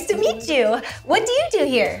Deirdre, nice to meet you. What do you do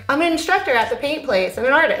here? I'm an instructor at the Paint Place and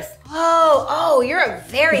an artist. Oh, you're a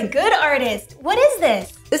very good artist. What is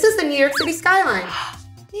this? This is the New York City skyline.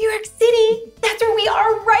 New York City, that's where we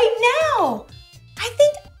are right now. I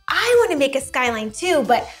think I want to make a skyline too,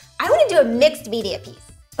 but I want to do a mixed media piece.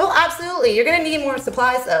 Oh, absolutely. You're gonna need more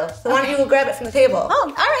supplies though. So why don't you go grab it from the table? Oh,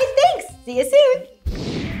 all right, thanks. See you soon.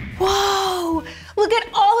 Whoa, look at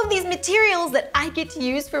all of these materials that I get to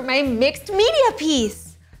use for my mixed media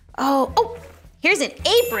piece. Oh, here's an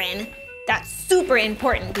apron. That's super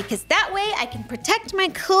important because that way I can protect my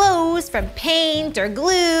clothes from paint or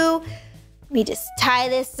glue. Let me just tie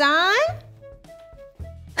this on.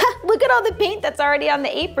 Look at all the paint that's already on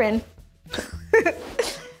the apron.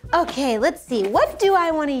 Okay, let's see, what do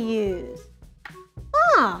I want to use?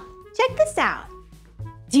 Oh, check this out.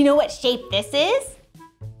 Do you know what shape this is?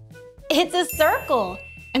 It's a circle,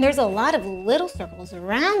 and there's a lot of little circles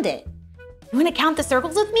around it. You want to count the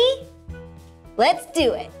circles with me? Let's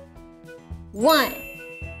do it. 1,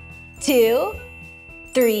 2,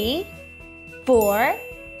 3, 4,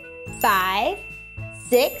 5,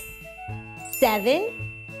 6, 7,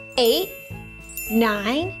 8,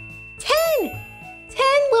 9, 10. 10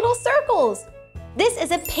 little circles. This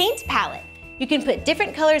is a paint palette. You can put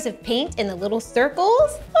different colors of paint in the little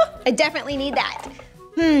circles. Oh, I definitely need that.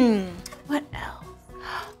 What else?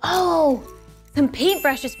 Oh, some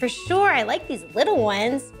paintbrushes for sure. I like these little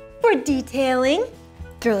ones for detailing.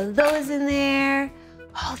 Throw those in there.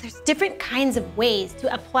 Oh, there's different kinds of ways to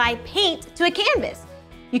apply paint to a canvas.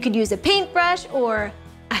 You could use a paintbrush or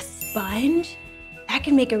a sponge. That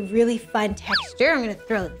can make a really fun texture. I'm gonna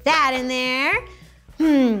throw that in there.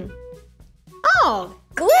 Oh,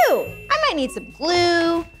 glue. I might need some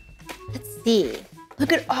glue. Let's see.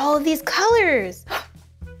 Look at all of these colors.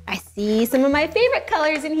 I I see some of my favorite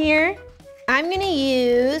colors in here. I'm gonna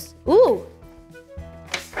use, ooh,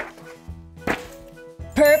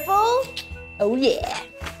 purple. Oh yeah.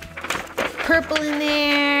 Purple in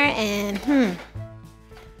there and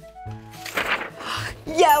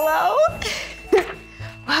yellow.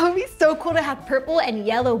 Wow, it would be so cool to have purple and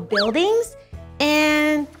yellow buildings.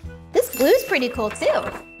 And this blue's pretty cool too.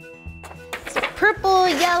 So purple,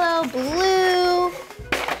 yellow, blue.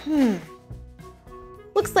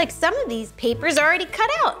 Looks like some of these papers are already cut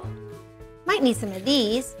out. Might need some of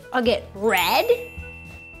these. I'll get red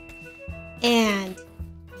and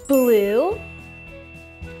blue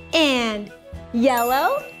and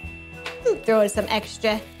yellow. Throw in some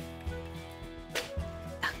extra.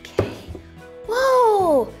 Okay.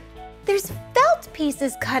 Whoa, there's felt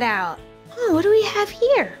pieces cut out. Oh, what do we have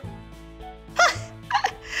here?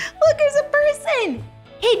 Look, there's a person.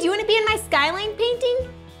 Hey, do you want to be in my skyline painting?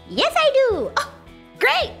 Yes, I do. Oh,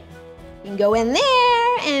 great. You can go in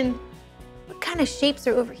there and what kind of shapes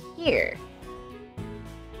are over here?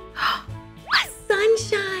 A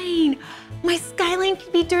sunshine. My skyline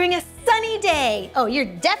could be during a sunny day. Oh, you're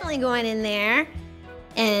definitely going in there.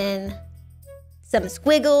 And some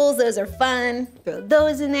squiggles, those are fun. Throw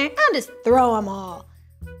those in there. I'll just throw them all.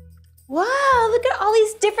 Wow, look at all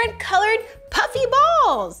these different colored puffy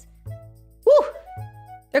balls. Woo,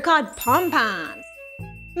 they're called pom-poms.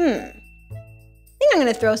 I think I'm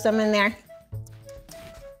gonna throw some in there.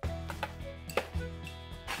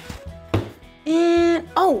 And,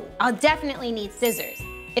 oh, I'll definitely need scissors.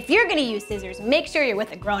 If you're gonna use scissors, make sure you're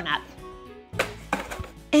with a grown-up.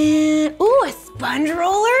 And, ooh, a sponge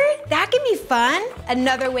roller. That can be fun.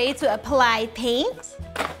 Another way to apply paint.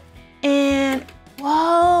 And,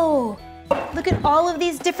 whoa, look at all of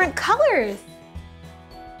these different colors.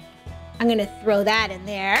 I'm gonna throw that in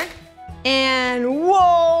there. And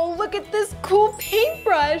whoa, look at this cool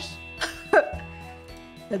paintbrush.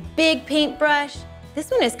 The big paintbrush.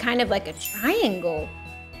 This one is kind of like a triangle.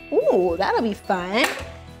 Ooh, that'll be fun.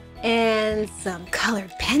 And some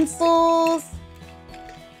colored pencils.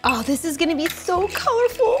 Oh, this is gonna be so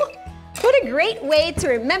colorful. What a great way to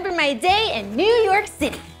remember my day in New York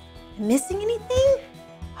City. Am I missing anything?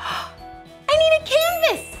 I need a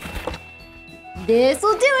canvas. This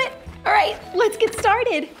will do it. All right, let's get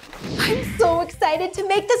started. I'm so excited to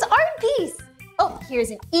make this art piece. Oh, here's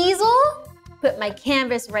an easel. Put my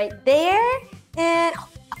canvas right there. And I'll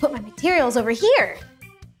put my materials over here.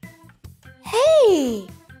 Hey,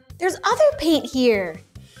 there's other paint here.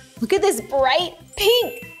 Look at this bright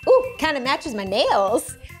pink. Ooh, kind of matches my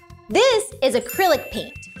nails. This is acrylic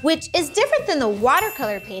paint, which is different than the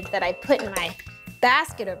watercolor paint that I put in my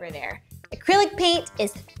basket over there. Acrylic paint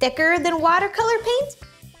is thicker than watercolor paint.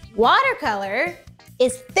 Watercolor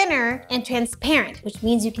is thinner and transparent, which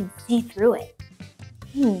means you can see through it.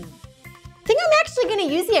 I think I'm actually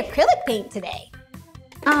gonna use the acrylic paint today.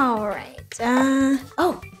 All right,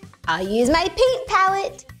 I'll use my paint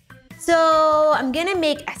palette. So I'm gonna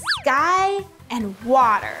make a sky and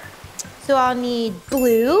water. So I'll need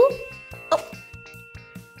blue. Oh,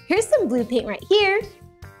 here's some blue paint right here.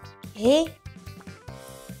 Okay.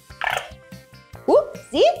 Whoop,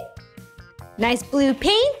 see? Nice blue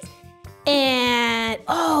paint. And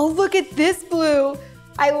oh, look at this blue.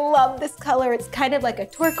 I love this color. It's kind of like a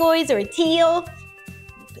turquoise or a teal.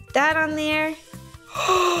 Put that on there.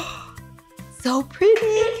 So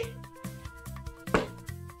pretty.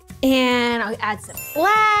 And I'll add some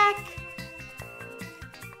black.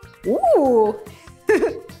 Ooh.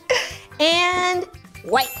 And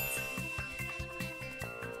white.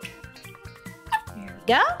 There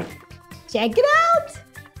we go. Check it out.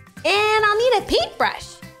 And I'll need a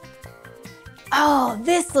paintbrush. Oh,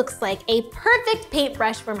 this looks like a perfect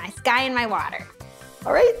paintbrush for my sky and my water.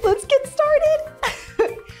 All right, let's get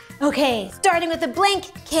started. Okay, starting with a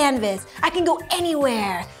blank canvas. I can go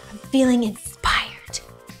anywhere. I'm feeling inspired.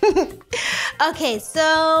 Okay,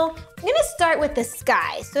 so I'm gonna start with the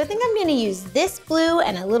sky. So I think I'm gonna use this blue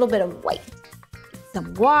and a little bit of white.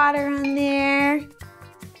 Some water on there.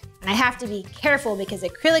 And I have to be careful because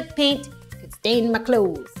acrylic paint could stain my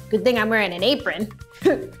clothes. Good thing I'm wearing an apron.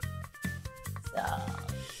 So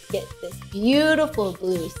get this beautiful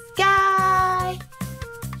blue sky.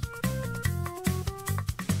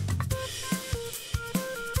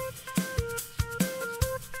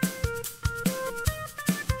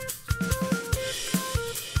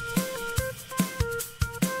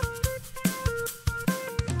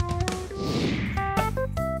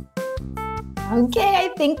 Okay, I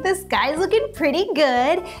think the sky's looking pretty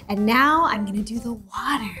good. And now I'm gonna do the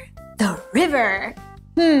water, the river.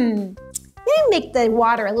 I'm gonna make the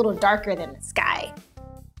water a little darker than the sky.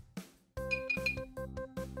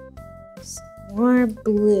 more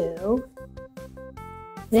blue.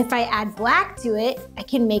 And if I add black to it, I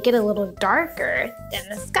can make it a little darker than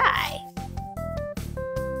the sky.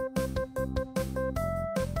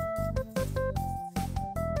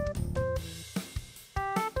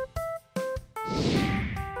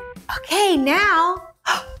 Okay, now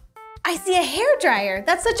I see a hairdryer.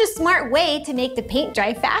 That's such a smart way to make the paint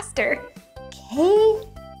dry faster. Okay.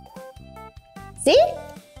 See?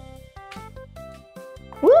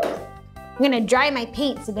 Whoop. I'm gonna dry my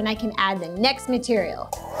paint so then I can add the next material.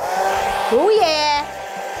 Oh yeah.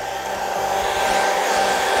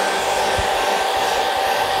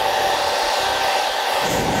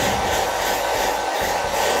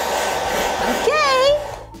 Okay,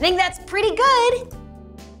 I think that's pretty good.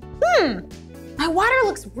 My water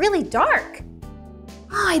looks really dark.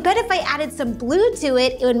 Oh, I bet if I added some blue to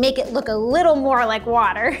it, it would make it look a little more like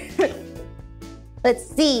water. Let's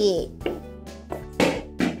see.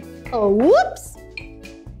 Oh, whoops.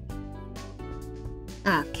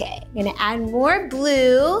 Okay, I'm gonna add more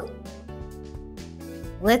blue.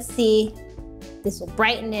 Let's see. This will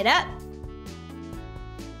brighten it up.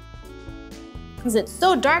 Because it's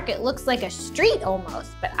so dark, it looks like a street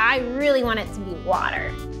almost, but I really want it to be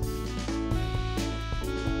water.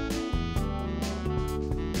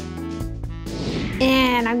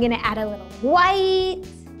 And I'm gonna add a little white.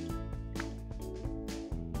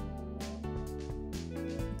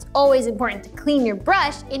 It's always important to clean your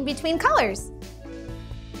brush in between colors.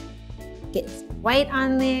 Get some white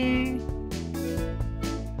on there.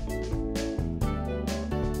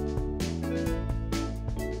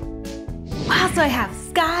 Wow, so I have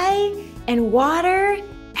sky and water,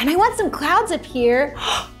 and I want some clouds up here.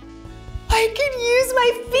 I could use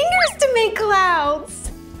my fingers to make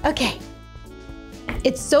clouds. Okay.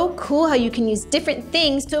 It's so cool how you can use different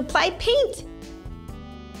things to apply paint.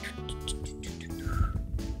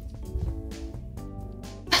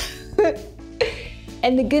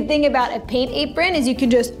 And the good thing about a paint apron is you can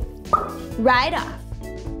just ride off.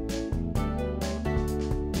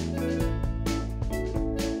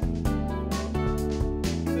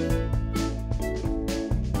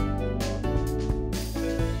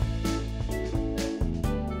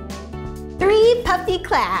 Three puffy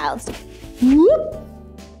clouds. Whoop.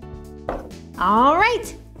 All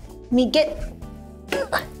right, let me get,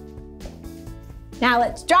 now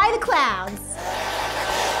let's dry the clouds.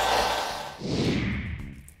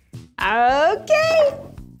 Okay,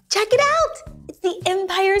 check it out. It's the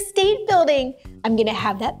Empire State Building. I'm gonna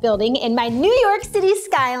have that building in my New York City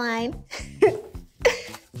skyline.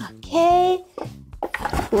 Okay,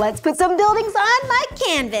 let's put some buildings on my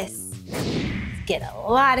canvas. Let's get a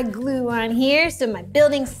lot of glue on here so my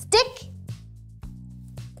buildings stick.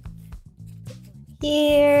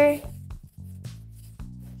 Here.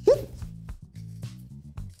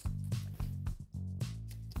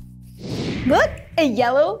 Look, a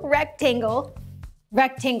yellow rectangle.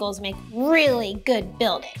 Rectangles make really good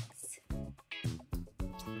buildings.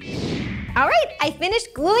 All right, I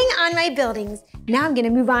finished gluing on my buildings. Now I'm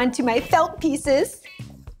gonna move on to my felt pieces.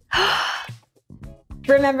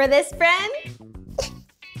 Remember this, friend?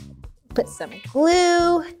 Put some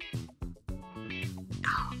glue. All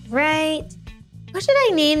right. What should I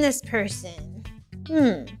name this person?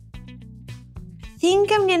 I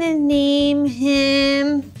think I'm gonna name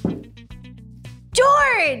him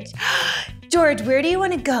George. George, where do you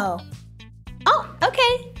wanna go? Oh,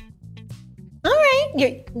 okay. All right, you're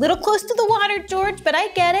a little close to the water, George, but I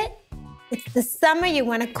get it. It's the summer, you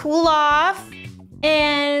wanna cool off.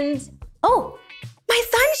 And, oh, my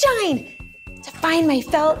sunshine. To find my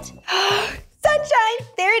felt. Sunshine,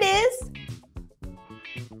 there it is.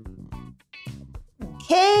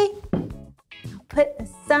 Okay, I'll put the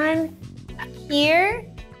sun up here.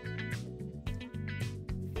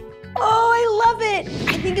 Oh, I love it.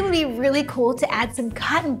 I think it would be really cool to add some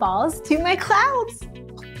cotton balls to my clouds.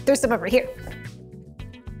 There's some over here.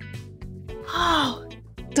 Oh,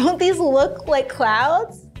 don't these look like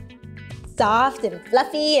clouds? Soft and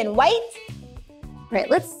fluffy and white. All right,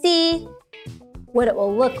 let's see what it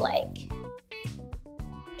will look like.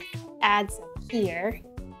 Add some here.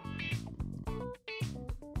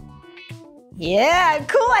 Yeah,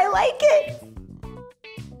 cool, I like it.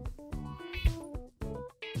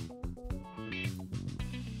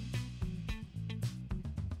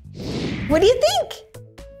 What do you think?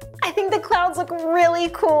 I think the clouds look really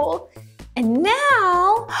cool. And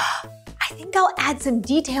now, I think I'll add some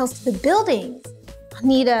details to the buildings. I'll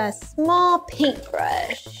need a small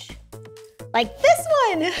paintbrush. Like this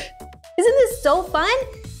one. Isn't this so fun?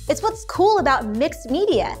 It's what's cool about mixed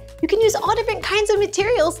media. You can use all different kinds of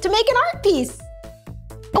materials to make an art piece.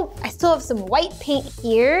 Oh, I still have some white paint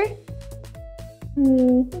here.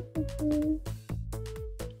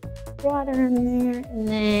 Water in there, and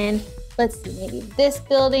then let's see, maybe this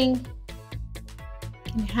building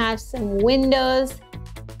can have some windows.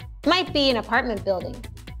 Might be an apartment building.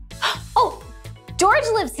 Oh, George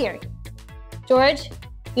lives here. George,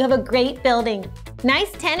 you have a great building.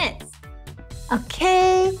 Nice tenants.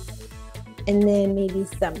 Okay, and then maybe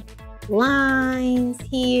some lines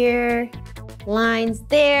here, lines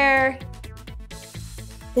there.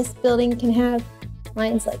 This building can have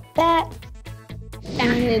lines like that. And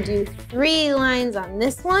I'm gonna do 3 lines on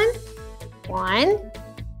this one. 1,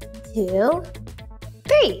 2,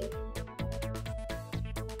 3.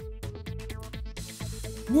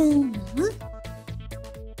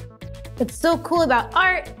 What's so cool about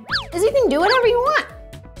art is you can do whatever you want.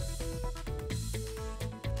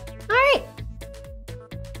 All right.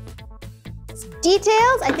 Some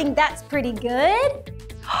details, I think that's pretty good.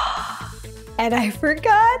 And I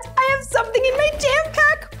forgot, I have something in my jam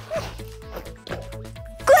pack.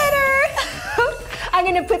 Glitter! I'm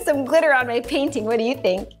gonna put some glitter on my painting, what do you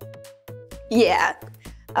think? Yeah.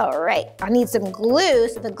 All right, I need some glue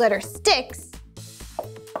so the glitter sticks.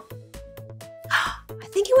 I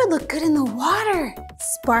think it would look good in the water.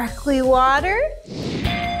 Sparkly water.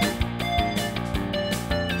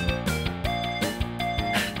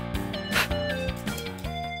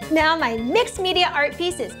 Now my mixed media art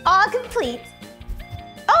piece is all complete.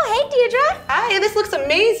 Oh, hey Deirdre. Hi, this looks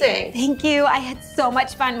amazing. Thank you, I had so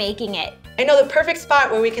much fun making it. I know the perfect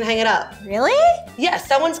spot where we can hang it up. Really? Yes,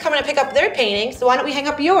 someone's coming to pick up their painting, so why don't we hang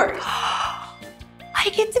up yours? I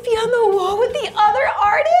get to be on the wall with the other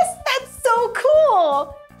artists? That's so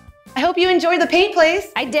cool. I hope you enjoyed the paint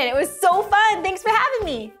place. I did, it was so fun. Thanks for having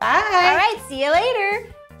me. Bye. All right, see you later.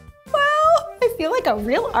 Wow, I feel like a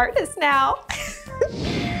real artist now.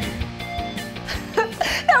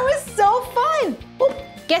 That was so fun. Well,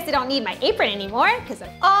 guess I don't need my apron anymore because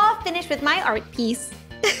I'm all finished with my art piece.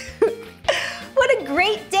 What a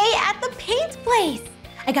great day at the paint place.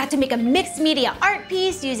 I got to make a mixed media art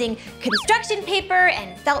piece using construction paper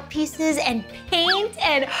and felt pieces and paint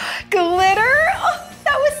and glitter. Oh,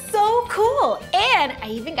 that was so cool. And I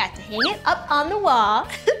even got to hang it up on the wall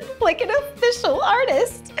like an official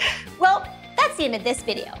artist. Well, that's the end of this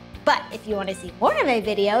video. But if you want to see more of my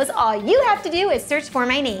videos, all you have to do is search for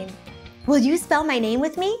my name. Will you spell my name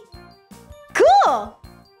with me? Cool!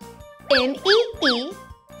 M-E-E-K-A-H,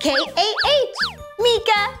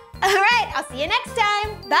 Meekah. All right, I'll see you next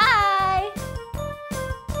time. Bye.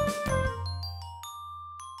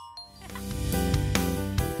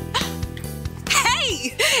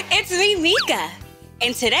 Hey, it's me, Meekah.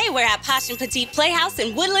 And today we're at Posh and Petite Playhouse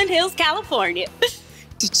in Woodland Hills, California.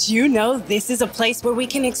 Did you know this is a place where we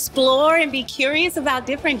can explore and be curious about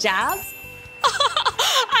different jobs?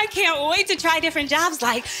 I can't wait to try different jobs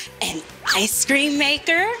like an ice cream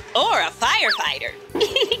maker or a firefighter.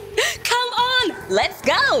 Come on, let's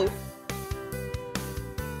go.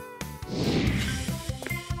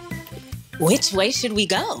 Which way should we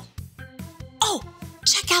go? Oh,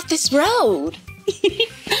 check out this road.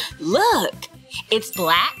 Look, it's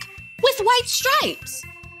black with white stripes.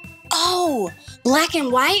 Oh, black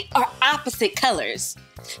and white are opposite colors.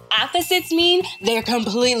 Opposites mean they're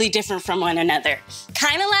completely different from one another.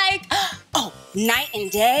 Kind of like, oh, night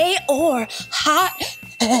and day or hot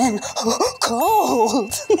and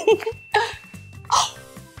cold. Oh,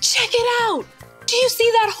 check it out. Do you see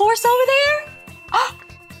that horse over there? Oh,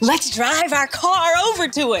 let's drive our car over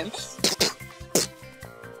to him.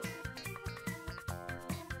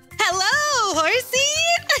 Hello,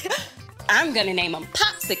 horsey. I'm gonna name him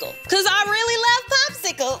Popsicle, because I really love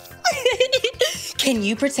popsicles. Can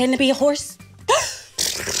you pretend to be a horse?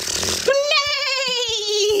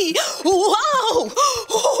 Nay! Whoa!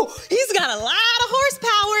 Oh, he's got a lot of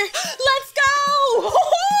horsepower. Let's go!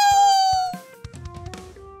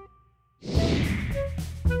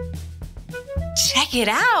 Check it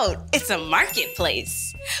out. It's a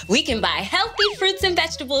marketplace. We can buy healthy fruits and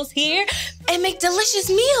vegetables here and make delicious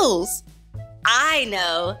meals. I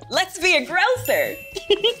know. Let's be a grocer.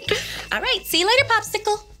 All right, see you later,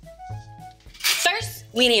 Popsicle. First,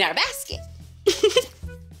 we need our basket.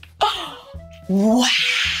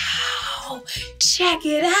 Wow, check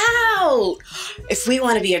it out. If we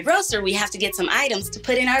want to be a grocer, we have to get some items to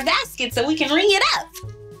put in our basket so we can ring it up.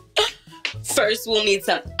 First, we'll need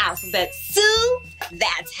some alphabet soup.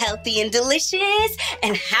 That's healthy and delicious.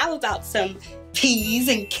 And how about some peas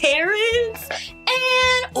and carrots?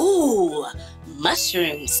 And, ooh,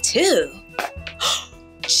 mushrooms too.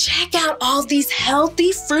 Check out all these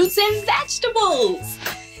healthy fruits and vegetables.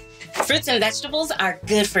 Fruits and vegetables are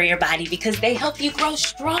good for your body because they help you grow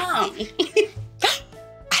strong.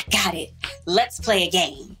 I Got it. Let's play a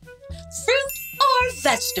game. Fruit or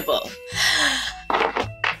vegetable?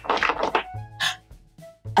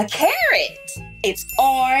 A carrot. It's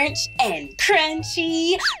orange and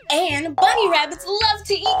crunchy, and bunny rabbits love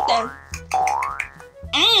to eat them.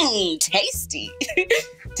 Mmm, tasty.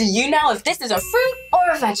 Do you know if this is a fruit or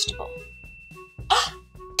a vegetable?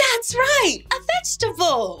 That's right, a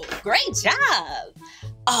vegetable. Great job.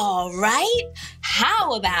 All right,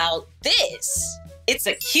 how about this? It's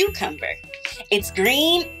a cucumber. It's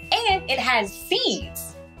green and it has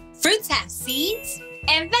seeds. Fruits have seeds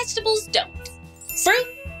and vegetables don't. Fruit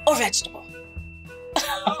or vegetable?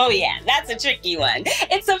 Oh yeah, that's a tricky one.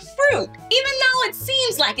 It's a fruit, even though it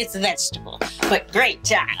seems like it's a vegetable. But great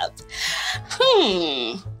job.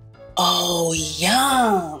 Oh,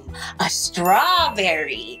 yum. A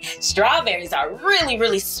strawberry. Strawberries are really,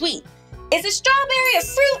 really sweet. Is a strawberry a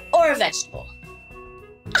fruit or a vegetable?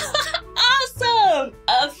 Awesome!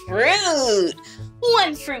 A fruit.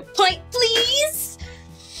 1 fruit point, please.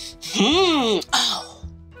 Oh,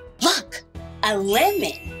 look, a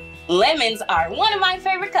lemon. Lemons are one of my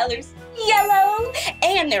favorite colors, yellow,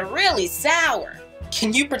 and they're really sour.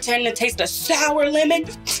 Can you pretend to taste a sour lemon?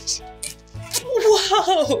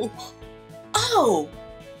 Whoa! Oh,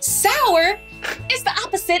 sour is the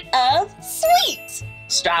opposite of sweet.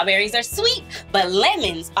 Strawberries are sweet, but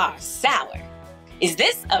lemons are sour. Is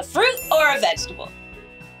this a fruit or a vegetable?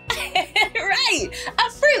 Right, a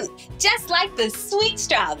fruit, just like the sweet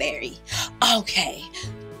strawberry. Okay.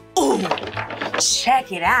 Ooh,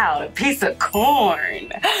 check it out, a piece of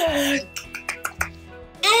corn.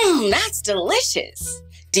 That's delicious.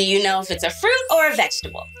 Do you know if it's a fruit or a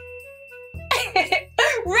vegetable?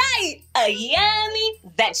 Right, a yummy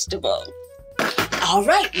vegetable. All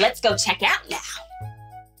right, let's go check out now.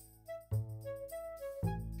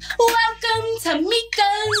 Welcome to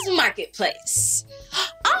Meekah's Marketplace.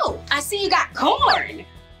 Oh, I see you got corn.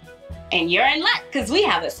 And you're in luck because we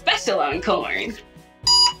have a special on corn.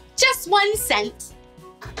 Just 1 cent.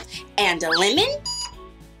 And a lemon.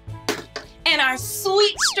 And our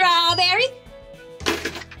sweet strawberry.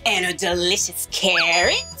 And a delicious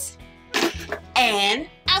carrot. And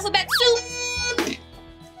alphabet soup.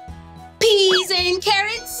 Peas and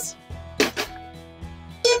carrots.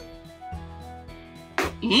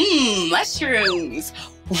 Mushrooms.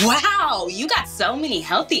 Wow, you got so many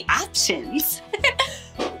healthy options.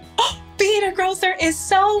 Being a grocer is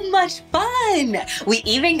so much fun. We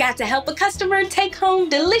even got to help a customer take home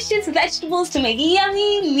delicious vegetables to make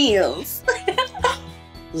yummy meals.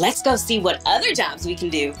 Let's go see what other jobs we can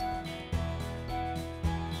do.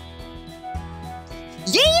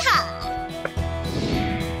 Yeehaw!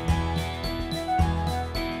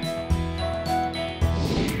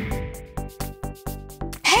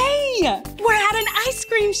 Hey, we're at an ice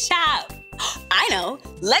cream shop. I know,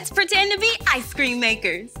 let's pretend to be ice cream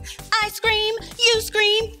makers. I scream, you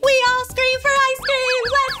scream, we all scream for ice cream.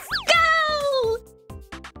 Let's go!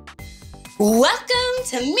 Welcome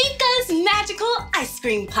to Meekah's Magical Ice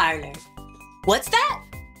Cream Parlor. What's that?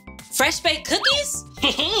 Fresh baked cookies?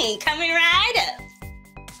 Coming right up.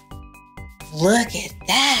 Look at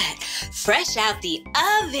that, fresh out the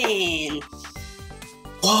oven.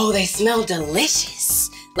 Whoa, they smell delicious.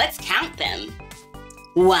 Let's count them.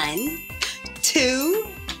 1, 2,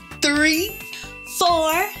 3,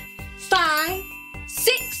 4, 5,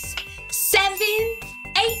 6, 7, 8,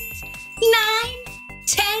 9,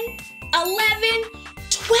 10, 11,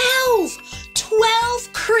 12.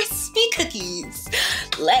 12 crispy cookies.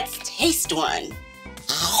 Let's taste one.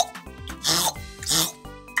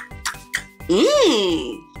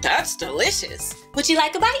 That's delicious. Would you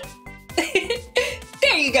like a bite?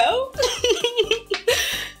 There you go.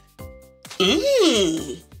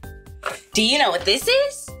 Do you know what this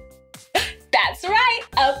is? That's right,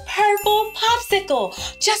 a purple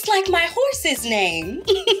popsicle, just like my horse's name.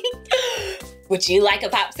 Would you like a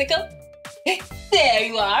popsicle? There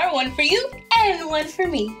you are, one for you and one for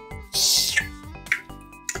me.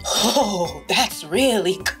 Oh, that's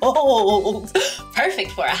really cold.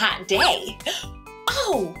 Perfect for a hot day.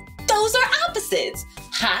 Oh, those are opposites,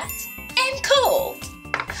 hot and cold.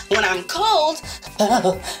 When I'm cold,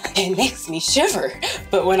 it makes me shiver.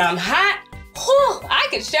 But when I'm hot, I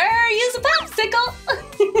could sure use a popsicle.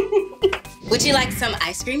 Would you like some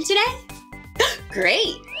ice cream today?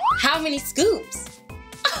 Great. How many scoops?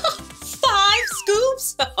 5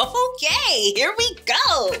 scoops? Okay, here we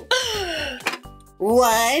go.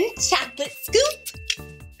 1 chocolate scoop.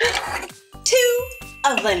 2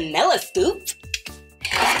 a vanilla scoop.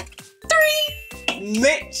 3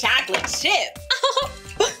 mint chocolate chip.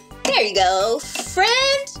 There you go,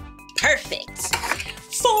 friend. Perfect.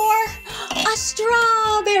 4, a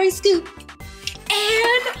strawberry scoop,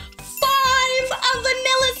 and 5, a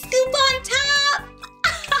vanilla scoop on top.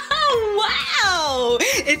 Wow!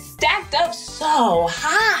 It's stacked up so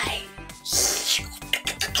high.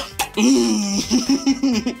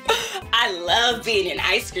 I love being an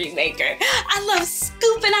ice cream maker. I love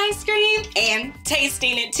scooping ice cream and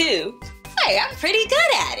tasting it too. Hey, I'm pretty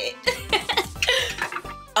good at it.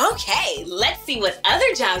 Okay, let's see what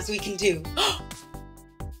other jobs we can do.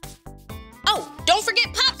 Oh, don't forget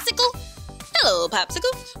Popsicle. Hello,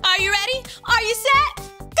 Popsicle. Are you ready? Are you set?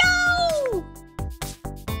 Go!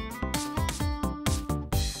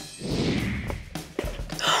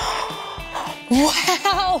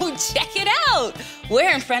 Wow, check it out.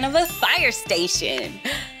 We're in front of a fire station.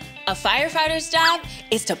 A firefighter's job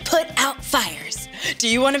is to put out fires. Do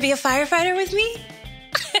you want to be a firefighter with me?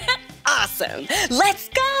 Awesome. Let's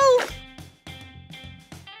go.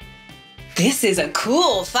 This is a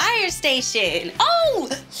cool fire station. Oh,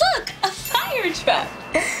 look, a fire truck.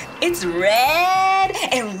 It's red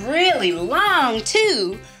and really long,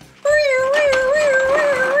 too.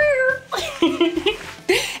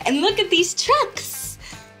 And look at these trucks.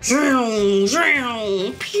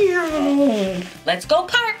 Let's go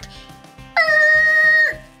park.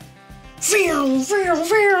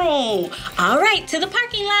 All right, to the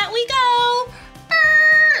parking lot we go.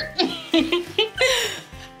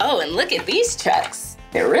 Oh, and look at these trucks.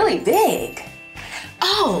 They're really big.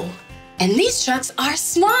 Oh, and these trucks are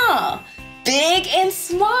small. Big and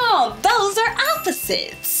small. Those are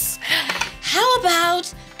opposites. How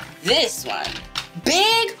about this one?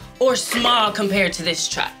 Big or small compared to this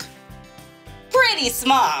truck? Pretty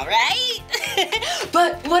small, right?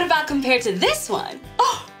 But what about compared to this one?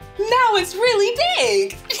 Oh, now it's really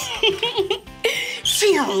big.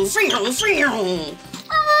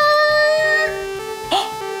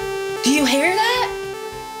 Do you hear that?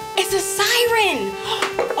 It's a siren.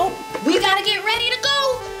 Oh, we gotta get ready to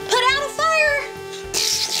go. Put out a fire.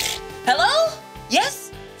 Hello?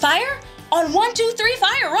 Yes? Fire? On 123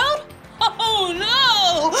 Fire Road? Oh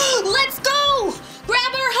no! Let's go!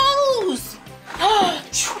 Grab our hose!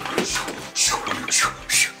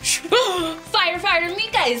 Firefighter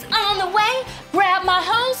Meekah is on the way. Grab my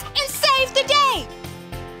hose and save the day.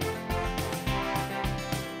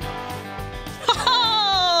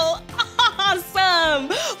 Oh, awesome!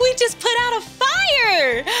 We just put out a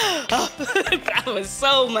fire. Oh, that was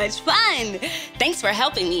so much fun. Thanks for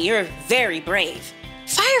helping me. You're very brave.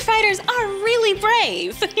 Firefighters are really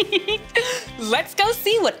brave. Let's go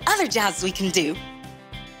see what other jobs we can do.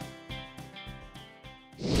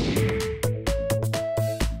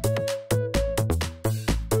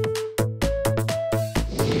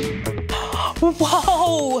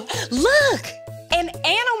 Whoa, look, an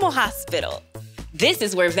animal hospital. This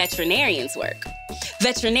is where veterinarians work.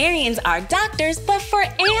 Veterinarians are doctors, but for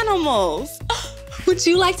animals. Would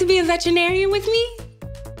you like to be a veterinarian with me?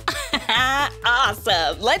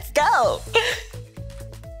 Awesome, let's go.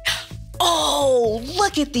 Oh,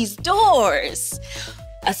 look at these doors.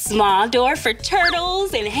 A small door for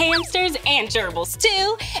turtles and hamsters and gerbils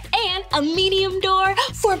too, and a medium door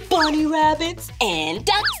for bunny rabbits and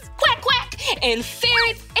ducks, quack quack, and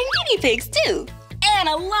ferrets and guinea pigs too, and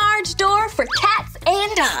a large door for cats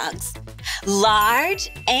and dogs.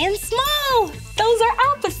 Large and small, those are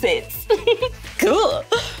opposites. Cool.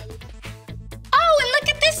 Oh, and look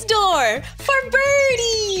at this door for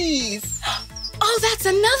birdies. Oh, that's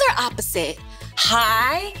another opposite.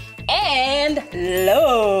 High and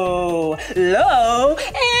low. Low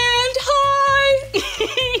and high.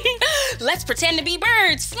 Let's pretend to be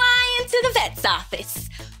birds flying to the vet's office.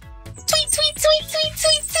 Tweet, tweet, tweet, tweet,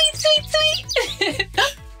 tweet, tweet, tweet, tweet.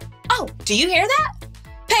 Oh, do you hear that?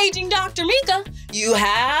 Paging Dr. Meekah, you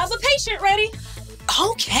have a patient ready.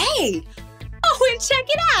 Okay. Oh, and check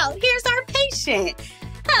it out. Here's our patient.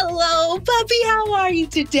 Hello, puppy. How are you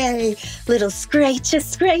today? Little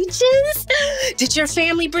scratches. Did your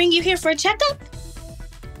family bring you here for a checkup?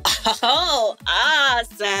 Oh,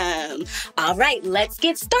 awesome. All right, let's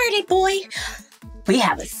get started, boy. We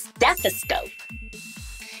have a stethoscope.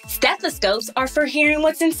 Stethoscopes are for hearing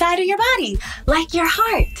what's inside of your body, like your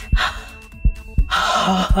heart.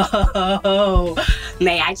 Oh,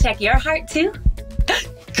 may I check your heart too?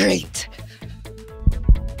 Great.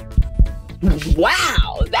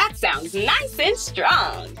 Wow, that sounds nice and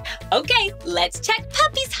strong. Okay, let's check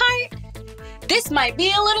Puppy's heart. This might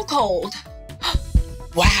be a little cold.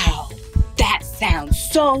 Wow, that sounds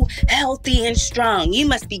so healthy and strong. You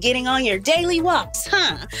must be getting on your daily walks,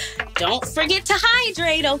 huh? Don't forget to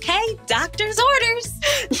hydrate, okay? Doctor's orders.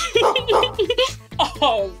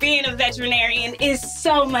 Oh, being a veterinarian veterinarian is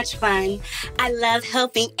so much fun. I love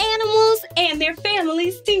helping animals and their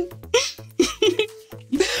families too.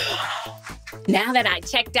 Now that I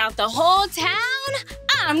checked out the whole town,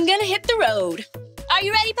 I'm gonna hit the road. Are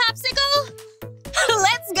you ready, Popsicle?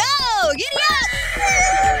 Let's go! Giddy up!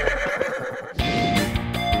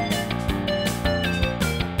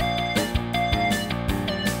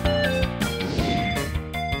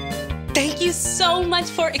 Thank you so much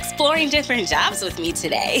for exploring different jobs with me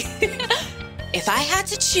today. If I had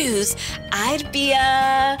to choose, I'd be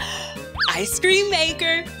a ice cream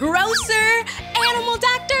maker, grocer, animal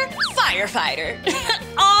doctor, firefighter.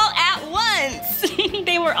 All at once.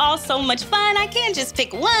 They were all so much fun, I can't just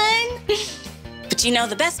pick one. But you know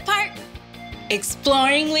the best part?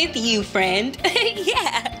 Exploring with you, friend.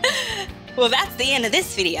 Yeah. Well, that's the end of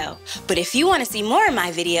this video. But if you want to see more of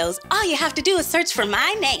my videos, all you have to do is search for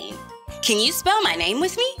my name. Can you spell my name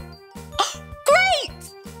with me? Oh, great!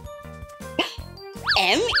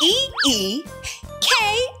 M-E-E-K-A-H.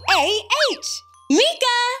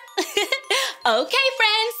 Meekah! Okay,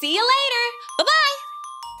 friends, see you later. Bye-bye.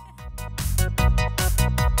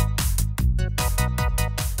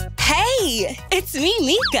 Hey, it's me,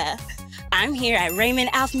 Meekah. I'm here at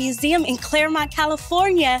Raymond Alf Museum in Claremont,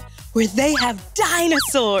 California, where they have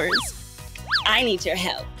dinosaurs. I need your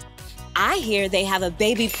help. I hear they have a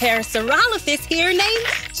baby Parasaurolophus here named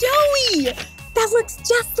Joey. That looks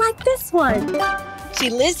just like this one. She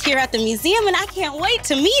lives here at the museum and I can't wait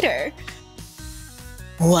to meet her.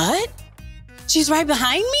 What? She's right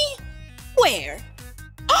behind me? Where?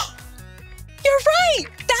 Oh, you're right,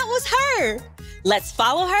 that was her. Let's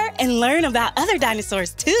follow her and learn about other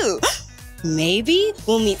dinosaurs too. Maybe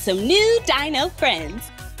we'll meet some new dino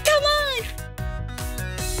friends. Come on.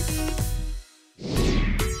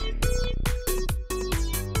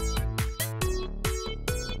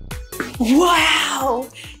 Wow!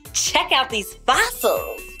 Check out these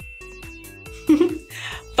fossils.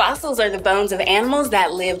 Fossils are the bones of animals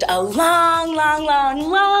that lived a long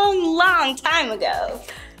time ago.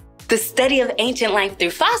 The study of ancient life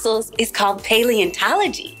through fossils is called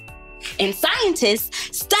paleontology. And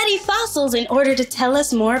scientists study fossils in order to tell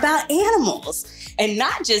us more about animals. And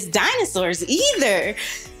not just dinosaurs either.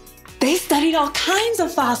 They studied all kinds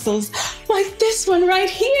of fossils, like this one right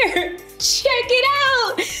here. Check it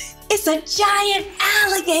out. It's a giant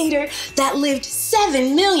alligator that lived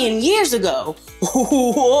 7 million years ago.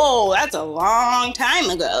 Whoa, that's a long time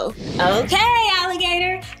ago. Okay,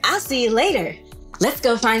 alligator, I'll see you later. Let's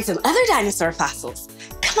go find some other dinosaur fossils.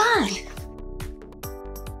 Come on.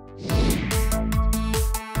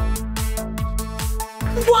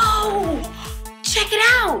 Whoa, check it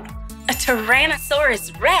out, a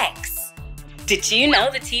Tyrannosaurus Rex. Did you know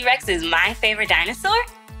the T-Rex is my favorite dinosaur?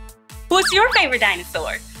 What's your favorite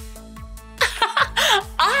dinosaur?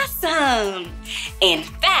 Awesome! In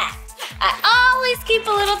fact, I always keep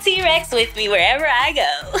a little T-Rex with me wherever I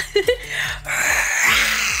go.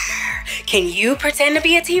 Can you pretend to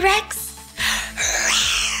be a T-Rex?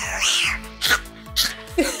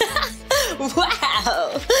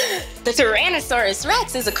 Wow! The Tyrannosaurus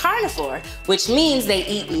Rex is a carnivore, which means they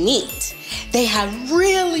eat meat. They have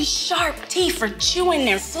really sharp teeth for chewing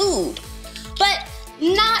their food. But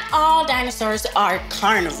not all dinosaurs are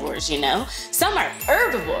carnivores, you know. Some are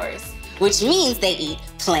herbivores, which means they eat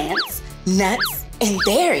plants, nuts, and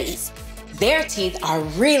berries. Their teeth are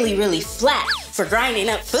really flat for grinding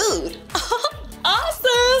up food.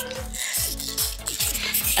 Awesome!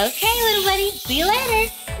 Okay, little buddy, see you later.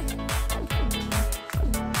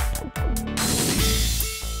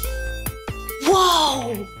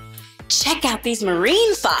 Whoa! Check out these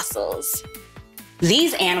marine fossils.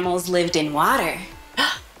 These animals lived in water.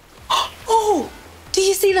 Oh, do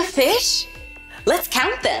you see the fish? Let's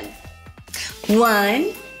count them.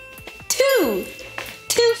 1, 2.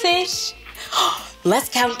 2 fish. Let's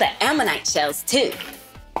count the ammonite shells too.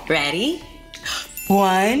 Ready?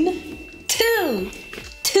 1, 2.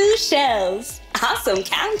 2 shells. Awesome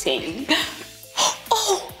counting.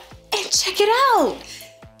 Oh, and check it out.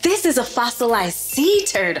 This is a fossilized sea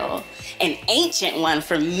turtle, an ancient one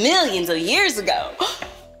from millions of years ago.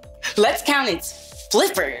 Let's count its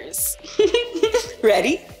flippers.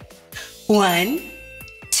 Ready? 1,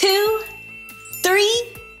 2,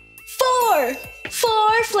 3, 4.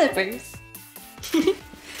 4 flippers.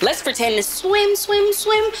 Let's pretend to swim,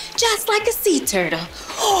 just like a sea turtle.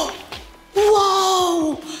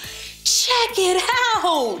 Whoa! Check it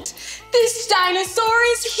out! This dinosaur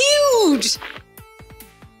is huge!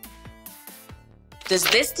 Does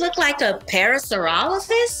this look like a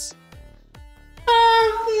Parasaurolophus?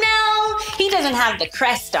 No, he doesn't have the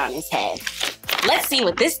crest on his head. Let's see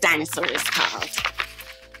what this dinosaur is called.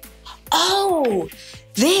 Oh,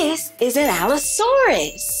 this is an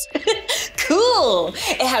Allosaurus. Cool.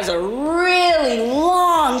 It has a really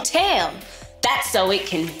long tail. That's so it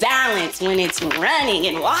can balance when it's running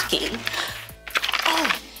and walking.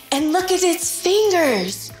 Oh, and look at its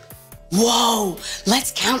fingers. Whoa,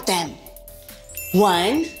 let's count them.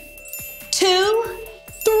 1, 2,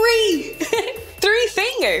 3. 3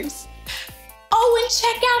 fingers. Oh, and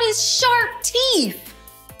check out his sharp teeth.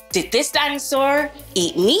 Did this dinosaur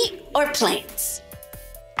eat meat or plants?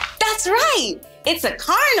 That's right. It's a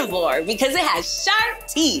carnivore because it has sharp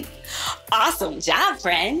teeth. Awesome job,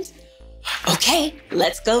 friend. Okay,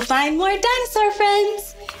 let's go find more dinosaur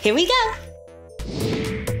friends. Here we go.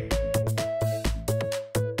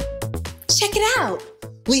 Check it out.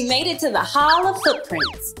 We made it to the Hall of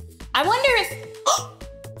Footprints. I wonder if...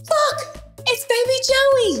 Look, it's baby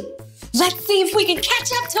Joey. Let's see if we can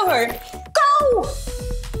catch up to her. Go!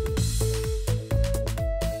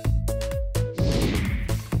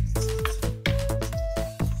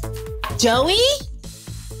 Joey?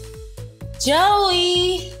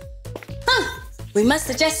 Joey? Huh, we must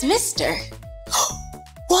have just missed her.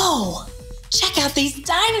 Whoa, check out these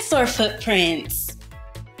dinosaur footprints.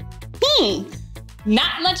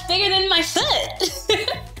 Not much bigger than my foot.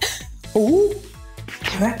 Ooh,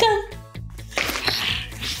 here I come.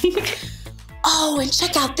 Oh, and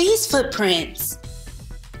check out these footprints.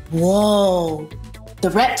 Whoa,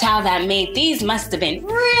 the reptile that made these must have been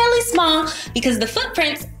really small because the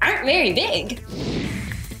footprints aren't very big.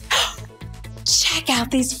 Check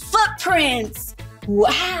out these footprints.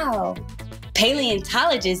 Wow.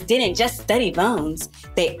 Paleontologists didn't just study bones,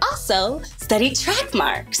 they also studied track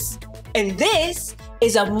marks. And this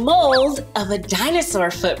is a mold of a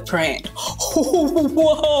dinosaur footprint.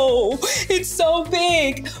 Whoa, it's so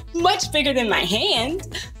big, much bigger than my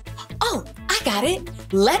hand. Oh, I got it.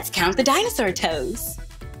 Let's count the dinosaur toes.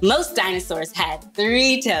 Most dinosaurs had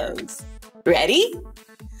 3 toes. Ready?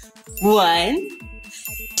 1,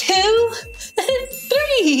 2,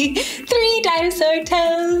 3. 3 dinosaur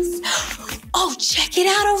toes. Oh, check it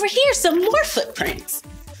out over here, some more footprints.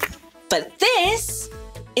 But this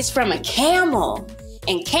is from a camel,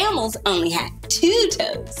 and camels only had 2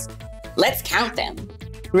 toes. Let's count them.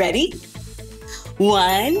 Ready?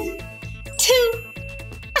 1, 2.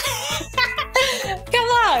 Come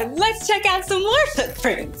on, let's check out some more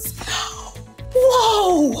footprints.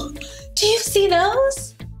 Whoa, do you see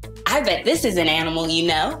those? I bet this is an animal you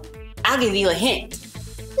know. I'll give you a hint.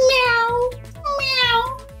 Meow,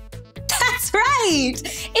 meow. That's right,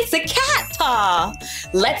 it's a cat paw.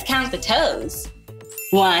 Let's count the toes.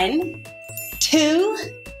 1, 2,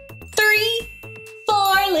 3,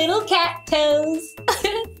 4 little cat toes.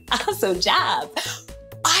 Awesome job.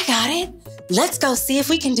 I got it. Let's go see if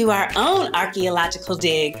we can do our own archaeological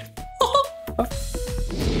dig.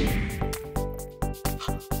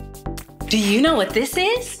 Do you know what this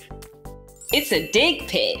is? It's a dig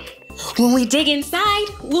pit. When we dig inside,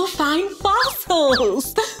 we'll find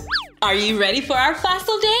fossils. Are you ready for our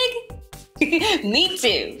fossil dig? Me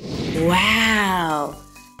too. Wow,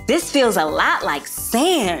 this feels a lot like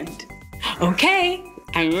sand. Okay,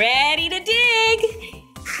 I'm ready to dig.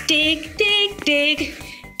 Dig, dig, dig.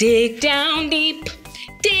 Dig down deep.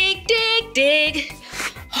 Dig, dig, dig.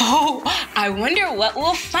 Oh, I wonder what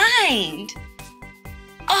we'll find.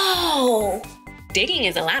 Oh, digging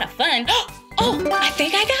is a lot of fun. Oh, I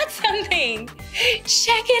think I got something.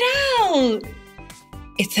 Check it out.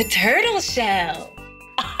 It's a turtle shell.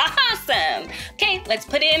 Awesome. Okay, let's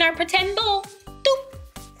put it in our pretend bowl. Doop.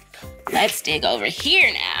 Let's dig over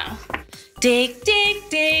here now. Dig, dig,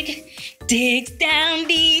 dig. Dig down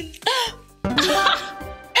deep.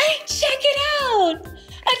 Check it out.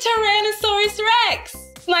 A Tyrannosaurus Rex,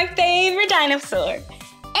 my favorite dinosaur.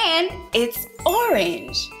 And it's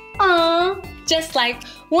orange. Aw, just like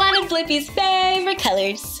one of Blippi's favorite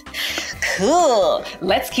colors. Cool,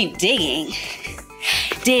 let's keep digging.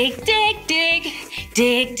 Dig, dig, dig,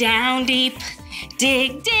 dig down deep.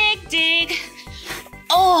 Dig, dig, dig.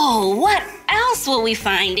 Oh, what else will we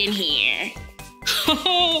find in here?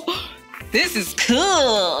 Oh, this is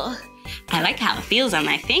cool. I like how it feels on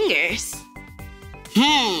my fingers.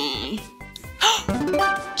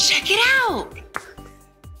 Check it out.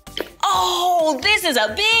 Oh, this is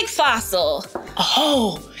a big fossil.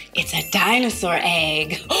 Oh, it's a dinosaur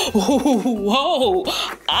egg. Whoa,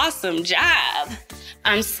 awesome job.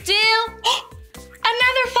 I'm still,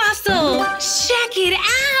 another fossil. Check it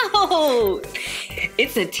out.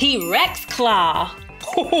 It's a T-Rex claw.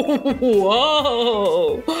 Whoa,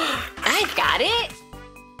 I've got it.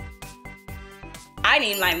 I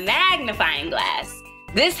need my magnifying glass.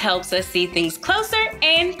 This helps us see things closer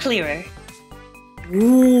and clearer.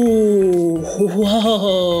 Ooh,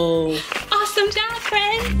 whoa. Awesome job,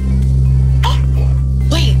 friend. Oh,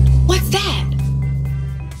 wait, what's that?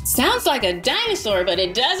 Sounds like a dinosaur, but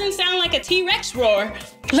it doesn't sound like a T-Rex roar.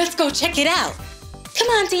 Let's go check it out. Come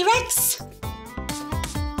on, T-Rex.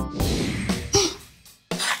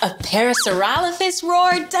 A Parasaurolophus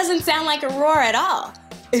roar doesn't sound like a roar at all.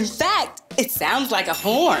 In fact, it sounds like a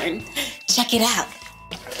horn. Check it out.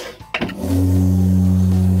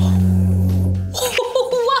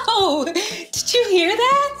 Whoa! Did you hear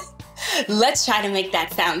that? Let's try to make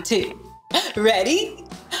that sound too. Ready?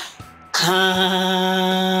 Honk.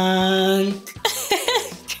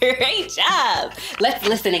 Great job. Let's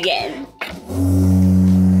listen again.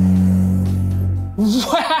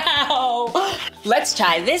 Wow! Let's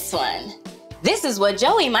try this one. This is what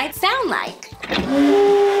Joey might sound like.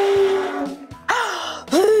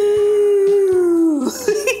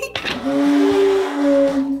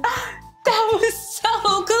 That was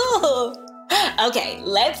so cool. Okay,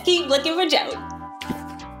 let's keep looking for Joey.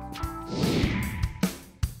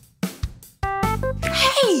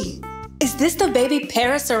 Hey, is this the baby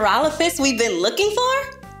Parasaurolophus we've been looking for?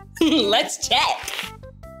 Let's check.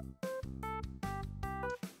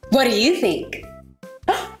 What do you think?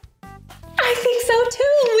 I think so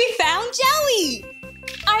too. We found Joey.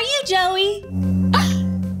 Are you Joey?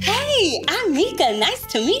 Hey, I'm Meekah. Nice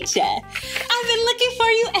to meet ya. I've been looking for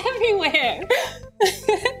you everywhere.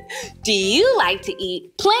 Do you like to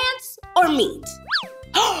eat plants or meat?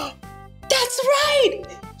 That's right.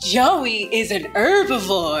 Joey is an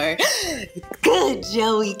herbivore. Good,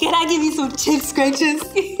 Joey. Can I give you some chin scrunches?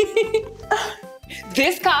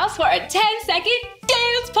 This calls for a 10-second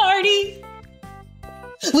dance party.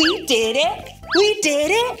 We did it. We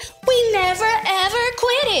did it. We never ever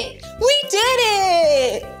quit it. We did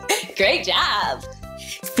it. Great job.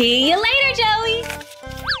 See you later, Joey.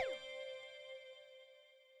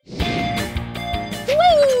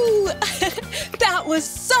 Woo! That was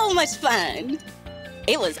so much fun.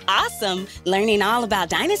 It was awesome learning all about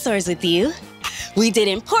dinosaurs with you. We did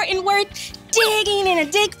important work digging in a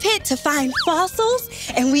dig pit to find fossils,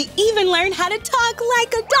 and we even learned how to talk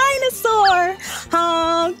like a dinosaur.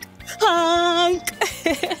 Honk, honk.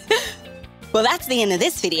 Well, that's the end of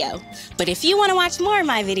this video. But if you want to watch more of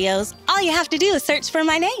my videos, all you have to do is search for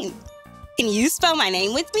my name. Can you spell my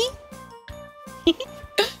name with me?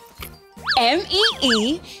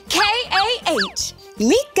 M-E-E-K-A-H.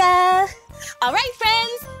 Meekah. All right,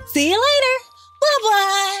 friends. See you later.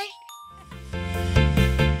 Bye-bye.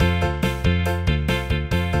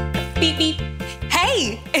 Beep, beep.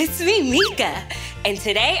 Hey, it's me, Meekah. And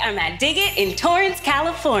today I'm at Dig It in Torrance,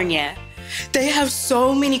 California. They have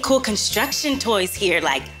so many cool construction toys here,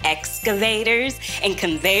 like excavators and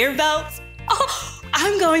conveyor belts. Oh,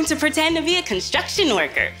 I'm going to pretend to be a construction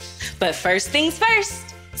worker. But first things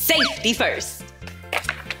first, safety first.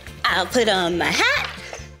 I'll put on my hat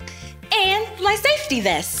and my safety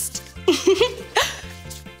vest.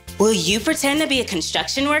 Will you pretend to be a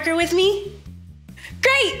construction worker with me?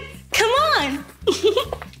 Great, come on.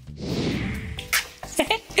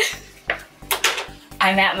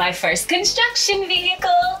 I'm at my first construction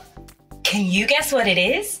vehicle. Can you guess what it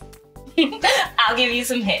is? I'll give you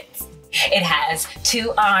some hints. It has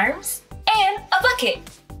 2 arms and a bucket.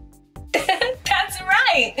 That's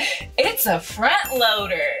right, it's a front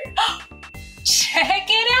loader. Check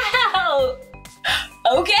it out.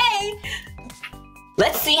 Okay,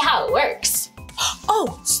 let's see how it works.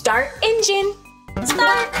 Oh, start engine.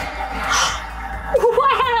 Start.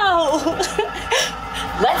 Wow.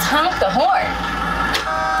 Let's honk the horn.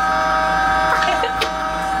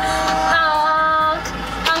 Honk,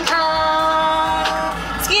 honk, honk.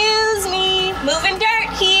 Excuse me, moving dirt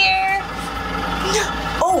here.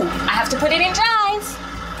 Oh, I have to put it in drive.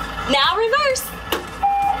 Now reverse.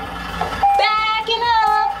 Backing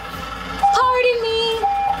up. Pardon me.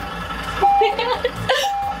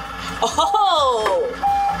 Oh,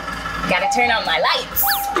 gotta turn on my lights.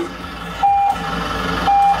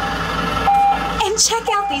 And check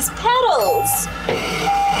out these pedals.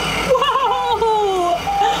 Whoa,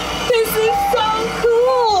 this is so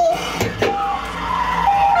cool.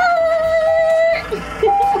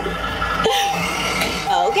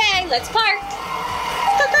 Okay, let's park.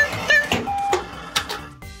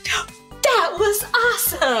 That was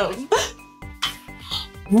awesome.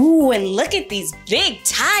 Ooh, and look at these big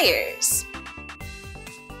tires.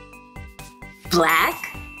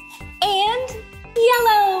 Black and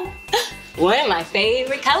yellow. One of my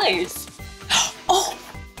favorite colors. Oh,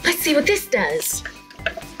 let's see what this does.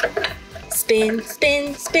 Spin,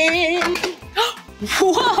 spin, spin.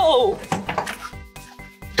 Whoa.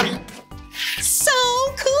 So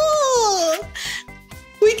cool.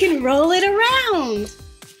 and roll it around.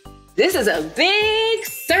 This is a big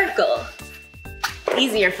circle.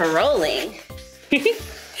 Easier for rolling.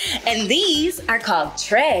 And these are called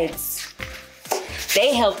treads.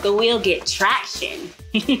 They help the wheel get traction.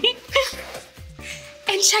 And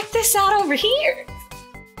check this out over here.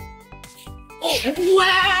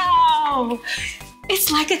 Wow!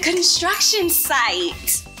 It's like a construction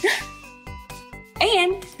site.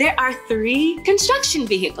 And there are 3 construction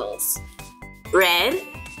vehicles. Red,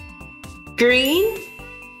 green,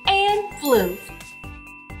 and blue.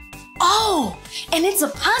 Oh, and it's a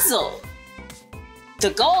puzzle.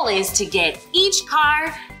 The goal is to get each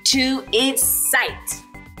car to its site.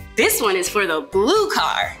 This one is for the blue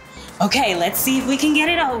car. Okay, let's see if we can get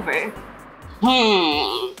it over.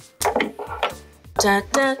 Da,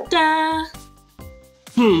 da, da.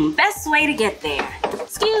 Best way to get there.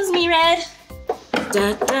 Excuse me, Red.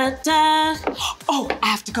 Da, da, da. Oh, I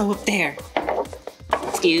have to go up there.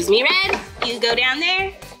 Excuse me, Red. You go down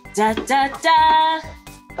there. Da, da, da.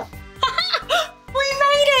 We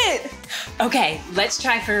made it! Okay, let's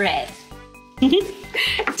try for Red.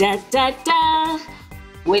 Da, da, da.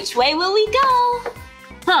 Which way will we go?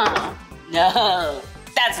 Huh, no,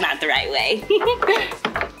 that's not the right way.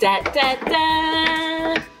 Da, da,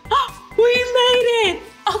 da. We made it!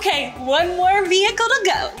 Okay, one more vehicle to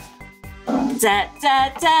go. Da, da,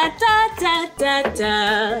 da, da, da, da,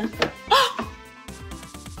 da.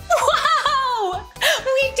 Wow!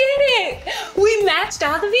 We did it! We matched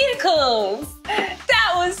all the vehicles.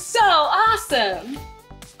 That was so awesome.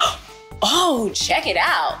 Oh, check it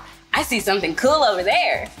out. I see something cool over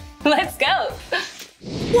there. Let's go.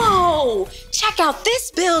 Whoa, check out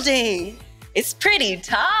this building. It's pretty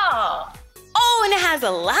tall. Oh, and it has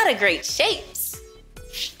a lot of great shapes.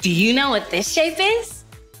 Do you know what this shape is?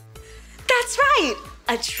 That's right,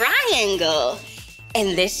 a triangle.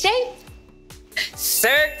 And this shape?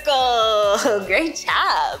 Circle. Great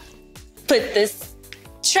job. Put this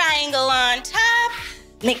triangle on top.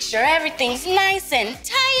 Make sure everything's nice and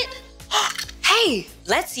tight. Hey,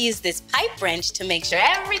 let's use this pipe wrench to make sure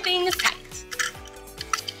everything is tight.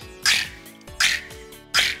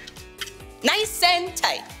 Nice and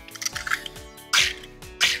tight.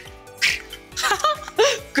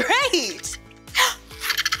 Great!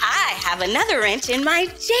 I have another wrench in my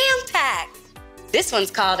jam pack. This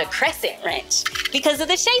one's called a crescent wrench because of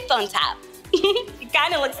the shape on top. It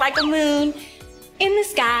kind of looks like a moon in the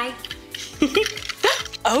sky.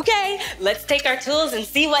 Okay, let's take our tools and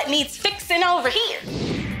see what needs fixing over here.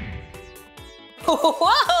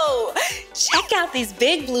 Whoa! Check out these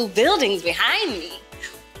big blue buildings behind me.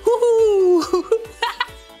 Woo!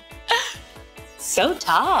 So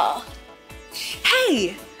tall.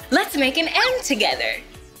 Hey, let's make an M together.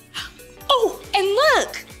 Oh, and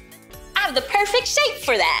look! I have the perfect shape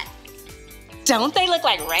for that. Don't they look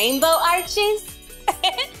like rainbow arches?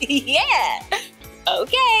 Yeah.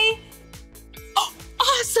 Okay. Oh,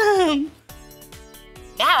 awesome!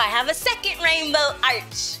 Now I have a second rainbow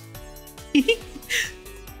arch.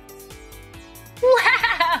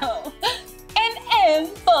 Wow! An M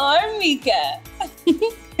for Meekah.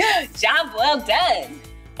 Job well done.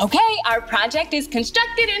 Okay, our project is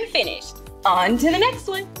constructed and finished. On to the next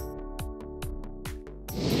one.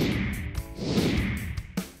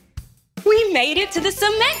 We made it to the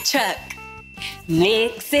cement truck.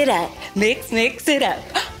 Mix it up, mix it up.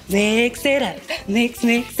 Mix it up, mix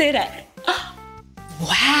it up.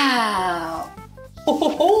 Wow.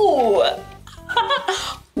 Oh.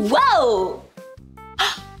 Whoa.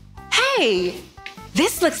 Hey,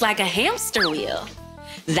 this looks like a hamster wheel.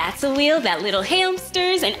 That's a wheel that little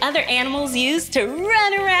hamsters and other animals use to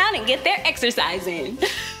run around and get their exercise in.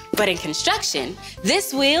 But in construction,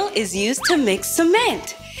 this wheel is used to mix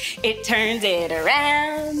cement. It turns it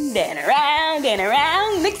around and around and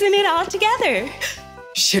around, mixing it all together.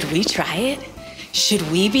 Should we try it? Should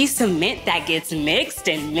we be cement that gets mixed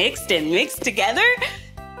and mixed and mixed together?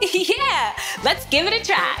 Yeah, let's give it a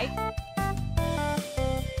try.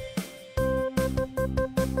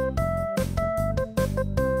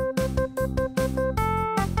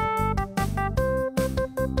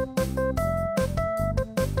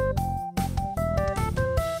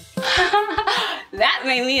 That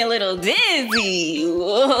made me a little dizzy.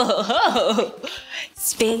 Whoa.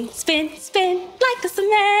 Spin, spin, spin like a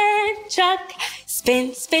cement truck.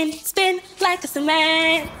 Spin, spin, spin like a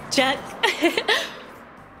cement truck.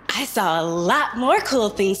 I saw a lot more cool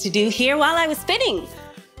things to do here while I was spinning.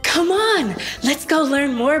 Come on, let's go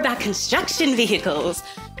learn more about construction vehicles.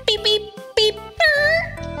 Beep, beep, beep.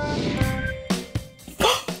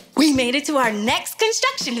 We made it to our next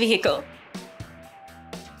construction vehicle.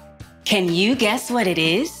 Can you guess what it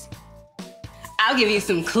is? I'll give you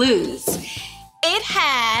some clues. It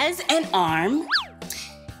has an arm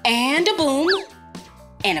and a boom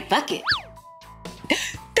and a bucket.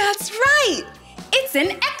 That's right. It's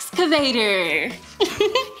an excavator.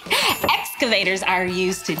 Excavators are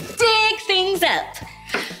used to dig things up.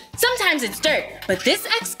 Sometimes it's dirt, but this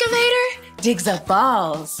excavator digs up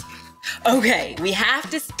balls. Okay, we have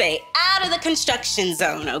to stay out of the construction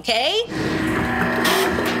zone, okay?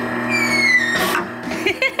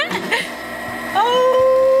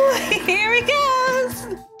 Oh, here it goes.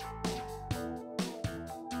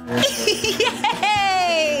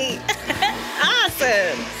 Yay!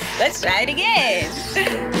 Awesome. Let's try it again.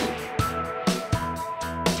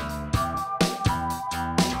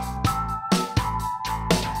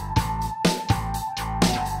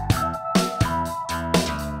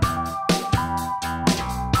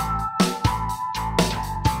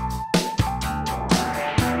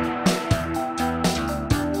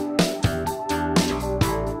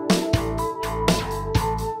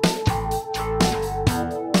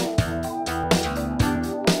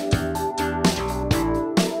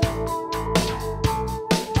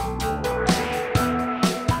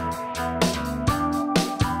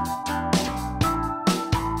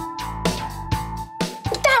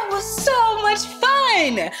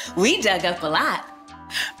 We dug up a lot.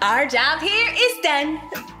 Our job here is done.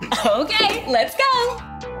 Okay, let's go.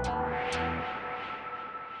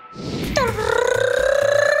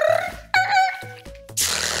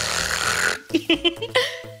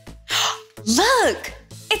 Look,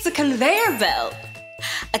 it's a conveyor belt.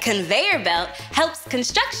 A conveyor belt helps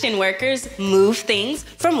construction workers move things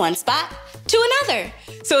from one spot to another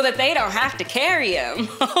so that they don't have to carry them.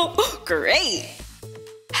 Oh, great.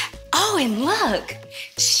 Oh, and look,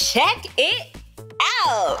 check it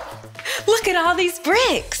out. Look at all these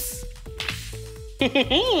bricks.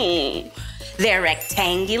 They're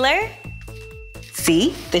rectangular.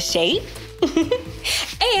 See the shape?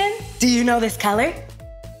 And do you know this color?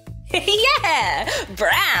 Yeah,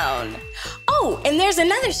 brown. Oh, and there's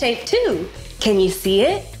another shape too. Can you see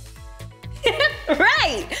it?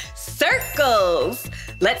 Right, circles.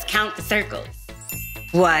 Let's count the circles.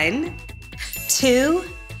 1, 2,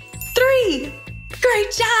 3.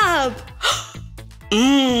 Great job.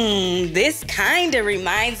 This kinda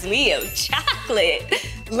reminds me of chocolate.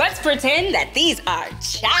 Let's pretend that these are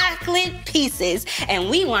chocolate pieces and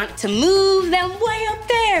we want to move them way up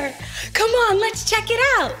there. Come on, let's check it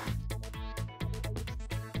out.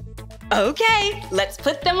 Okay, let's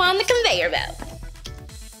put them on the conveyor belt.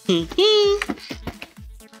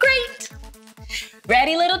 Great.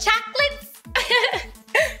 Ready, little chocolates?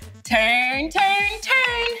 Turn, turn,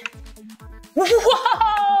 turn.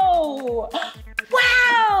 Whoa!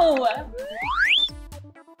 Wow!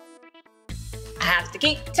 I have to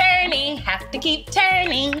keep turning, have to keep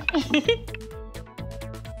turning.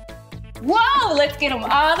 Whoa, let's get them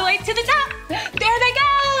all the way to the top. There they go!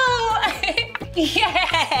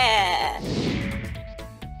 Yeah!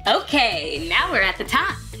 Okay, now we're at the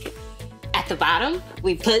top. At the bottom,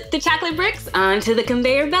 we put the chocolate bricks onto the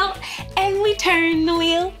conveyor belt and we turn the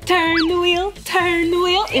wheel, turn the wheel, turn the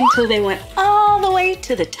wheel until they went all the way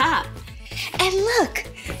to the top. And look,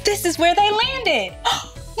 this is where they landed.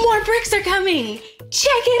 More bricks are coming.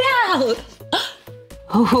 Check it out.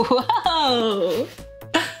 Whoa.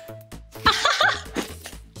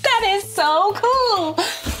 That is so cool.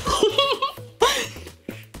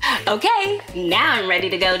 Okay, now I'm ready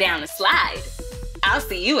to go down the slide. I'll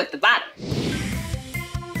see you at the bottom.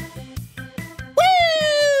 Woo!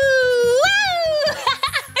 Woo!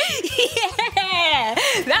 Yeah!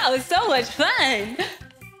 That was so much fun.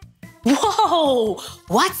 Whoa!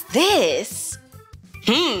 What's this?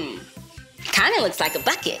 Kinda looks like a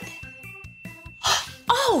bucket.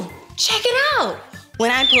 Oh, check it out.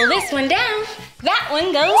 When I pull this one down, that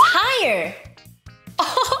one goes higher.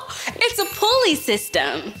 Oh, it's a pulley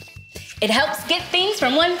system. It helps get things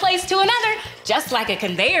from one place to another, just like a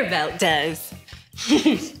conveyor belt does.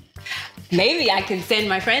 Maybe I can send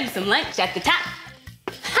my friends some lunch at the top.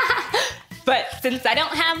 But since I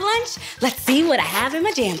don't have lunch, let's see what I have in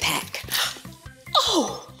my jam pack.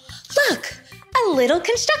 Oh, look, a little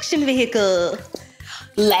construction vehicle.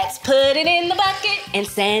 Let's put it in the bucket and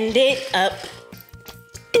send it up.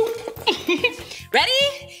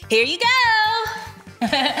 Ready? Here you go.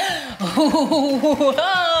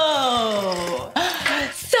 Whoa!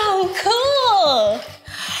 So cool!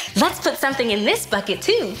 Let's put something in this bucket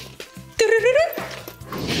too.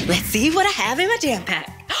 Let's see what I have in my jam pack.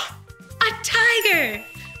 A tiger!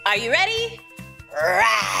 Are you ready?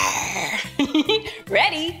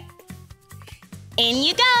 Ready? In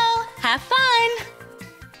you go. Have fun.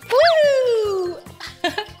 Woo!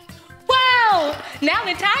 Wow! Now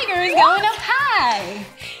the tiger is going up high.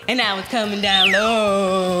 And now it's coming down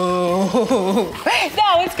low.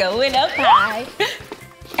 Now it's going up high.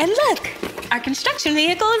 And look, our construction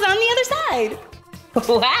vehicle is on the other side.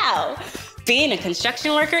 Wow, being a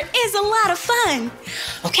construction worker is a lot of fun.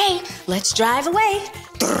 Okay, let's drive away.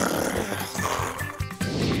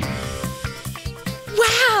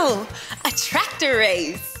 Wow, a tractor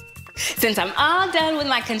race. Since I'm all done with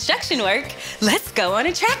my construction work, let's go on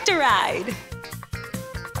a tractor ride.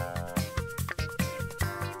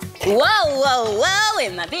 Whoa, whoa, whoa,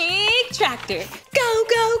 in my big tractor. Go,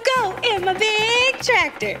 go, go, in my big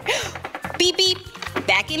tractor. Beep, beep,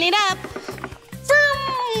 backing it up.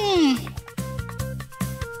 Vroom.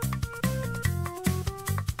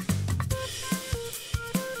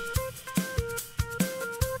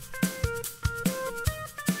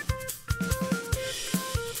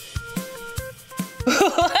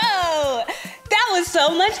 Whoa, that was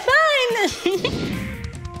so much fun.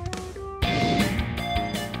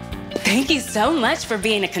 Thank you so much for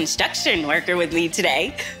being a construction worker with me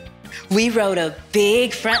today. We rode a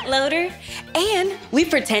big front loader and we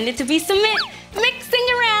pretended to be cement, mixing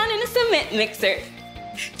around in a cement mixer.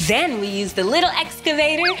 Then we used the little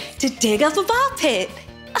excavator to dig up a ball pit.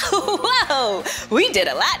 Whoa, we did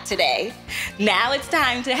a lot today. Now it's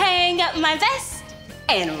time to hang up my vest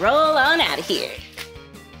and roll on out of here.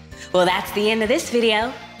 Well, that's the end of this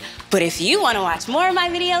video. But if you want to watch more of my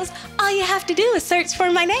videos, all you have to do is search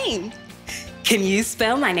for my name. Can you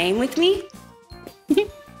spell my name with me?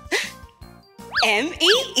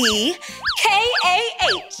 M-E-E-K-A-H,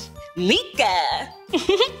 Meekah.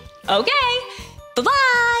 Okay,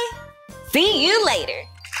 bye-bye. See you later.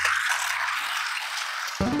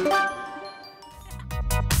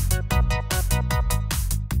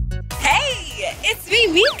 Hey, it's me,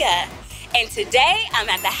 Meekah. And today I'm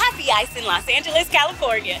at the Happy Ice in Los Angeles,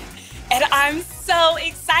 California. And I'm so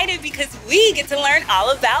excited because we get to learn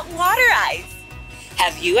all about water ice.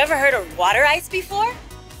 Have you ever heard of water ice before?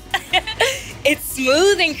 It's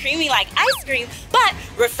smooth and creamy like ice cream, but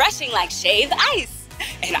refreshing like shaved ice.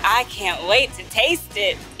 And I can't wait to taste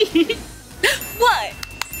it. 1,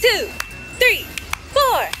 2, 3,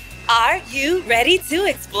 4. Are you ready to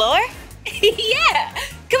explore? Yeah,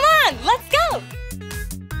 come on, let's go.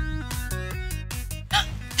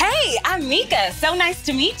 Hey, I'm Meekah. So nice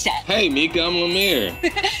to meet you. Hey, Meekah, I'm Lemire.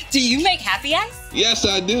 Do you make Happy Ice? Yes,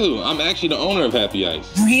 I do. I'm actually the owner of Happy Ice.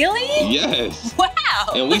 Really? Yes. Wow.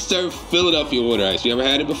 And we serve Philadelphia water ice. You ever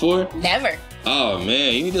had it before? Never. Oh,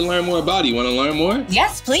 man, you need to learn more about it. You want to learn more?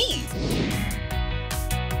 Yes, please.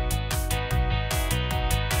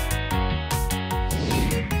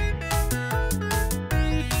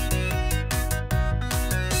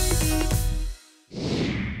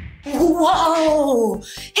 Whoa,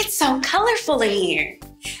 it's so colorful in here.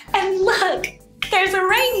 And look, there's a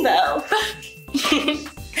rainbow.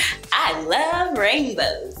 I love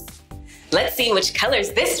rainbows. Let's see which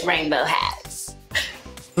colors this rainbow has.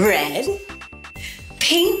 Red,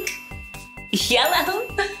 pink, yellow,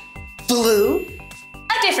 blue,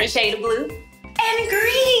 a different shade of blue, and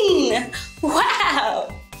green.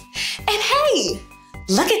 Wow. And hey,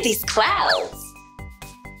 look at these clouds.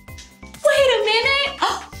 Wait a minute.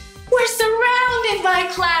 We're surrounded by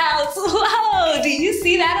clouds. Whoa, do you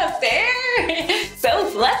see that up there? So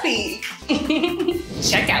fluffy.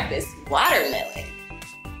 Check out this watermelon.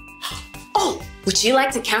 Oh, would you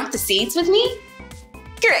like to count the seeds with me?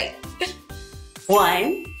 Great.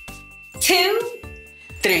 1, 2,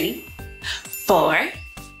 3, 4,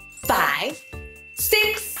 5,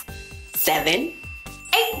 6, 7,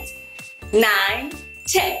 8, 9,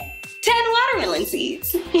 10. 10 watermelon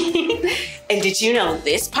seeds. And did you know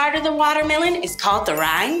this part of the watermelon is called the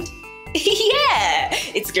rind? Yeah,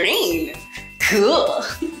 it's green. Cool.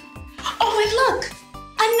 Oh, and look,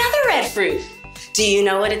 another red fruit. Do you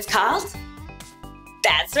know what it's called?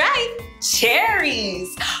 That's right,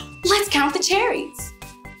 cherries. Let's count the cherries.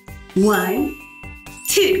 1,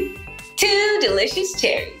 2, 2 delicious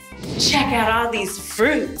cherries. Check out all these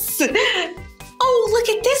fruits. Oh, look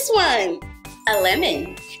at this one, a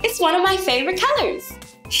lemon. It's one of my favorite colors,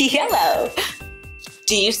 yellow.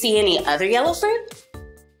 Do you see any other yellow fruit?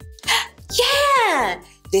 Yeah,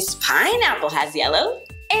 this pineapple has yellow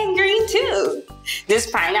and green too. This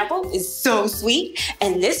pineapple is so sweet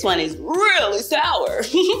and this one is really sour.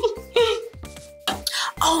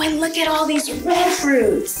 Oh, and look at all these red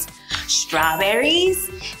fruits. Strawberries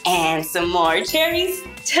and some more cherries,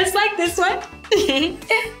 just like this one. And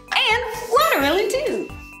watermelon too.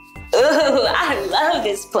 Ooh, I love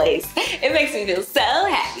this place. It makes me feel so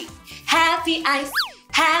happy. Happy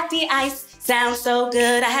ice sounds so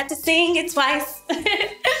good. I had to sing it twice. And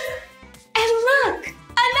look,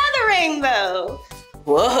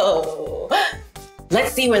 Whoa.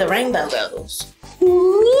 Let's see where the rainbow goes.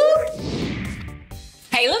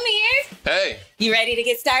 Hey, Lemire. Hey. You ready to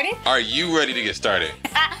get started? Are you ready to get started?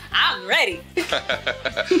 I'm ready.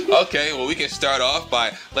 Okay, well, we can start off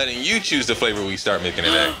by letting you choose the flavor we start making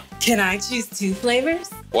today. Can I choose 2 flavors?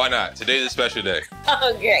 Why not? Today's a special day.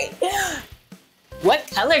 Oh, great. What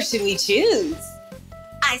color should we choose?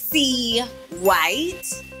 I see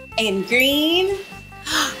white and green.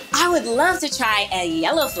 I would love to try a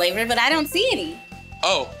yellow flavor, but I don't see any.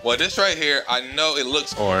 Oh, well, this right here, I know it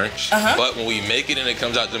looks orange, but when we make it and it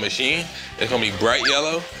comes out the machine, it's gonna be bright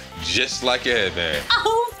yellow, just like your headband.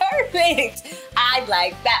 Oh, perfect. I'd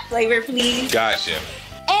like that flavor, please. Gotcha.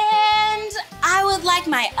 And I would like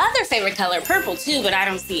my other favorite color, purple, too, but I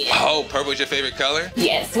don't see it. Oh, purple's your favorite color?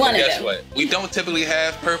 Yes, one of them. Guess what? We don't typically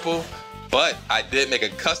have purple, but I did make a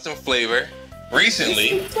custom flavor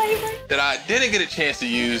recently that I didn't get a chance to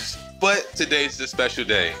use, but today's a special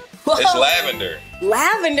day. Whoa. It's lavender.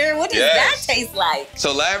 Lavender? What does that taste like?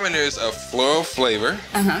 So lavender is a floral flavor.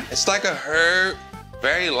 It's like a herb,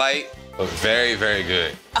 very light, but very, very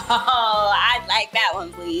good. Oh, I'd like that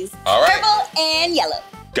one, please. All right. Purple and yellow.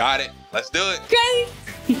 Got it. Let's do it.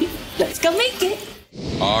 Great. Let's go make it.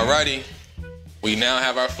 Alrighty. We now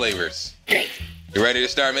have our flavors. Great. You ready to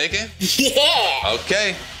start making? Yeah.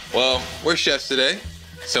 Okay. Well, we're chefs today,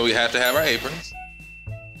 so we have to have our aprons.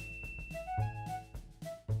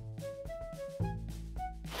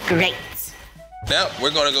 Great. Now,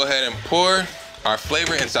 we're gonna go ahead and pour our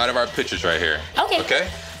flavor inside of our pitchers right here. Okay. Okay?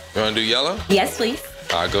 You wanna do yellow? Yes, please.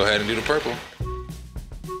 I'll go ahead and do the purple.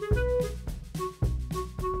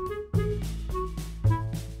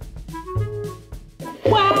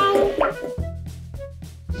 Wow.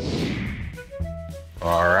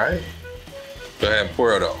 All right. Go ahead and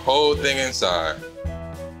pour the whole thing inside.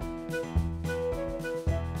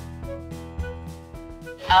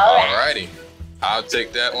 Alrighty. I'll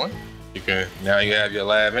take that one. You can, now you have your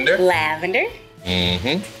lavender. Lavender.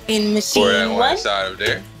 Mm-hmm. In machine Pour that one one. inside of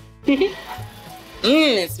there.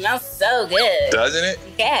 It smells so good. Doesn't it?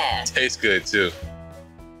 Yeah. Tastes good too.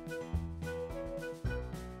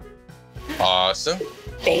 Awesome.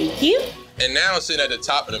 Thank you. And now sitting at the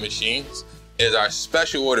top of the machines is our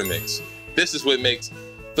special water mix. This is what makes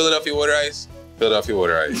Philadelphia water ice, Philadelphia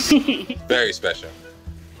water ice. Very special.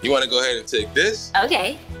 You want to go ahead and take this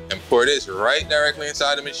Okay. and pour this right directly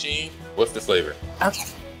inside the machine with the flavor. Okay.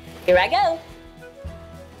 Here I go.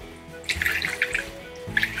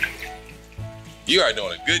 You are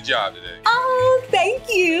doing a good job today. Oh, thank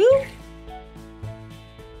you.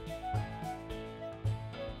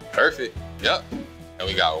 Perfect. Yep. And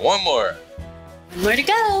we got one more. Where to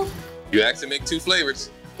go? You asked to make 2 flavors.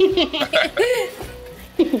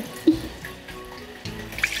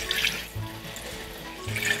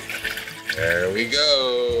 There we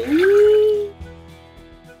go.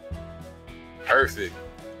 Perfect.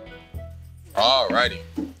 Alrighty.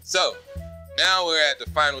 So now we're at the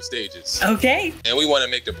final stages. Okay. And we want to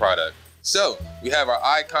make the product. So we have our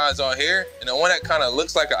icons on here, and the one that kind of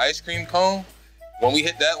looks like an ice cream cone, when we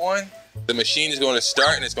hit that one, the machine is going to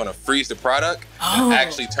start and it's going to freeze the product and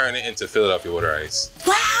actually turn it into Philadelphia water ice.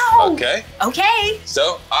 Wow. Okay? Okay.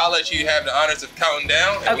 So I'll let you have the honors of counting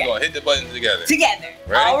down, and we're going to hit the buttons together. Together.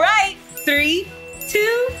 Ready? All right. 3,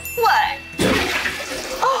 2, 1.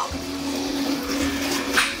 Oh.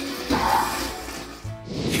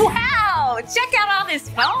 Wow. Check out all this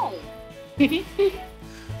foam.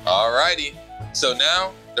 Alrighty. So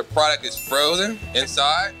now the product is frozen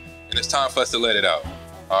inside, and it's time for us to let it out.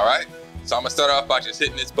 All right? So I'm gonna start off by just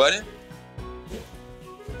hitting this button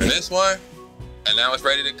and this one, and now it's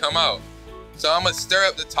ready to come out. So I'm gonna stir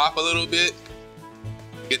up the top a little bit,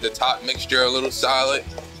 get the top mixture a little solid.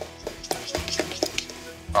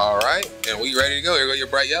 All right, and we ready to go. Here go your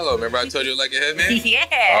bright yellow. Remember I told you like your headband? Yeah.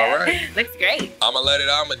 All right. Looks great. I'm gonna let it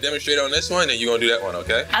out. I'm gonna demonstrate on this one, and you're gonna do that one,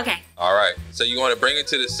 okay? Okay. All right, so you wanna bring it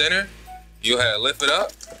to the center, you have to lift it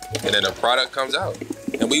up, and then the product comes out.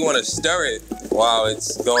 And we wanna stir it while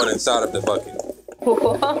it's going inside of the bucket.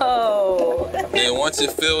 Whoa. Then once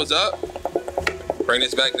it fills up, bring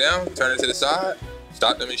this back down, turn it to the side,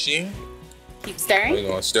 stop the machine. Keep stirring. We're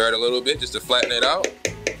gonna stir it a little bit just to flatten it out.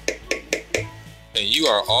 And you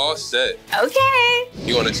are all set. Okay.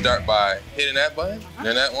 You wanna start by hitting that button,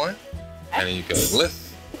 then that one, and then you can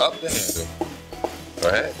lift up the handle. Go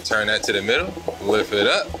ahead, turn that to the middle, lift it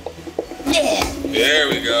up. Yeah. There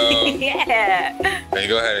we go. Yeah. And you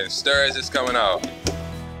go ahead and stir as it's coming out.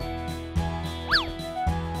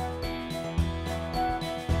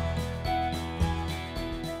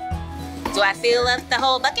 Do I fill up the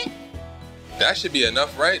whole bucket? That should be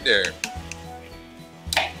enough right there.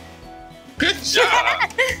 Good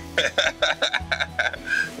job.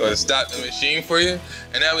 Gonna stop the machine for you.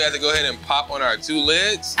 And now we have to go ahead and pop on our 2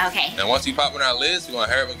 lids. Okay. And once we pop on our lids, we're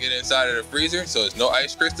gonna hurry up and get inside of the freezer so it's no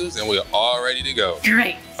ice crystals and we're all ready to go.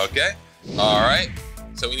 Great. Okay? All right.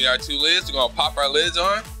 So we need our 2 lids. We're gonna pop our lids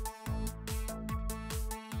on.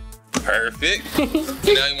 Perfect. And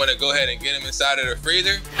now you wanna go ahead and get them inside of the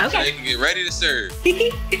freezer so they can get ready to serve.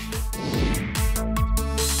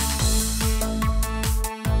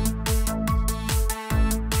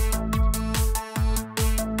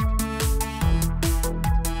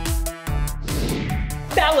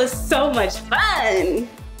 That was so much fun.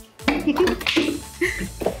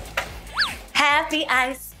 Happy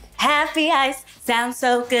ice, sounds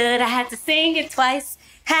so good. I had to sing it twice.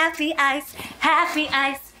 Happy ice, happy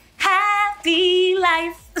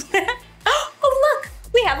life. Oh, look,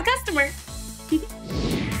 we have a customer.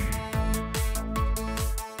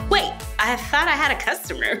 Wait, I thought I had a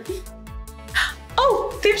customer.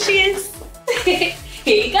 Oh, there she is. Here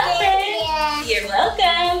you go, friend. You're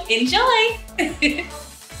welcome. Enjoy.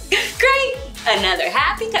 Great, another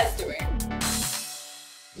happy customer.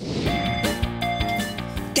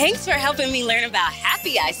 Thanks for helping me learn about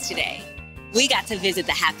Happy Ice today. We got to visit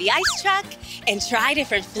the Happy Ice truck and try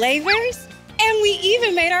different flavors, and we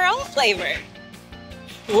even made our own flavor.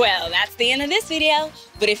 Well, that's the end of this video,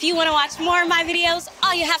 but if you want to watch more of my videos,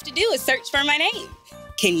 all you have to do is search for my name.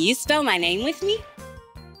 Can you spell my name with me?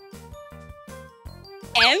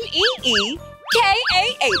 M-E-E-K-A-H.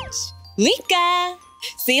 Meekah.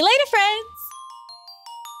 See you later, friends.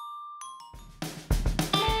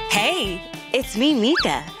 Hey, it's me,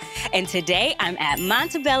 Meekah. And today I'm at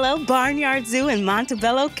Montebello Barnyard Zoo in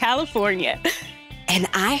Montebello, California. And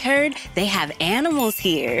I heard they have animals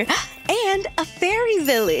here and a fairy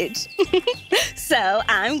village. So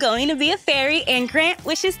I'm going to be a fairy and grant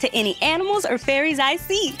wishes to any animals or fairies I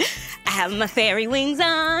see. I have my fairy wings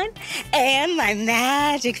on and my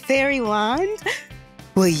magic fairy wand.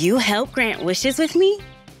 Will you help grant wishes with me?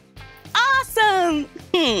 Awesome!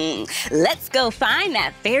 Let's go find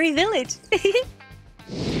that fairy village. Hey,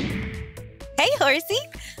 horsey.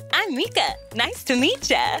 I'm Meekah. Nice to meet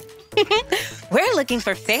ya. We're looking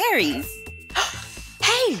for fairies.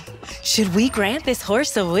 Hey, should we grant this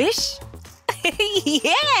horse a wish?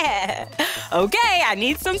 Yeah. Okay, I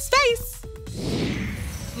need some space.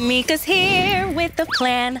 Meekah's here with a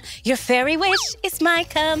plan. Your fairy wish is my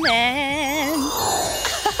command.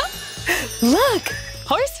 Look,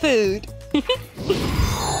 horse food.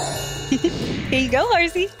 Here you go,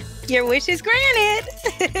 horsey. Your wish is granted.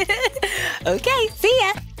 Okay, see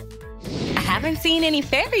ya. I haven't seen any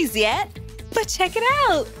fairies yet, but check it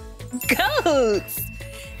out. Goats.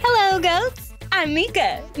 Hello, goats. I'm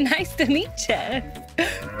Meekah. Nice to meet ya.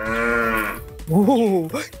 Ooh,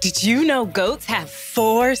 did you know goats have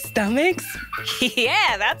 4 stomachs?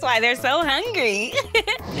 Yeah, that's why they're so hungry.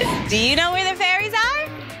 Do you know where the fairies are?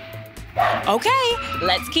 Okay,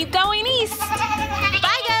 let's keep going east.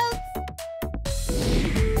 Bye, goats.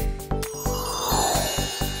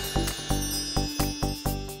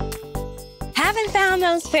 Haven't found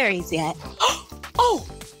those fairies yet. Oh,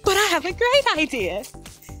 but I have a great idea.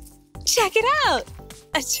 Check it out,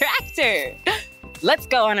 a tractor. Let's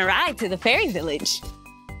go on a ride to the fairy village.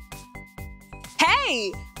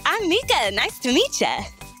 Hey, I'm Meekah. Nice to meet ya.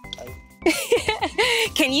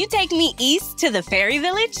 Can you take me east to the fairy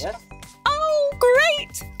village? Yes. Oh,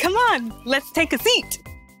 great. Come on, let's take a seat.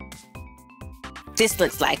 This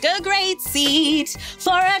looks like a great seat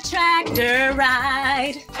for a tractor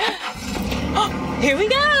ride. Oh, here we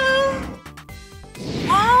go.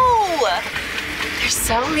 Whoa, there's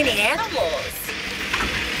so many animals.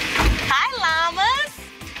 Hi, llamas.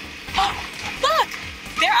 Oh, look,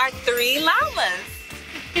 there are 3 llamas.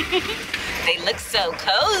 They look so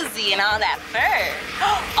cozy and all that fur.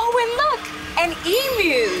 Oh, and look, an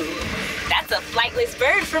emu. That's a flightless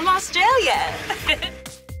bird from Australia.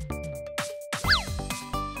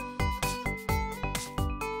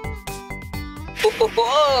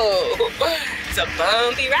 Whoa, it's a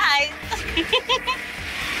bumpy ride.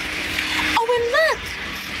 Oh, and look,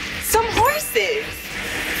 some horses.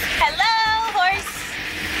 Hello, horse.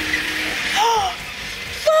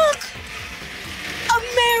 Look, a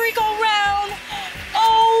merry-go-round.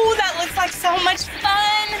 Oh, that looks like so much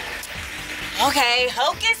fun. Okay,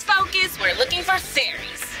 hocus pocus, we're looking for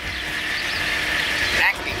fairies.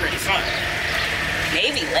 That could be pretty fun.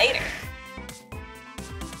 Maybe later.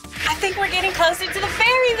 I think we're getting closer to the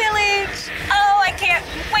fairy village. Oh, I can't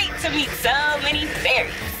wait to meet so many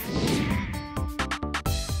fairies.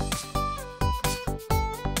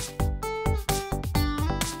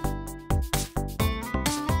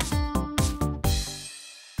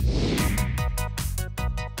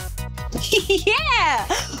 Yeah!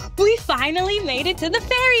 We finally made it to the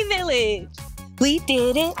fairy village. We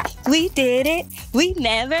did it. We did it. We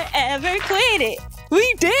never ever quit it.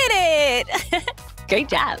 We did it! Great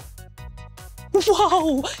job.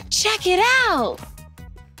 Whoa! Check it out!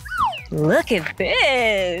 Look at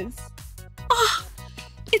this. Oh,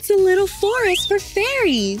 it's a little forest for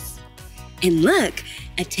fairies. And look,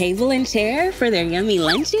 a table and chair for their yummy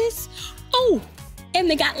lunches. Oh, and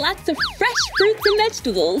they got lots of fresh fruits and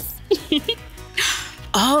vegetables.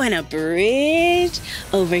 Oh, and a bridge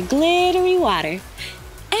over glittery water.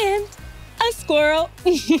 And a squirrel.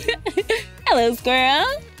 Hello, squirrel.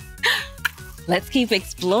 Let's keep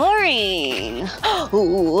exploring.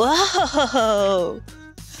 Whoa!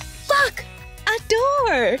 Look, a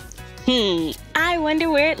door. I wonder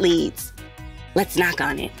where it leads. Let's knock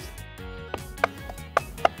on it.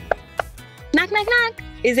 Knock, knock, knock.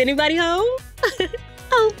 Is anybody home?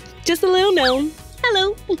 Oh, just a little gnome.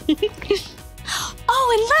 Hello. Oh,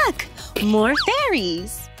 and look, more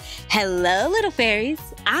fairies. Hello, little fairies.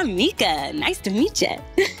 I'm Meekah. Nice to meet you.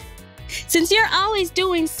 Since you're always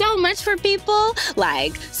doing so much for people,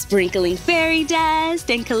 like sprinkling fairy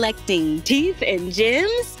dust and collecting teeth and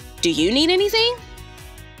gems, do you need anything?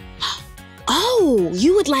 Oh,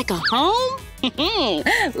 you would like a home?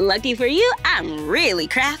 Lucky for you, I'm really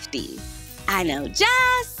crafty. I know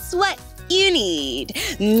just what you need.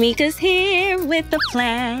 Meekah's here with a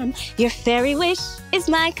plan. Your fairy wish is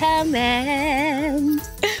my command.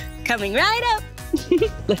 Coming right up.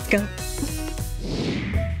 Let's go.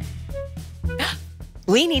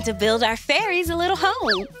 We need to build our fairies a little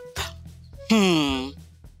home. I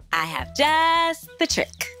have just the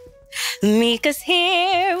trick. Meekah's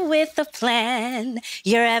here with a plan.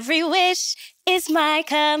 Your every wish is my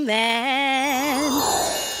command.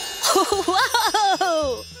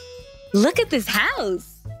 Whoa! Look at this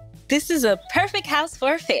house. This is a perfect house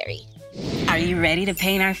for a fairy. Are you ready to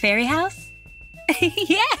paint our fairy house?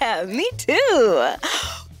 Yeah, me too.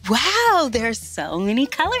 Wow, there are so many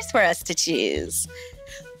colors for us to choose.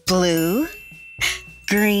 Blue,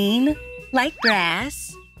 green, like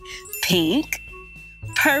grass, pink,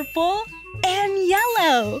 purple, and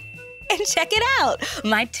yellow. And check it out,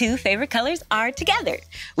 my two favorite colors are together.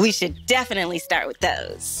 We should definitely start with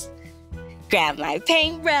those. Grab my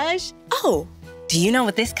paintbrush. Oh, do you know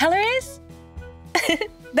what this color is?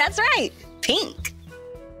 That's right, pink.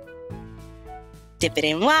 Dip it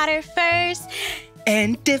in water first,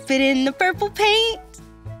 and dip it in the purple paint.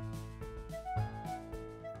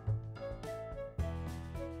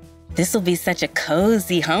 This will be such a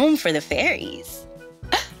cozy home for the fairies.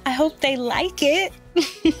 I hope they like it.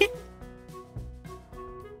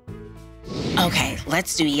 Okay,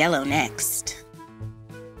 let's do yellow next.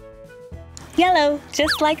 Yellow,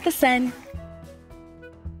 just like the sun.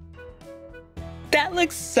 That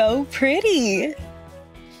looks so pretty.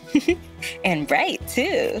 And bright,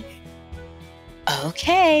 too.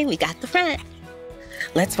 Okay, we got the front.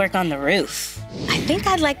 Let's work on the roof. I think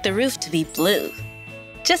I'd like the roof to be blue,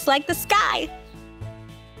 just like the sky.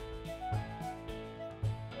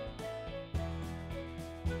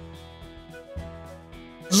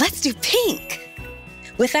 Let's do pink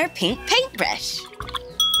with our pink paintbrush.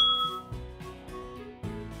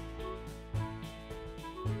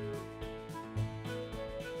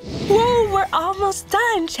 Whoa, we're almost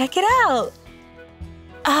done. Check it out.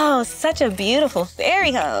 Oh, such a beautiful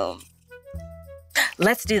fairy home.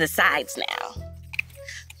 Let's do the sides now.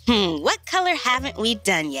 What color haven't we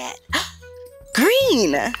done yet?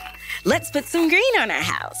 Green. Let's put some green on our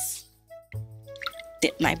house.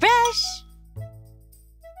 Dip my brush.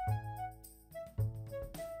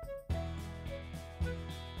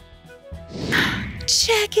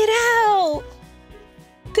 Check it out.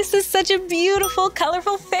 This is such a beautiful,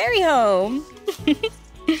 colorful fairy home.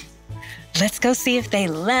 Let's go see if they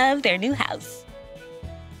love their new house.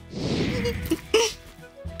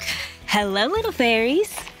 Hello, little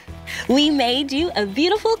fairies. We made you a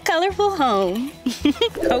beautiful, colorful home.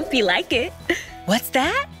 Hope you like it. What's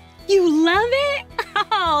that? You love it?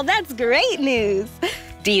 Oh, that's great news.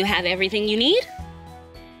 Do you have everything you need?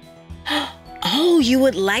 Oh, you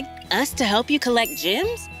would like us to help you collect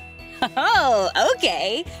gems? Oh,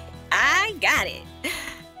 okay. I got it.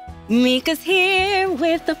 Meekah's here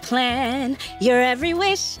with a plan. Your every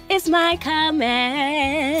wish is my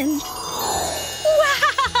command.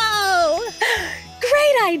 Wow!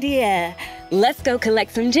 Great idea. Let's go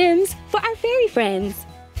collect some gems for our fairy friends.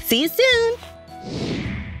 See you soon.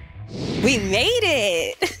 We made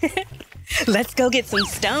it. Let's go get some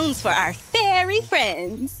stones for our fairy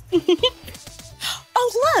friends.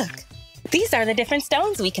 Oh, look. These are the different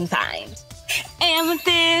stones we can find.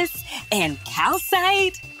 Amethyst and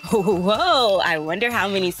calcite. Whoa, I wonder how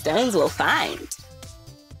many stones we'll find.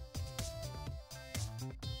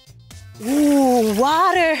 Ooh,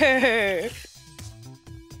 water!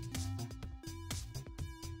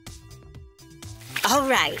 All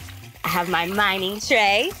right, I have my mining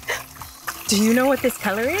tray. Do you know what this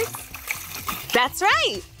color is? That's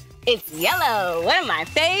right, it's yellow, one of my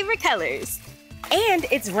favorite colors. And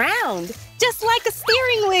it's round, just like a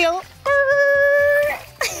steering wheel.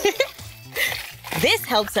 This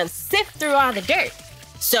helps us sift through all the dirt.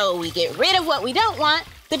 So we get rid of what we don't want,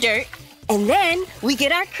 the dirt, and then we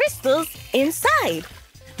get our crystals inside.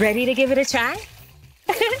 Ready to give it a try?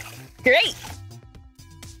 Great.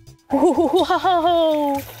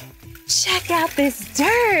 Whoa, check out this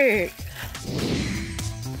dirt.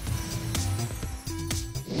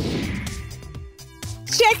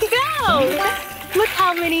 Check it out. Look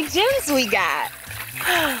how many gems we got.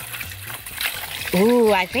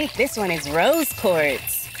 Ooh, I think this one is rose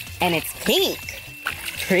quartz, and it's pink.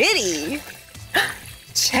 Pretty.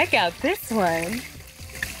 Check out this one.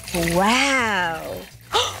 Wow.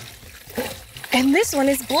 And this one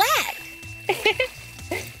is black.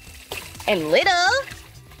 And little.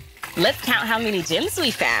 Let's count how many gems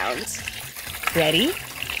we found. Ready?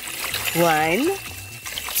 1,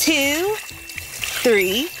 2,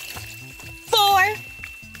 3, 4,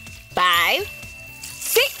 5,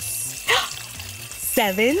 6,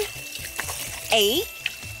 7, 8,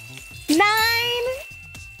 9,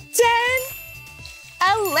 10,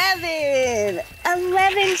 11.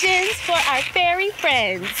 11 gems for our fairy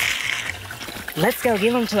friends. Let's go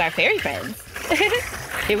give them to our fairy friends.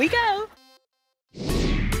 Here we go.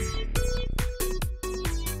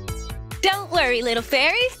 Don't worry, little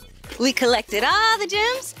fairies. We collected all the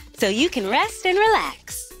gems so you can rest and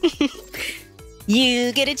relax.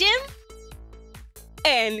 You get a gem,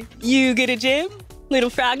 and you get a gem, little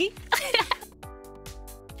froggy.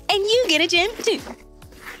 And you get a gem too.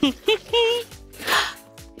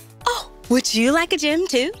 Oh, would you like a gem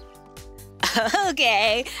too?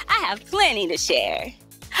 Okay, I have plenty to share.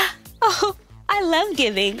 Oh, I love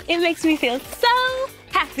giving. It makes me feel so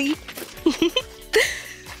happy.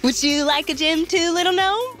 Would you like a gem too, little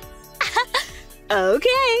gnome?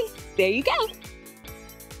 Okay, there you go.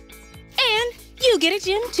 And you get a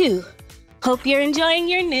gem too. Hope you're enjoying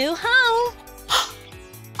your new home.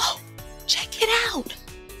 Oh, check it out.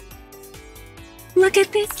 Look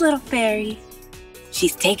at this little fairy.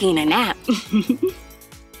 She's taking a nap.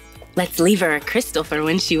 Let's leave her a crystal for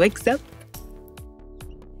when she wakes up.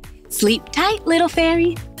 Sleep tight, little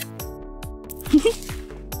fairy.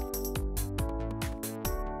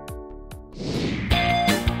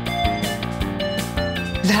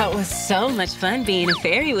 That was so much fun being a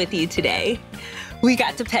fairy with you today. We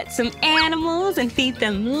got to pet some animals and feed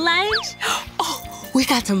them lunch. Oh, we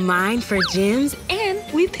got to mine for gems, and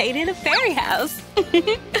we painted a fairy house.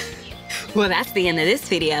 Well, that's the end of this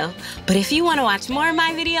video. But if you want to watch more of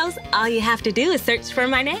my videos, all you have to do is search for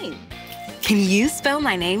my name. Can you spell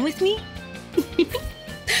my name with me?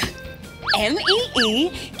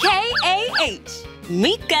 M-E-E-K-A-H.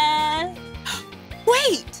 Meekah.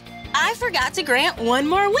 Wait, I forgot to grant one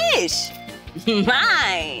more wish.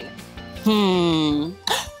 Mine.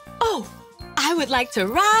 Oh, I would like to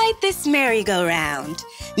ride this merry-go-round.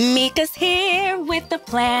 Meekah's here with a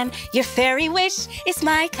plan. Your fairy wish is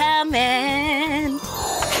my command.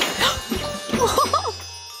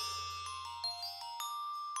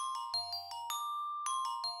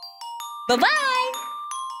 Bye-bye.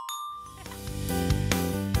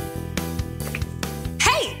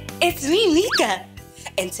 Hey, it's me, Meekah.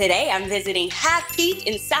 And today I'm visiting Half Peak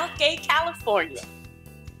in Southgate, California.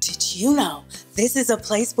 Did you know this is a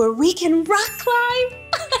place where we can rock climb?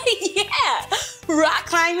 Yeah, rock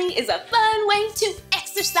climbing is a fun way to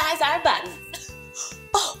exercise our bodies.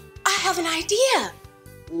 Oh, I have an idea.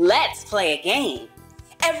 Let's play a game.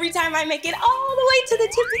 Every time I make it all the way to the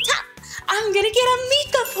tippy top, I'm gonna get a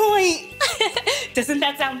Meekah point. Doesn't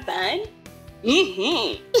that sound fun?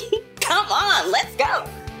 Come on, let's go.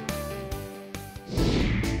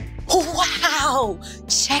 Wow,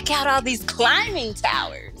 check out all these climbing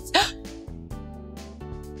towers.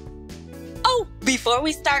 Oh, before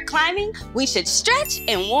we start climbing, we should stretch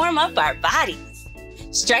and warm up our bodies.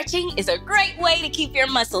 Stretching is a great way to keep your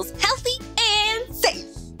muscles healthy and safe.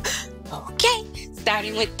 Okay,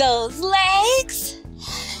 starting with those legs.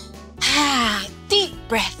 Deep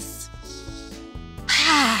breaths.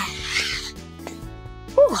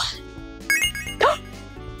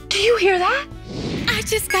 Do you hear that? I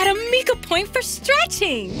just got a Meekah point for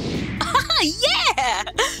stretching. Yeah!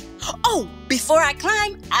 Oh, before I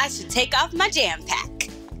climb, I should take off my jam pack.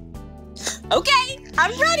 Okay,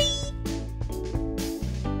 I'm ready.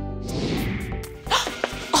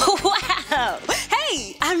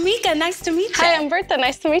 Meekah, nice to meet you. Hi, I'm Bertha,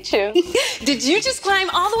 nice to meet you. Did you just climb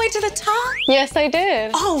all the way to the top? Yes, I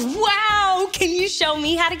did. Oh, wow. Can you show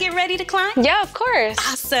me how to get ready to climb? Yeah, of course.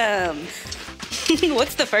 Awesome.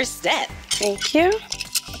 What's the first step? Thank you.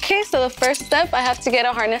 Okay, so the first step, I have to get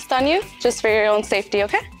a harness on you, just for your own safety,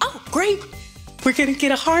 okay? Oh, great. We're gonna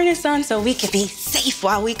get a harness on so we can be safe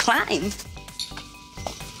while we climb.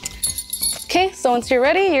 Okay, so once you're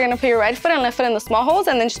ready, you're gonna put your right foot and left foot in the small holes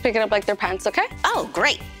and then just pick it up like they're pants, okay? Oh,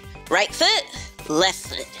 great. Right foot, left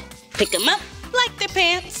foot. Pick them up like they're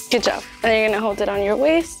pants. Good job. And you're gonna hold it on your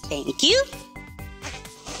waist. Thank you.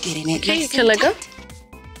 Getting it Okay, you nice can and let go. tight.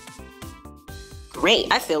 Great,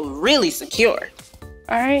 I feel really secure.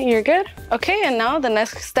 All right, you're good. Okay, and now the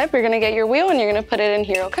next step, you're gonna get your wheel and you're gonna put it in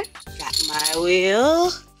here, okay? Got my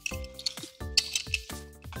wheel.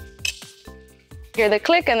 Hear the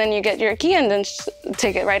click, and then you get your key and then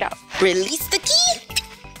take it right out. Release the key.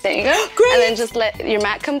 There you go. Great. And then just let your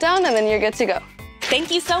mat come down and then you're good to go. Thank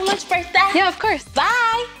you so much, Bertha. Yeah, of course.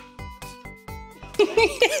 Bye.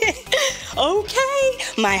 Okay,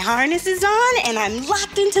 my harness is on and I'm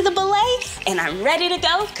locked into the belay and I'm ready to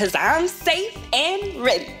go because I'm safe and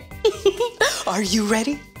ready. Are you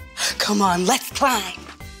ready? Come on, let's climb.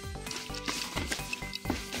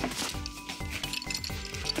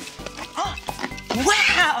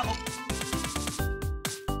 Wow!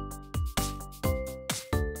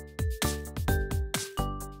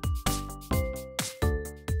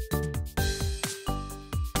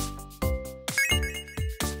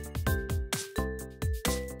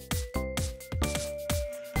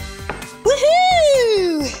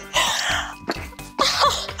 Woohoo!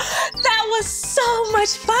 Oh, that was so much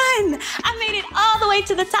fun. I made it all the way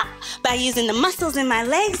to the top by using the muscles in my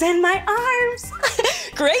legs and my arms.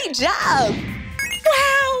 Great job.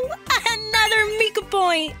 Wow, another Meekah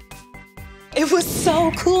point. It was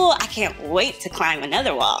so cool. I can't wait to climb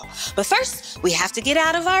another wall. But first, we have to get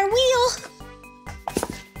out of our wheel.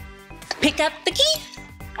 Pick up the key.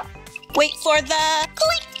 Wait for the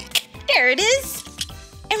click. There it is.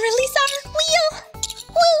 And release our wheel.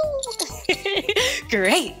 Woo!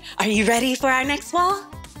 Great. Are you ready for our next wall?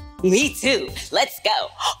 Me too. Let's go.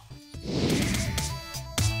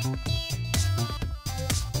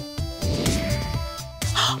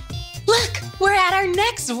 Look, we're at our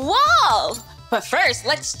next wall. But first,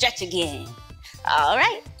 let's stretch again. All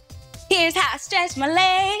right. Here's how I stretch my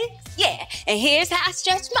legs. Yeah, and here's how I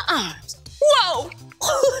stretch my arms. Whoa!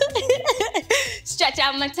 Stretch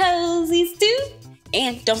out my toesies too.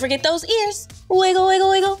 And don't forget those ears. Wiggle, wiggle,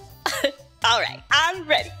 wiggle. All right, I'm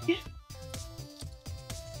ready.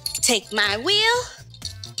 Take my wheel,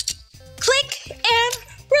 click, and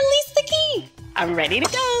release the key. I'm ready to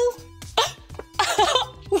go.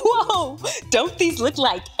 Whoa, don't these look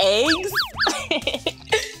like eggs?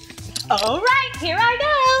 All right, here I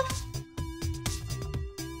go.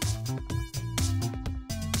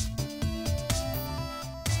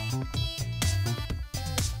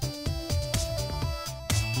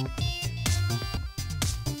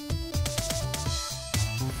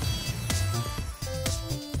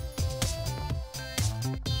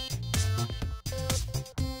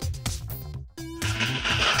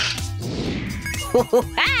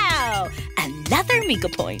 Wow! Another Meekah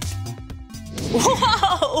point.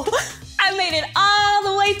 Whoa! I made it all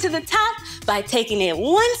the way to the top by taking it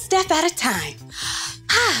one step at a time.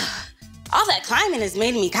 All that climbing has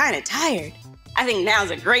made me kind of tired. I think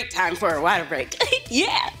now's a great time for a water break.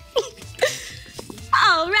 Yeah!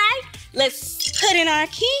 All right, let's put in our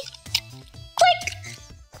key. Click!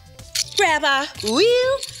 Grab our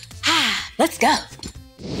wheel. Let's go.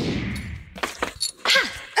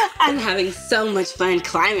 I'm having so much fun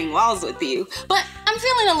climbing walls with you, but I'm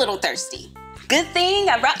feeling a little thirsty. Good thing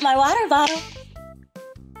I brought my water bottle.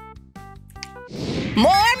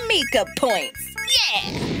 More Meekah points.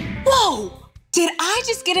 Yeah. Whoa, did I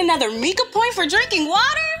just get another Meekah point for drinking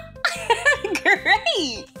water?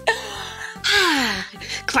 Great.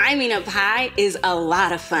 Climbing up high is a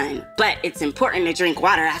lot of fun, but it's important to drink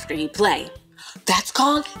water after you play. That's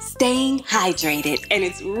called staying hydrated, and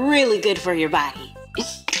it's really good for your body.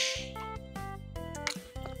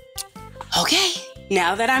 Okay,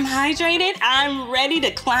 now that I'm hydrated, I'm ready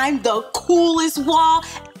to climb the coolest wall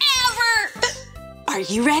ever! Are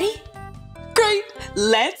you ready? Great,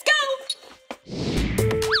 let's go!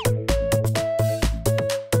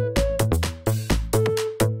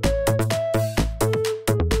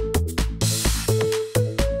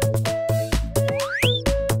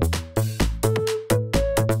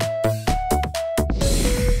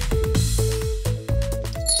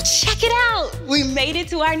 Check it out! We made it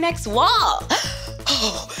to our next wall.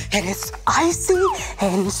 Oh, and it's icy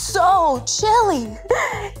and so chilly.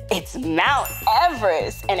 It's Mount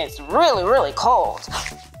Everest, and it's really, really cold.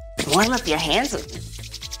 Warm up your hands with me.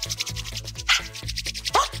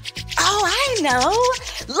 Oh, I know.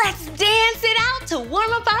 Let's dance it out to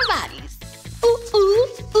warm up our bodies. Ooh, ooh,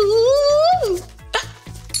 ooh.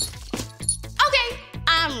 Okay,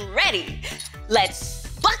 I'm ready. Let's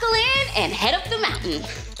buckle in and head up the mountain.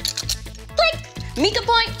 Click, Meekah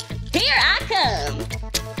point, here I come.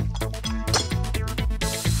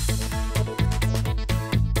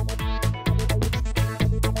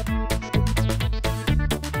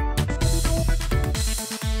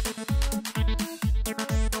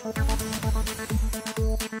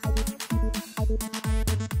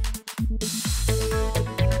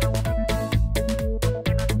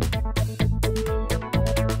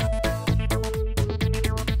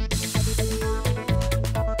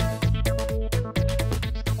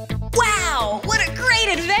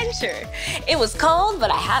 It was cold,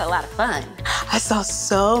 but I had a lot of fun. I saw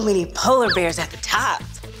so many polar bears at the top.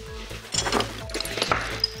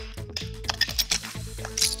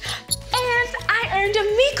 And I earned a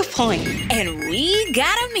Meekah point. And we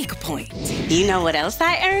got a Meekah point. You know what else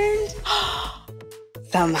I earned?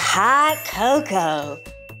 Some hot cocoa.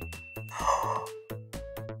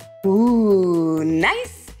 Ooh,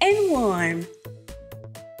 nice and warm.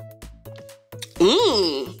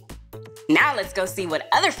 Mmm. Now let's go see what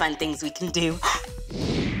other fun things we can do.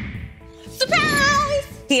 Surprise!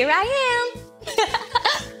 Here I am.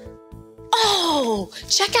 Oh,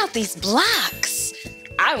 check out these blocks.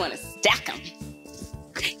 I want to stack them.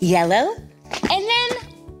 Yellow and then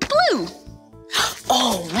blue.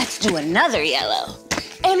 Oh, let's do another yellow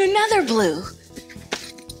and another blue.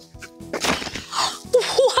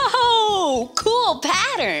 Whoa, cool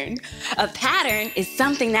pattern. A pattern is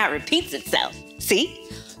something that repeats itself. See?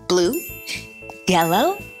 Blue,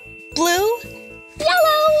 yellow, blue,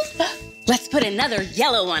 yellow. Let's put another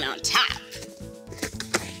yellow one on top.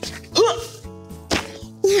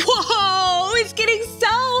 Whoa, it's getting so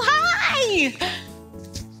high.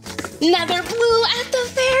 Another blue at the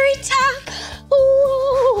very top.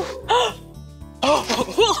 Whoa.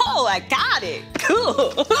 Whoa, I got it.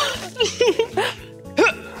 Cool.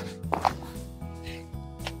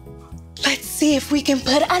 Let's see if we can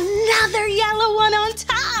put another yellow one on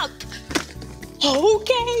top.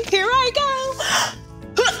 Okay, here I go.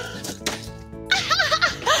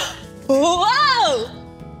 Whoa!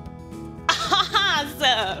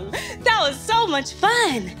 Awesome! That was so much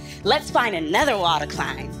fun. Let's find another wall to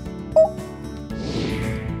climb.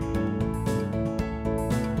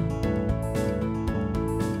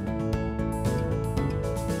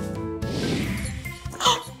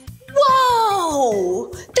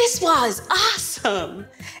 Whoa! This wall is awesome.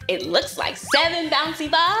 It looks like 7 bouncy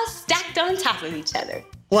balls stacked on top of each other.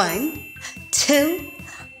 1, 2,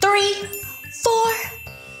 3, 4,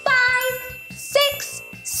 5, 6,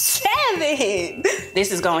 7.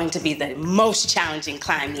 This is going to be the most challenging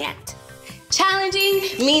climb yet. Challenging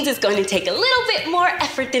means it's going to take a little bit more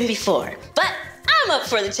effort than before, but I'm up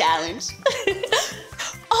for the challenge.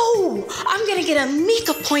 Oh, I'm gonna get a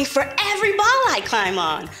Meekah point for every ball I climb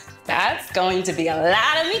on. That's going to be a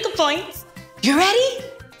lot of Meekah points. You ready?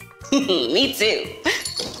 Me too.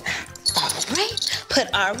 All right, put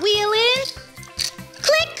our wheel in,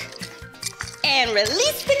 click, and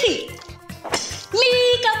release the key.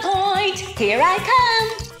 Meekah point, here I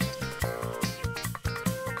come.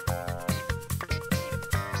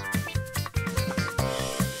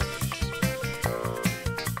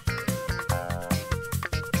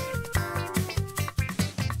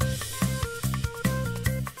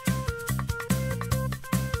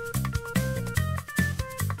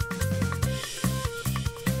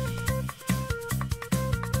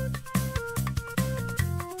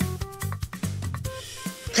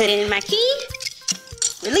 Put in my key,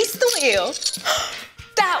 release the wheel.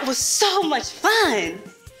 That was so much fun.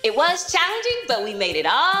 It was challenging, but we made it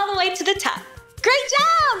all the way to the top. Great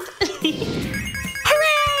job!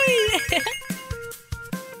 Hooray!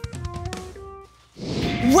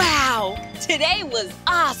 Wow, today was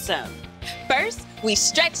awesome. First, we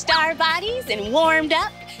stretched our bodies and warmed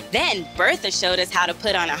up. Then Bertha showed us how to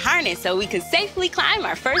put on a harness so we could safely climb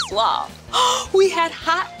our first wall. We had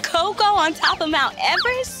hot cocoa on top of Mount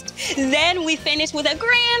Everest. Then we finished with a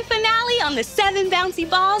grand finale on the 7 bouncy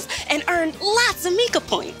balls and earned lots of Meekah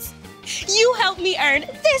points. You helped me earn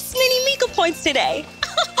this many Meekah points today.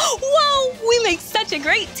 Whoa, we make such a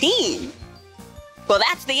great team. Well,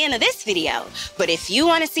 that's the end of this video. But if you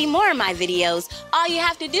want to see more of my videos, all you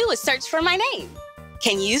have to do is search for my name.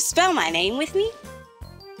 Can you spell my name with me?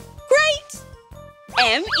 Great!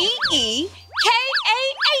 M-E-E-K-A-H.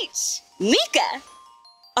 H, Meekah.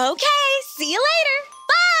 Okay, see you later.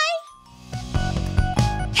 Bye.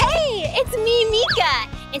 Hey, it's me, Meekah.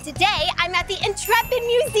 And today I'm at the Intrepid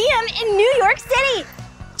Museum in New York City.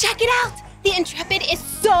 Check it out. The Intrepid is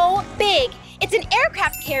so big. It's an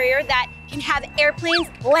aircraft carrier that can have airplanes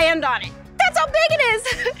land on it. That's how big it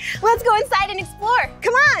is. Let's go inside and explore.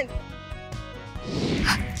 Come on.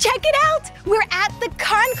 Check it out. We're at the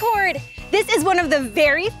Concorde. This is one of the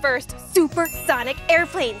very first supersonic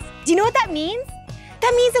airplanes. Do you know what that means?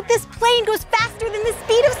 That means that this plane goes faster than the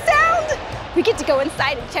speed of sound. We get to go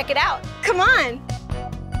inside and check it out. Come on.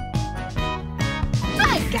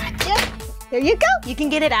 I gotcha. There you go. You can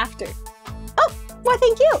get it after. Oh, well,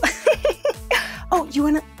 thank you. Oh, you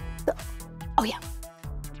wanna? Oh, yeah.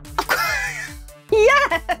 Of course.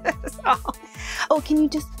 Yes. Oh, can you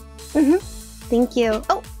just? Thank you.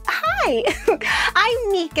 Oh, hi.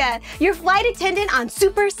 I'm Meekah, your flight attendant on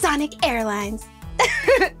Supersonic Airlines.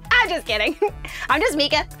 I'm just kidding. I'm just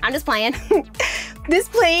Meekah. I'm just playing. This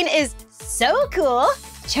plane is so cool.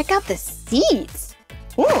 Check out the seats.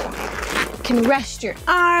 Ooh. You can rest your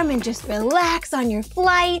arm and just relax on your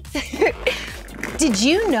flight. Did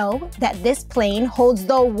you know that this plane holds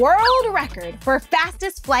the world record for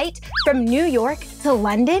fastest flight from New York to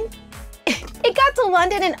London? It got to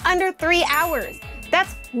London in under 3 hours.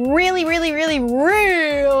 That's really, really, really,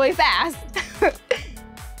 really fast.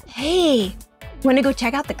 Hey, wanna go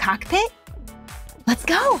check out the cockpit? Let's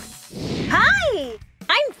go. Hi,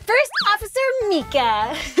 I'm First Officer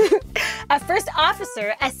Meekah. A first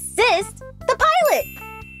officer assists the pilot.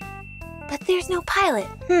 But there's no pilot.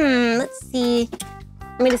 Let's see.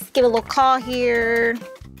 Let me just give a little call here.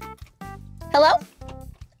 Hello?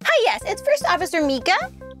 Hi, yes, it's First Officer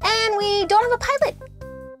Meekah, and we don't have a pilot.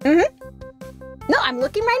 No, I'm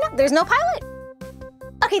looking right now. There's no pilot.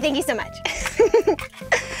 Okay, thank you so much.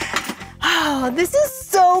 Oh, this is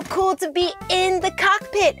so cool to be in the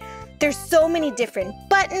cockpit. There's so many different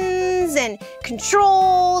buttons and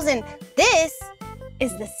controls, and this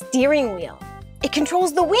is the steering wheel. It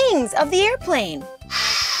controls the wings of the airplane.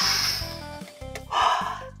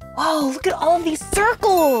 Whoa, look at all of these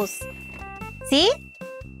circles. See?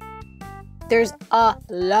 There's a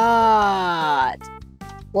lot.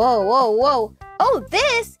 Whoa, whoa, whoa. Oh,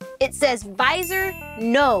 this, it says visor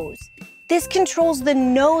nose. This controls the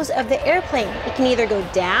nose of the airplane. It can either go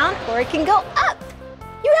down or it can go up.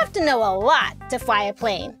 You have to know a lot to fly a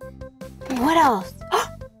plane. What else?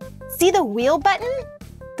 See the wheel button?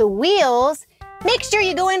 The wheels make sure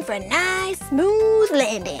you go in for a nice, smooth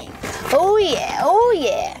landing. Oh yeah, oh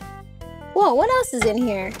yeah. Whoa, what else is in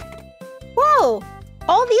here? Whoa,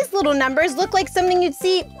 all these little numbers look like something you'd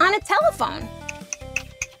see on a telephone.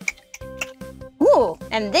 Ooh,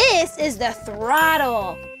 and this is the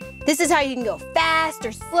throttle. This is how you can go fast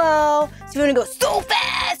or slow. So if you wanna go so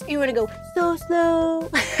fast, or you wanna go so slow.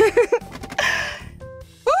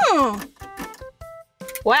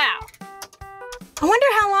 Wow. I wonder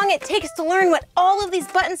how long it takes to learn what all of these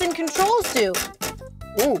buttons and controls do.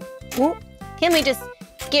 Ooh. Can we just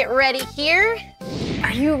get ready here?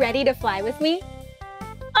 Are you ready to fly with me?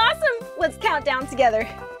 Awesome, let's count down together.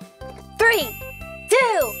 3,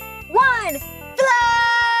 2, 1, fly!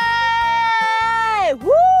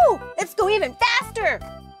 Woo! Let's go even faster.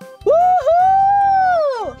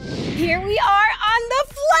 Woohoo! Here we are on the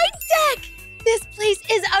flight deck. This place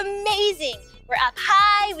is amazing. We're up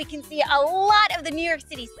high, we can see a lot of the New York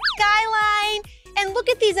City skyline, and look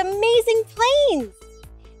at these amazing planes.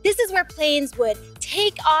 This is where planes would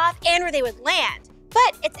take off and where they would land,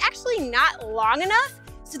 but it's actually not long enough,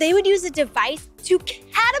 so they would use a device to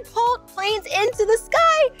catapult planes into the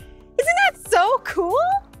sky. Isn't that so cool?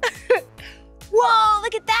 Whoa,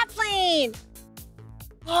 look at that plane.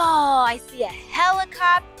 Whoa, I see a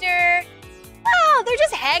helicopter. Wow, they're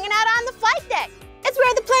just hanging out on the flight deck. It's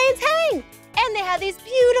where the planes hang. And they have these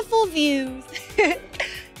beautiful views.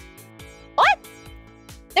 What?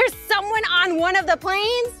 There's someone on one of the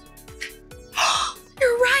planes?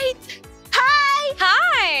 You're right. Hi.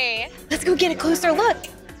 Hi. Let's go get a closer look.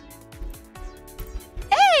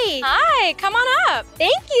 Hey. Hi, come on up.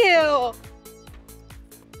 Thank you.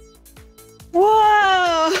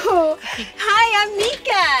 Whoa. Hi, I'm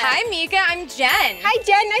Meekah. Hi, Meekah. I'm Jen. Hi,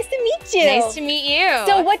 Jen. Nice to meet you. Nice to meet you.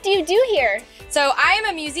 So what do you do here? So I am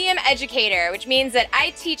a museum educator, which means that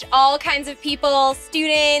I teach all kinds of people,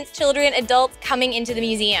 students, children, adults coming into the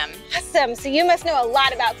museum. Awesome. So you must know a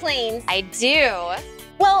lot about planes. I do.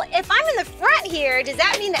 Well, if I'm in the front here, does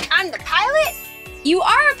that mean that I'm the pilot? You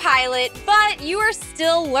are a pilot, but you are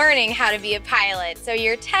still learning how to be a pilot. So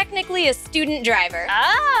you're technically a student driver.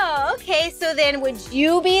 Oh, okay. So then would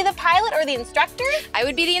you be the pilot or the instructor? I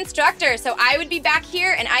would be the instructor. So I would be back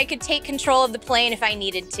here and I could take control of the plane if I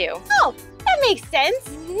needed to. Oh, that makes sense.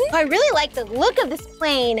 Oh, I really like the look of this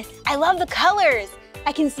plane. I love the colors.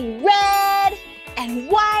 I can see red and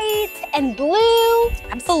white and blue.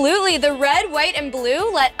 Absolutely. The red, white, and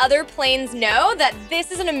blue let other planes know that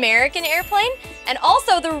this is an American airplane. And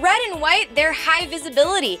also the red and white, they're high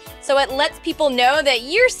visibility. So it lets people know that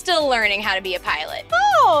you're still learning how to be a pilot.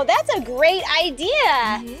 Oh, that's a great idea.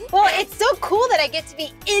 Well, it's so cool that I get to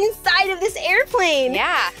be inside of this airplane.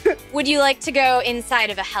 Yeah. Would you like to go inside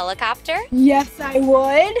of a helicopter? Yes, I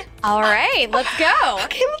would. All right, let's go.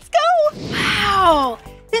 Okay, let's go. Wow,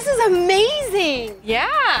 this is amazing.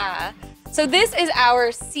 Yeah. So this is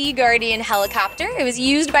our Sea Guardian helicopter. It was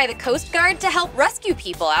used by the Coast Guard to help rescue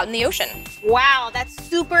people out in the ocean. Wow, that's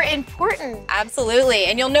super important. Absolutely.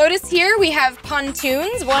 And you'll notice here we have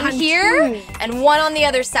pontoons, one here and one on the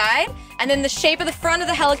other side. And then the shape of the front of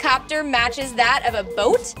the helicopter matches that of a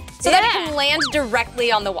boat so that it can land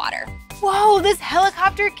directly on the water. Whoa, this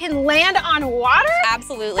helicopter can land on water?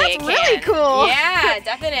 Absolutely, That's really cool. Yeah,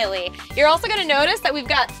 definitely. You're also gonna notice that we've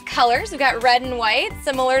got colors. We've got red and white,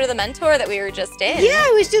 similar to the Mentor that we were just in. Yeah,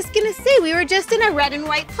 I was just gonna say, we were just in a red and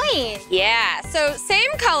white plane. Yeah, so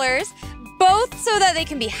same colors, both so that they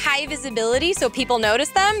can be high visibility so people notice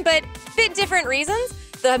them, but fit different reasons.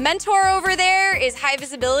 The Mentor over there is high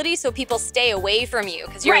visibility so people stay away from you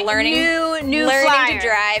because you're learning to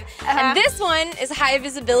drive. And this one is high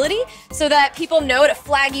visibility so that people know to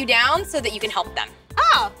flag you down so that you can help them.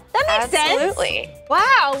 Oh, that makes sense. Absolutely.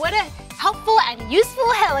 Wow, what a helpful and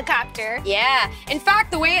useful helicopter. Yeah, in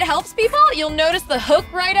fact, the way it helps people, you'll notice the hook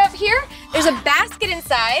right up here. There's a basket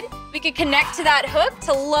inside. We could connect to that hook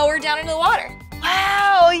to lower down into the water.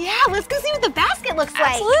 Wow, yeah, let's go see what the basket looks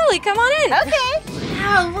like. Absolutely, come on in. Okay.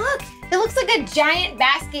 Wow, look, it looks like a giant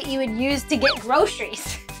basket you would use to get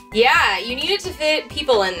groceries. Yeah, you need it to fit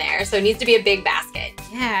people in there, so it needs to be a big basket.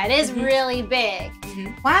 Yeah, it is really big.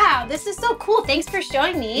 Wow, this is so cool. Thanks for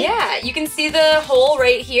showing me. Yeah, you can see the hole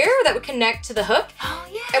right here that would connect to the hook. Oh,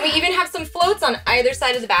 yeah. And we even have some floats on either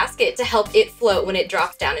side of the basket to help it float when it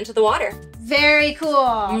drops down into the water. Very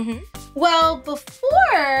cool. Well,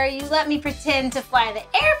 before you let me pretend to fly the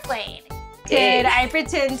airplane, did I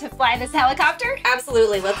pretend to fly this helicopter?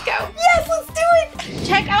 Absolutely, let's go. Yes, let's do it.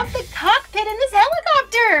 Check out the cockpit in this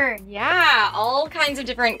helicopter. Yeah, all kinds of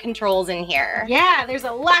different controls in here. Yeah, there's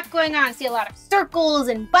a lot going on. I see a lot of circles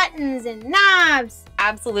and buttons and knobs.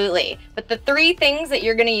 Absolutely. But the three things that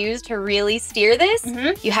you're gonna use to really steer this,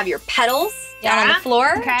 you have your pedals down on the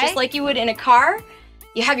floor, just like you would in a car.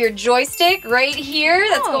 You have your joystick right here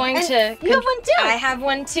that's going to... You have one too. I have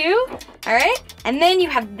one too. All right. And then you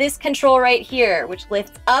have this control right here, which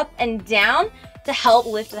lifts up and down to help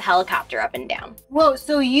lift the helicopter up and down. Whoa,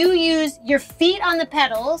 so you use your feet on the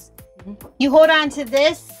pedals, you hold on to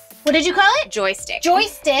this, what did you call it? Joystick.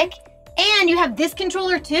 Joystick. And you have this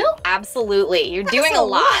controller too? Absolutely. You're doing a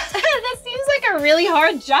lot. That seems like a really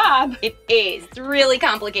hard job. It is. It's really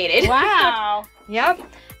complicated. Wow. Yep.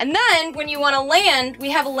 And then when you want to land, we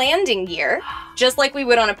have landing gear, just like we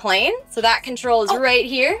would on a plane. So that control is right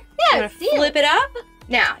here. Yeah, flip it up.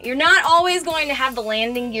 Now, you're not always going to have the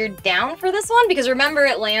landing gear down for this one because remember,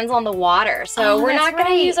 it lands on the water. So we're not going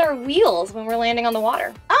to use our wheels when we're landing on the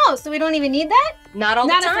water. Oh, so we don't even need that? Not all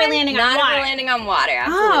the time. Not if we're landing on water. Not if we're landing on water,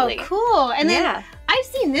 absolutely. Oh, cool. And then I've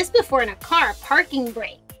seen this before in a car, parking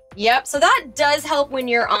brake. Yep, so that does help when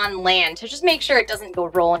you're on land to just make sure it doesn't go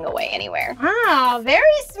rolling away anywhere. Oh, very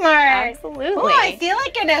smart. Absolutely. Oh, I feel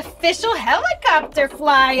like an official helicopter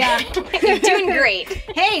flyer. You're doing great.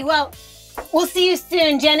 Hey, well, we'll see you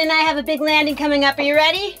soon. Jen and I have a big landing coming up. Are you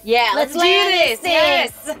ready? Yeah, let's do this.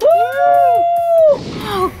 Yes. Woo!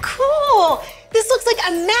 Oh, cool. This looks like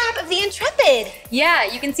a map of the Intrepid. Yeah,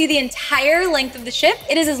 you can see the entire length of the ship.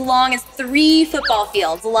 It is as long as 3 football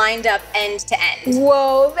fields lined up end to end.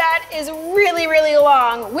 Whoa, that is really, really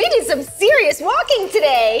long. We did some serious walking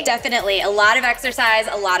today. Definitely, a lot of exercise,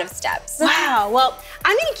 a lot of steps. Wow, well,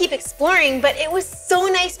 I'm gonna keep exploring, but it was so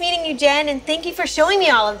nice meeting you, Jen, and thank you for showing me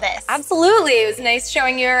all of this. Absolutely, it was nice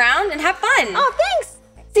showing you around and have fun. Oh, thanks.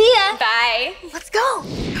 See ya. Bye. Let's go.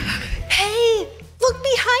 Hey, look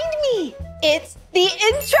behind me. It's the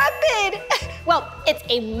Intrepid! Well, it's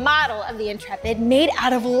a model of the Intrepid made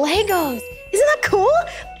out of Legos. Isn't that cool?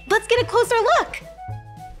 Let's get a closer look.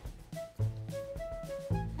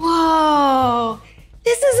 Whoa,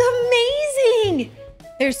 this is amazing.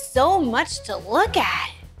 There's so much to look at.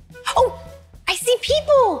 Oh, I see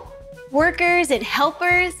people. Workers and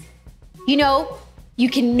helpers. You know, you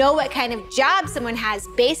can know what kind of job someone has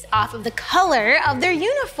based off of the color of their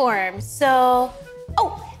uniform. So,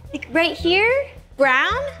 oh, like right here,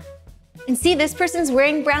 brown. And see, this person's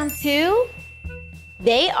wearing brown too.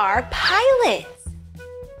 They are pilots.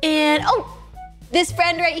 And oh, this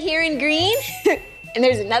friend right here in green, and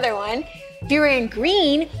there's another one. If you're wearing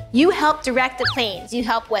green, you help direct the planes. You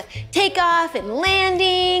help with takeoff and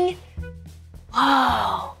landing.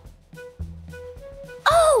 Whoa.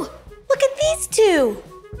 Oh, look at these two.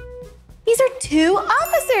 These are two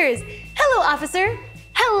officers. Hello, officer.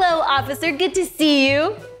 Hello, officer. Good to see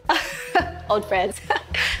you. Old friends.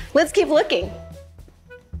 Let's keep looking.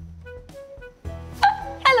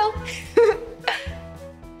 Hello.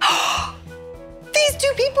 These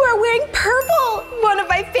two people are wearing purple, one of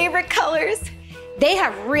my favorite colors. They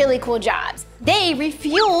have really cool jobs. They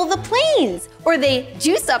refuel the planes, or they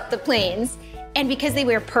juice up the planes. And because they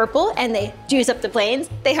wear purple and they juice up the planes,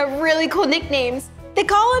 they have really cool nicknames. They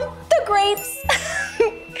call them the Grapes.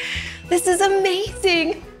 This is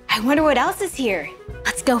amazing. I wonder what else is here.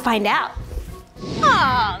 Let's go find out.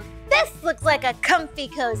 Oh, this looks like a comfy,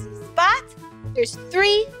 cozy spot. There's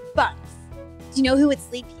 3 bunks. Do you know who would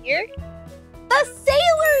sleep here? The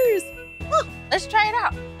sailors! Oh, let's try it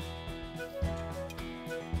out.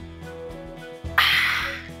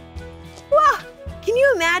 Wow, can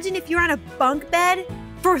you imagine if you're on a bunk bed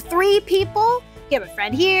for 3 people? You have a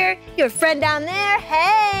friend here, you have a friend down there.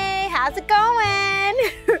 Hey, how's it going?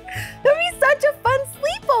 That'd be such a fun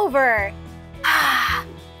sleepover.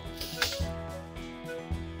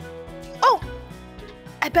 Oh,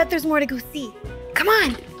 I bet there's more to go see. Come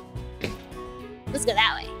on. Let's go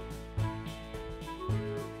that way.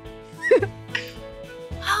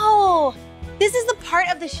 Oh, this is the part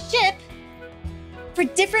of the ship for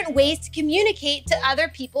different ways to communicate to other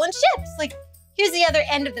people in ships. Like, here's the other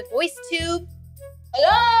end of the voice tube.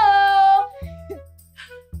 Hello?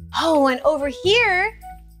 Oh, and over here,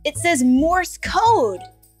 it says Morse code.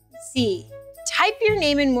 Let's see, type your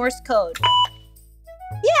name in Morse code.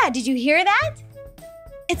 Yeah, did you hear that?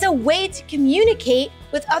 It's a way to communicate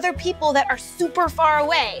with other people that are super far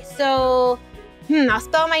away. So, I'll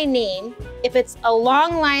spell my name. If it's a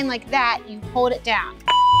long line like that, you hold it down.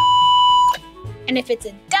 And if it's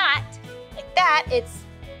a dot, like that, it's...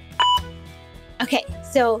 Okay,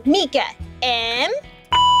 so Meekah, M,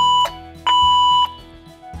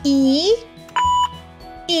 E,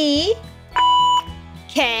 E,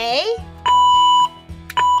 K,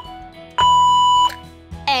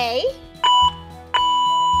 A,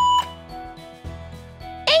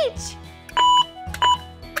 H.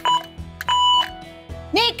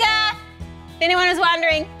 Meekah, if anyone is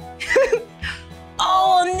wondering.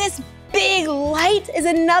 Oh, and this big light is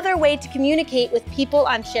another way to communicate with people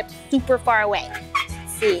on ships super far away.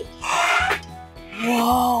 Let's see.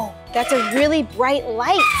 Whoa, that's a really bright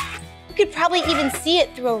light. You could probably even see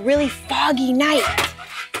it through a really foggy night.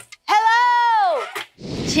 Hello!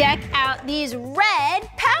 Check out these red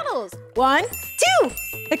paddles. 1, 2.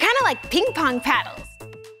 They're kind of like ping pong paddles.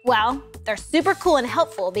 Well, they're super cool and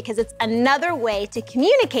helpful because it's another way to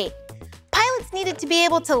communicate. Pilots needed to be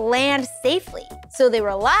able to land safely, so they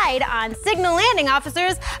relied on signal landing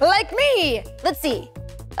officers like me. Let's see.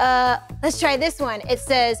 Let's try this one. It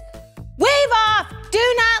says, wave off,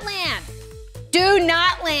 do not land. Do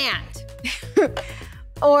not land.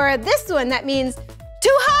 Or this one that means,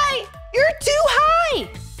 too high, you're too high.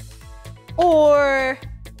 Or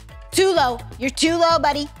too low, you're too low,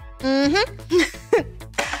 buddy.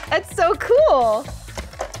 That's so cool.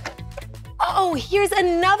 Oh, here's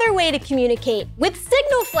another way to communicate with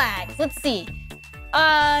signal flags. Let's see.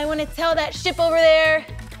 I want to tell that ship over there,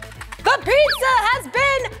 the pizza has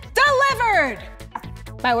been delivered.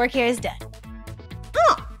 My work here is done.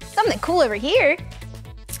 Oh, something cool over here.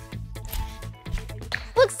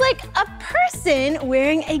 Looks like a person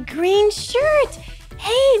wearing a green shirt.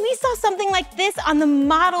 Hey, we saw something like this on the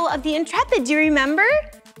model of the Intrepid, do you remember?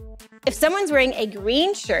 If someone's wearing a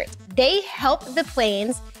green shirt, they help the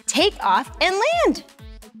planes take off and land.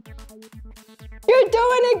 You're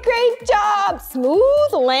doing a great job.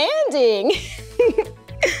 Smooth landing.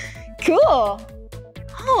 Cool.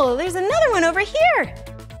 Oh, there's another one over here.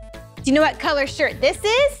 Do you know what color shirt this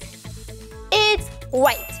is? It's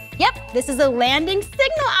white. Yep, this is a landing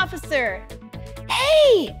signal officer.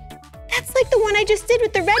 Hey, that's like the one I just did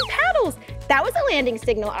with the red paddles. That was a landing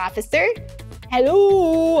signal officer.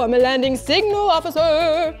 Hello, I'm a landing signal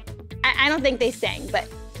officer. I don't think they sang, but...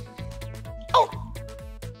 Oh,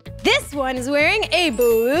 this one is wearing a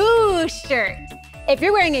blue shirt. If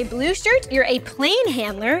you're wearing a blue shirt, you're a plane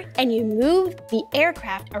handler and you move the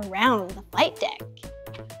aircraft around the flight deck.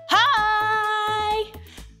 Hi!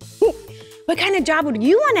 What kind of job would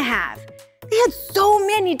you want to have? They had so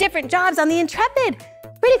many different jobs on the Intrepid.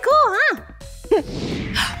 Pretty cool, huh?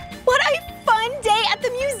 What a fun day at the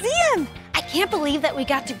museum. I can't believe that we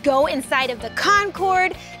got to go inside of the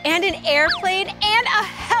Concorde and an airplane and a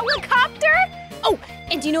helicopter. Oh,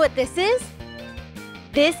 and do you know what this is?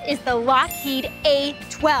 This is the Lockheed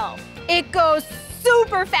A-12. It goes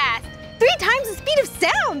super fast, 3 times the speed of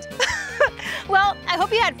sound. Well, I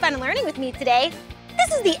hope you had fun learning with me today.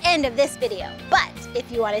 This is the end of this video, but if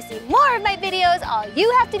you want to see more of my videos, all you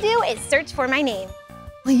have to do is search for my name.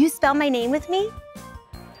 Will you spell my name with me?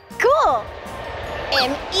 Cool.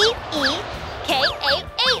 M-E-E-K-A-H.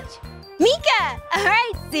 Meekah. All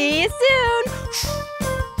right, see you soon.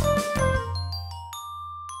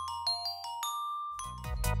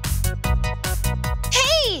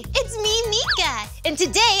 Hey, it's me, Meekah, and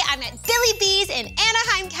today I'm at Billy Beez in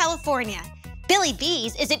Anaheim, California. Billy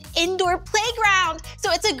Beez is an indoor playground, so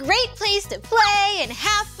it's a great place to play and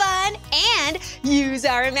have fun and use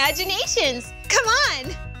our imaginations. Come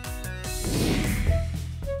on.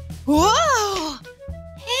 Whoa!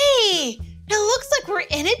 Hey, it looks like we're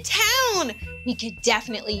in a town. We could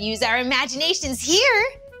definitely use our imaginations here.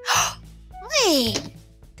 Wait,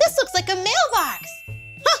 this looks like a mailbox.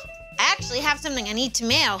 Huh, I actually have something I need to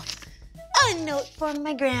mail. A note from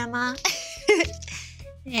my grandma.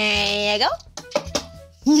 There you go.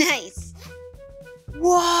 Nice.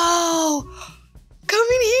 Whoa, come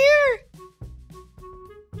in here.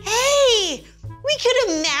 Hey, we could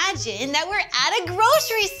imagine that we're at a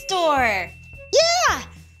grocery store. Yeah,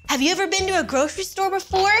 have you ever been to a grocery store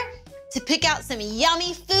before to pick out some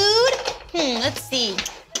yummy food? Let's see.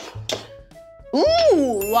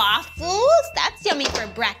 Ooh, waffles, that's yummy for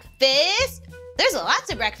breakfast. There's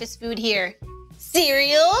lots of breakfast food here.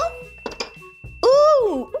 Cereal.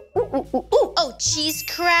 Ooh, oh, cheese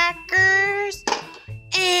crackers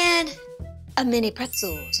and a mini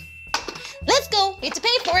pretzels. Let's go, we have to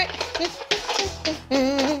pay for it.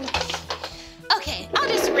 Okay, I'll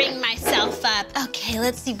just ring myself up. Okay,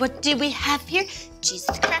 let's see, what do we have here? Cheese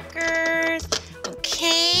crackers,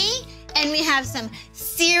 okay. And we have some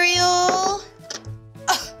cereal.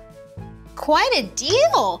 Oh, quite a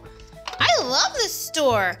deal. I love this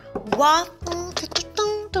store. Waffle,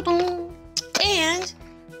 and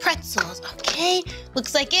pretzels, okay.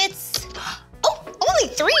 Looks like it's, oh, only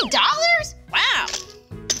 $3? Wow.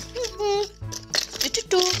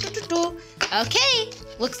 Okay,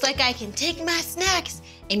 looks like I can take my snacks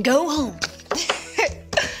and go home.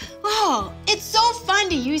 Oh, it's so fun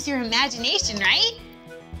to use your imagination, right?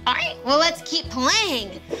 All right, well, let's keep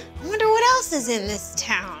playing. I wonder what else is in this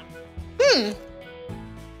town.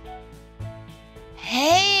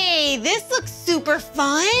 Hey, this looks super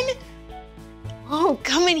fun. Oh,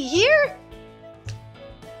 come in here.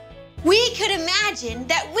 We could imagine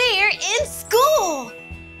that we're in school.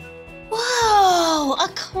 Whoa, a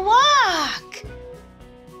clock.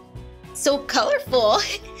 So colorful.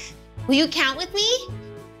 Will you count with me?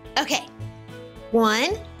 Okay.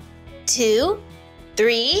 1, 2,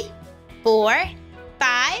 3, 4,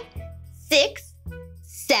 5, 6,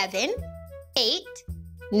 7, 8,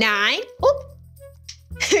 9,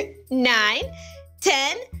 9,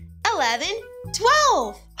 10, 11,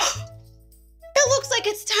 12. It looks like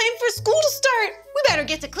it's time for school to start. We better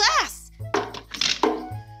get to class.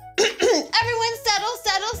 Everyone settle,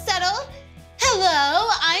 settle, settle. Hello,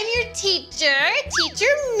 I'm your teacher,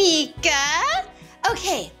 Teacher Meekah.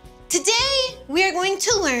 Okay, today we are going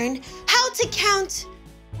to learn how to count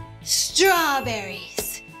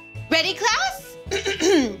strawberries. Ready, class?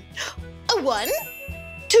 1,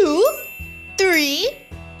 2, 3,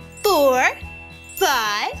 4,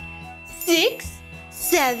 5, 6,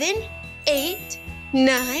 7, 8,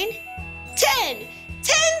 9, 10.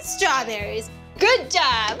 10 strawberries. Good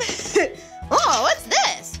job. Oh, what's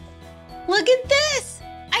this? Look at this.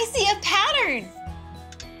 I see a pattern.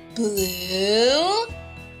 Blue,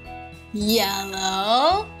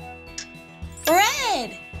 yellow,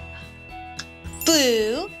 red.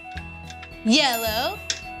 Blue, yellow,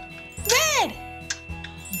 red.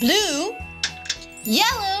 Blue,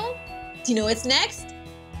 yellow. Do you know what's next?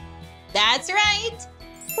 That's right,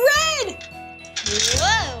 red.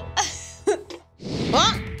 Whoa.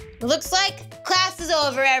 Well, looks like class is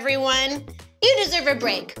over, everyone. You deserve a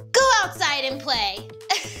break. Go outside and play.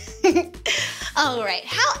 All right,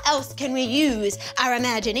 how else can we use our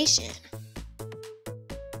imagination?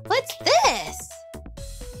 What's this?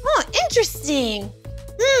 Oh, interesting.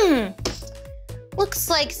 Looks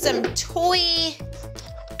like some toy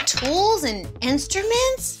tools and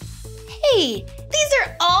instruments. Hey, these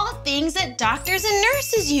are all things that doctors and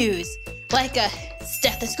nurses use, like a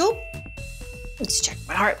stethoscope. Let's check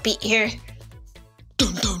my heartbeat here.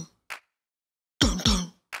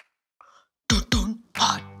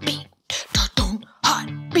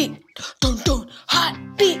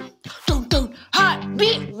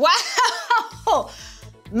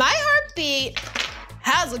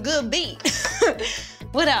 That's a good beat.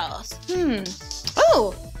 What else?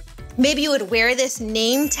 Oh, maybe you would wear this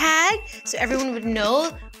name tag so everyone would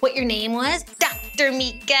know what your name was. Dr.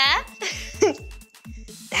 Meekah.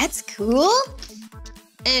 That's cool.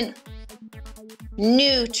 And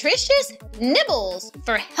nutritious nibbles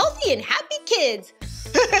for healthy and happy kids.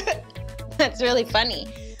 That's really funny.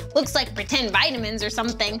 Looks like pretend vitamins or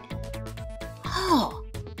something. Oh,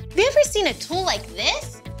 have you ever seen a tool like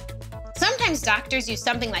this? Sometimes doctors use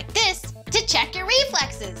something like this to check your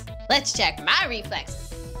reflexes. Let's check my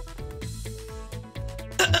reflexes.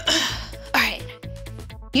 All right.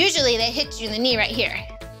 Usually they hit you in the knee right here.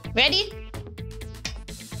 Ready?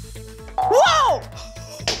 Whoa!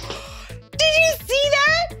 Did you see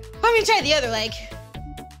that? Let me try the other leg.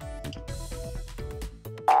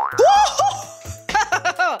 Whoa!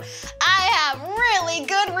 I have really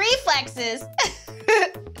good reflexes.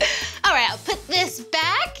 All right, I'll put this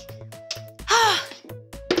back.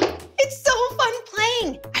 It's so fun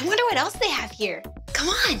playing. I wonder what else they have here. Come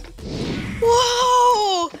on.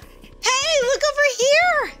 Whoa! Hey, look over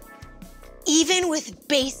here. Even with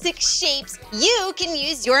basic shapes, you can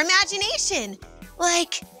use your imagination.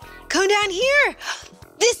 Like, come down here.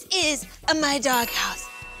 This is my dog house.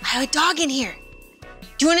 I have a dog in here.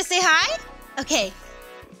 Do you want to say hi? Okay.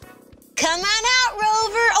 Come on out,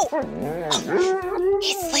 Rover. Oh,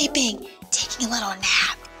 he's sleeping, taking a little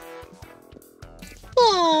nap.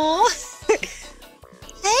 Aww.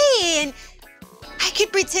 Hey, and I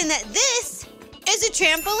could pretend that this is a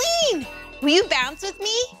trampoline. Will you bounce with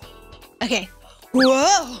me? Okay.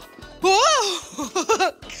 Whoa,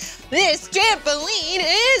 whoa. This trampoline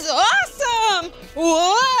is awesome.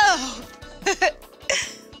 Whoa.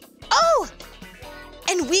 Oh,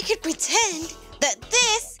 and we could pretend that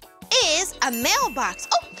this is a mailbox.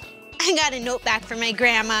 Oh, I got a note back from my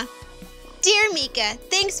grandma. Dear Meekah,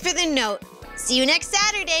 thanks for the note. See you next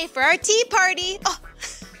Saturday for our tea party. Oh,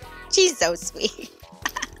 she's so sweet.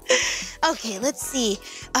 Okay, let's see.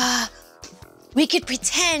 We could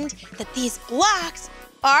pretend that these blocks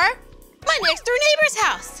are my next door neighbor's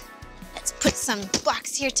house. Let's put some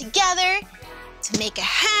blocks here together to make a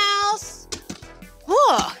house.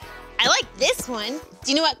 Whoa, I like this one.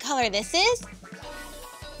 Do you know what color this is?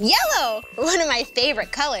 Yellow, one of my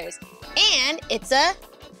favorite colors. And it's a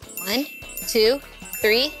 1, 2,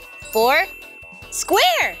 3, 4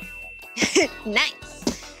 square. Nice.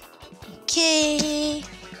 Okay.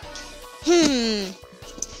 I'm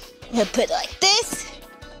gonna put it like this.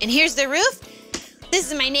 And here's the roof.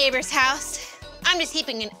 This is my neighbor's house. I'm just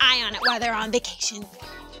keeping an eye on it while they're on vacation.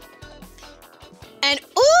 And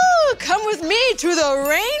ooh, come with me to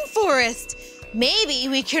the rainforest. Maybe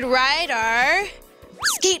we could ride our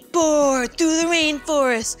skateboard through the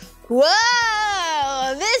rainforest.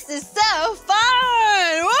 Whoa, this is so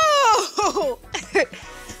fun. Whoa.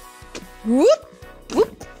 Whoop,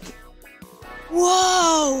 whoop.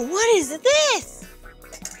 Whoa, what is this?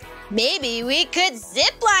 Maybe we could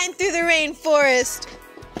zip line through the rainforest.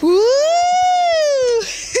 Woo!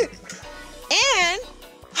 And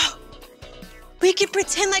we could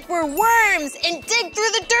pretend like we're worms and dig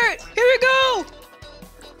through the dirt. Here we go.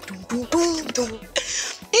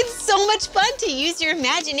 It's so much fun to use your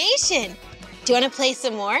imagination. Do you want to play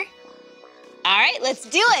some more? All right, let's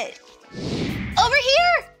do it. Over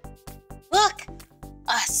here. Look,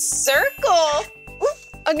 a circle. Ooh,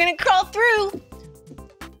 I'm gonna crawl through.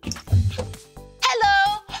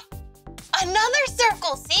 Hello. Another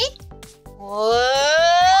circle, see?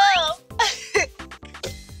 Whoa.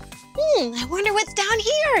 I wonder what's down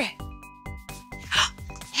here.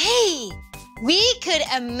 Hey, we could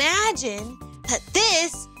imagine that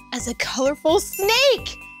this is a colorful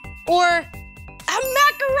snake or a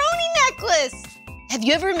macaroni necklace. Have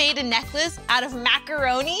you ever made a necklace out of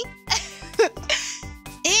macaroni?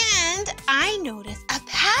 And I noticed a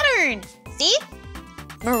pattern. See?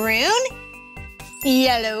 Maroon,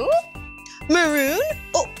 yellow, maroon,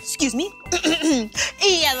 oh, excuse me,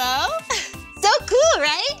 yellow. So cool,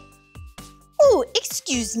 right? Oh,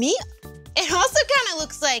 excuse me. It also kind of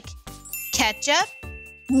looks like ketchup,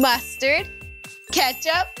 mustard,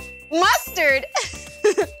 ketchup, mustard.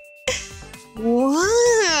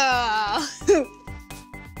 Wow.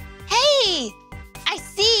 Hey, I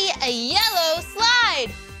see a yellow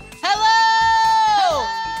slide. Hello.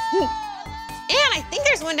 And I think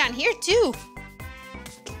there's one down here too.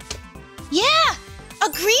 Yeah, a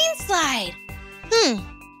green slide.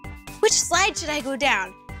 Which slide should I go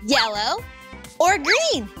down? Yellow or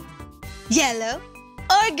green? Yellow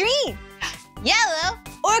or green? Yellow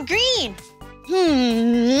or green?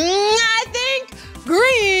 I think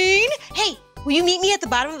green. Hey, will you meet me at the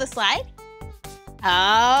bottom of the slide?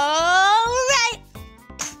 All right.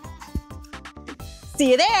 See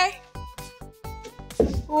you there.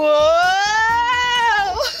 Whoa!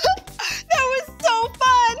 That was so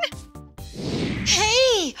fun!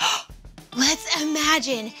 Hey, let's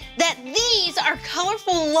imagine that these are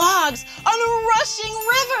colorful logs on a rushing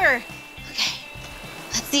river. Okay,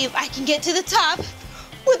 let's see if I can get to the top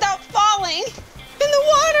without falling in the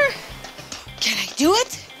water. Can I do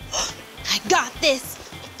it? I got this.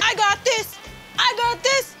 I got this. I got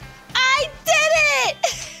this. I did it!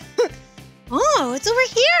 Oh, it's over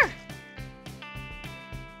here.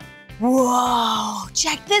 Whoa,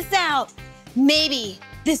 check this out. Maybe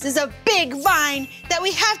this is a big vine that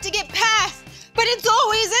we have to get past, but it's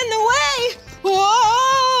always in the way.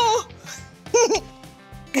 Whoa!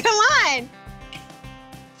 Come on.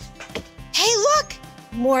 Hey, look,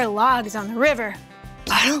 more logs on the river.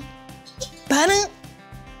 Ba-dum, ba-dum.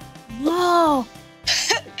 Whoa,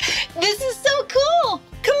 this is so cool.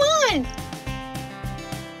 Come on.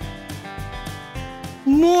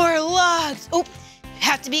 More logs. Oh,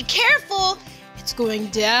 have to be careful. It's going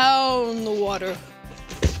down the water.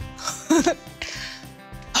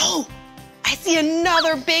 Oh, I see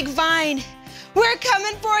another big vine. We're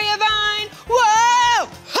coming for you, vine. Whoa!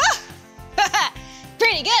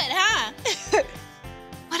 Pretty good, huh?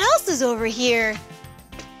 What else is over here?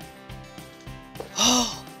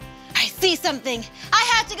 Oh, I see something. I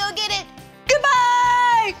have to go get it.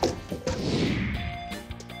 Goodbye!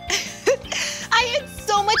 I had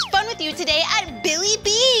so much fun with you today at Billy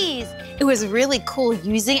Beez. It was really cool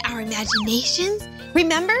using our imaginations.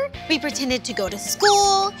 Remember, we pretended to go to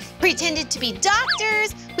school, pretended to be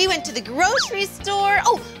doctors, we went to the grocery store.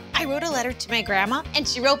 Oh, I wrote a letter to my grandma and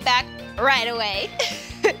she wrote back right away.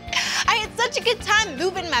 I had such a good time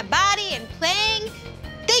moving my body and playing.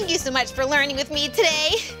 Thank you so much for learning with me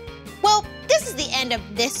today. Well, this is the end of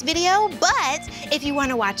this video, but if you want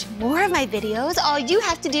to watch more of my videos, all you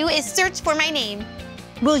have to do is search for my name.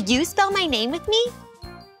 Will you spell my name with me?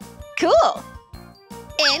 Cool.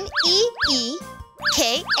 M-E-E-K-A-H.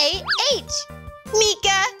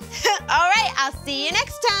 Meekah. All right, I'll see you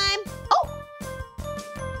next time. Oh,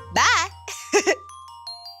 bye.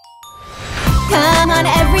 Come on,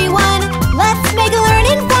 everyone, let's make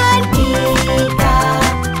learning fun. Meekah,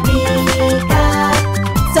 Meekah.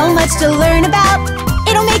 So much to learn about,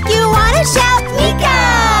 it'll make you want to shout,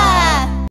 Meekah!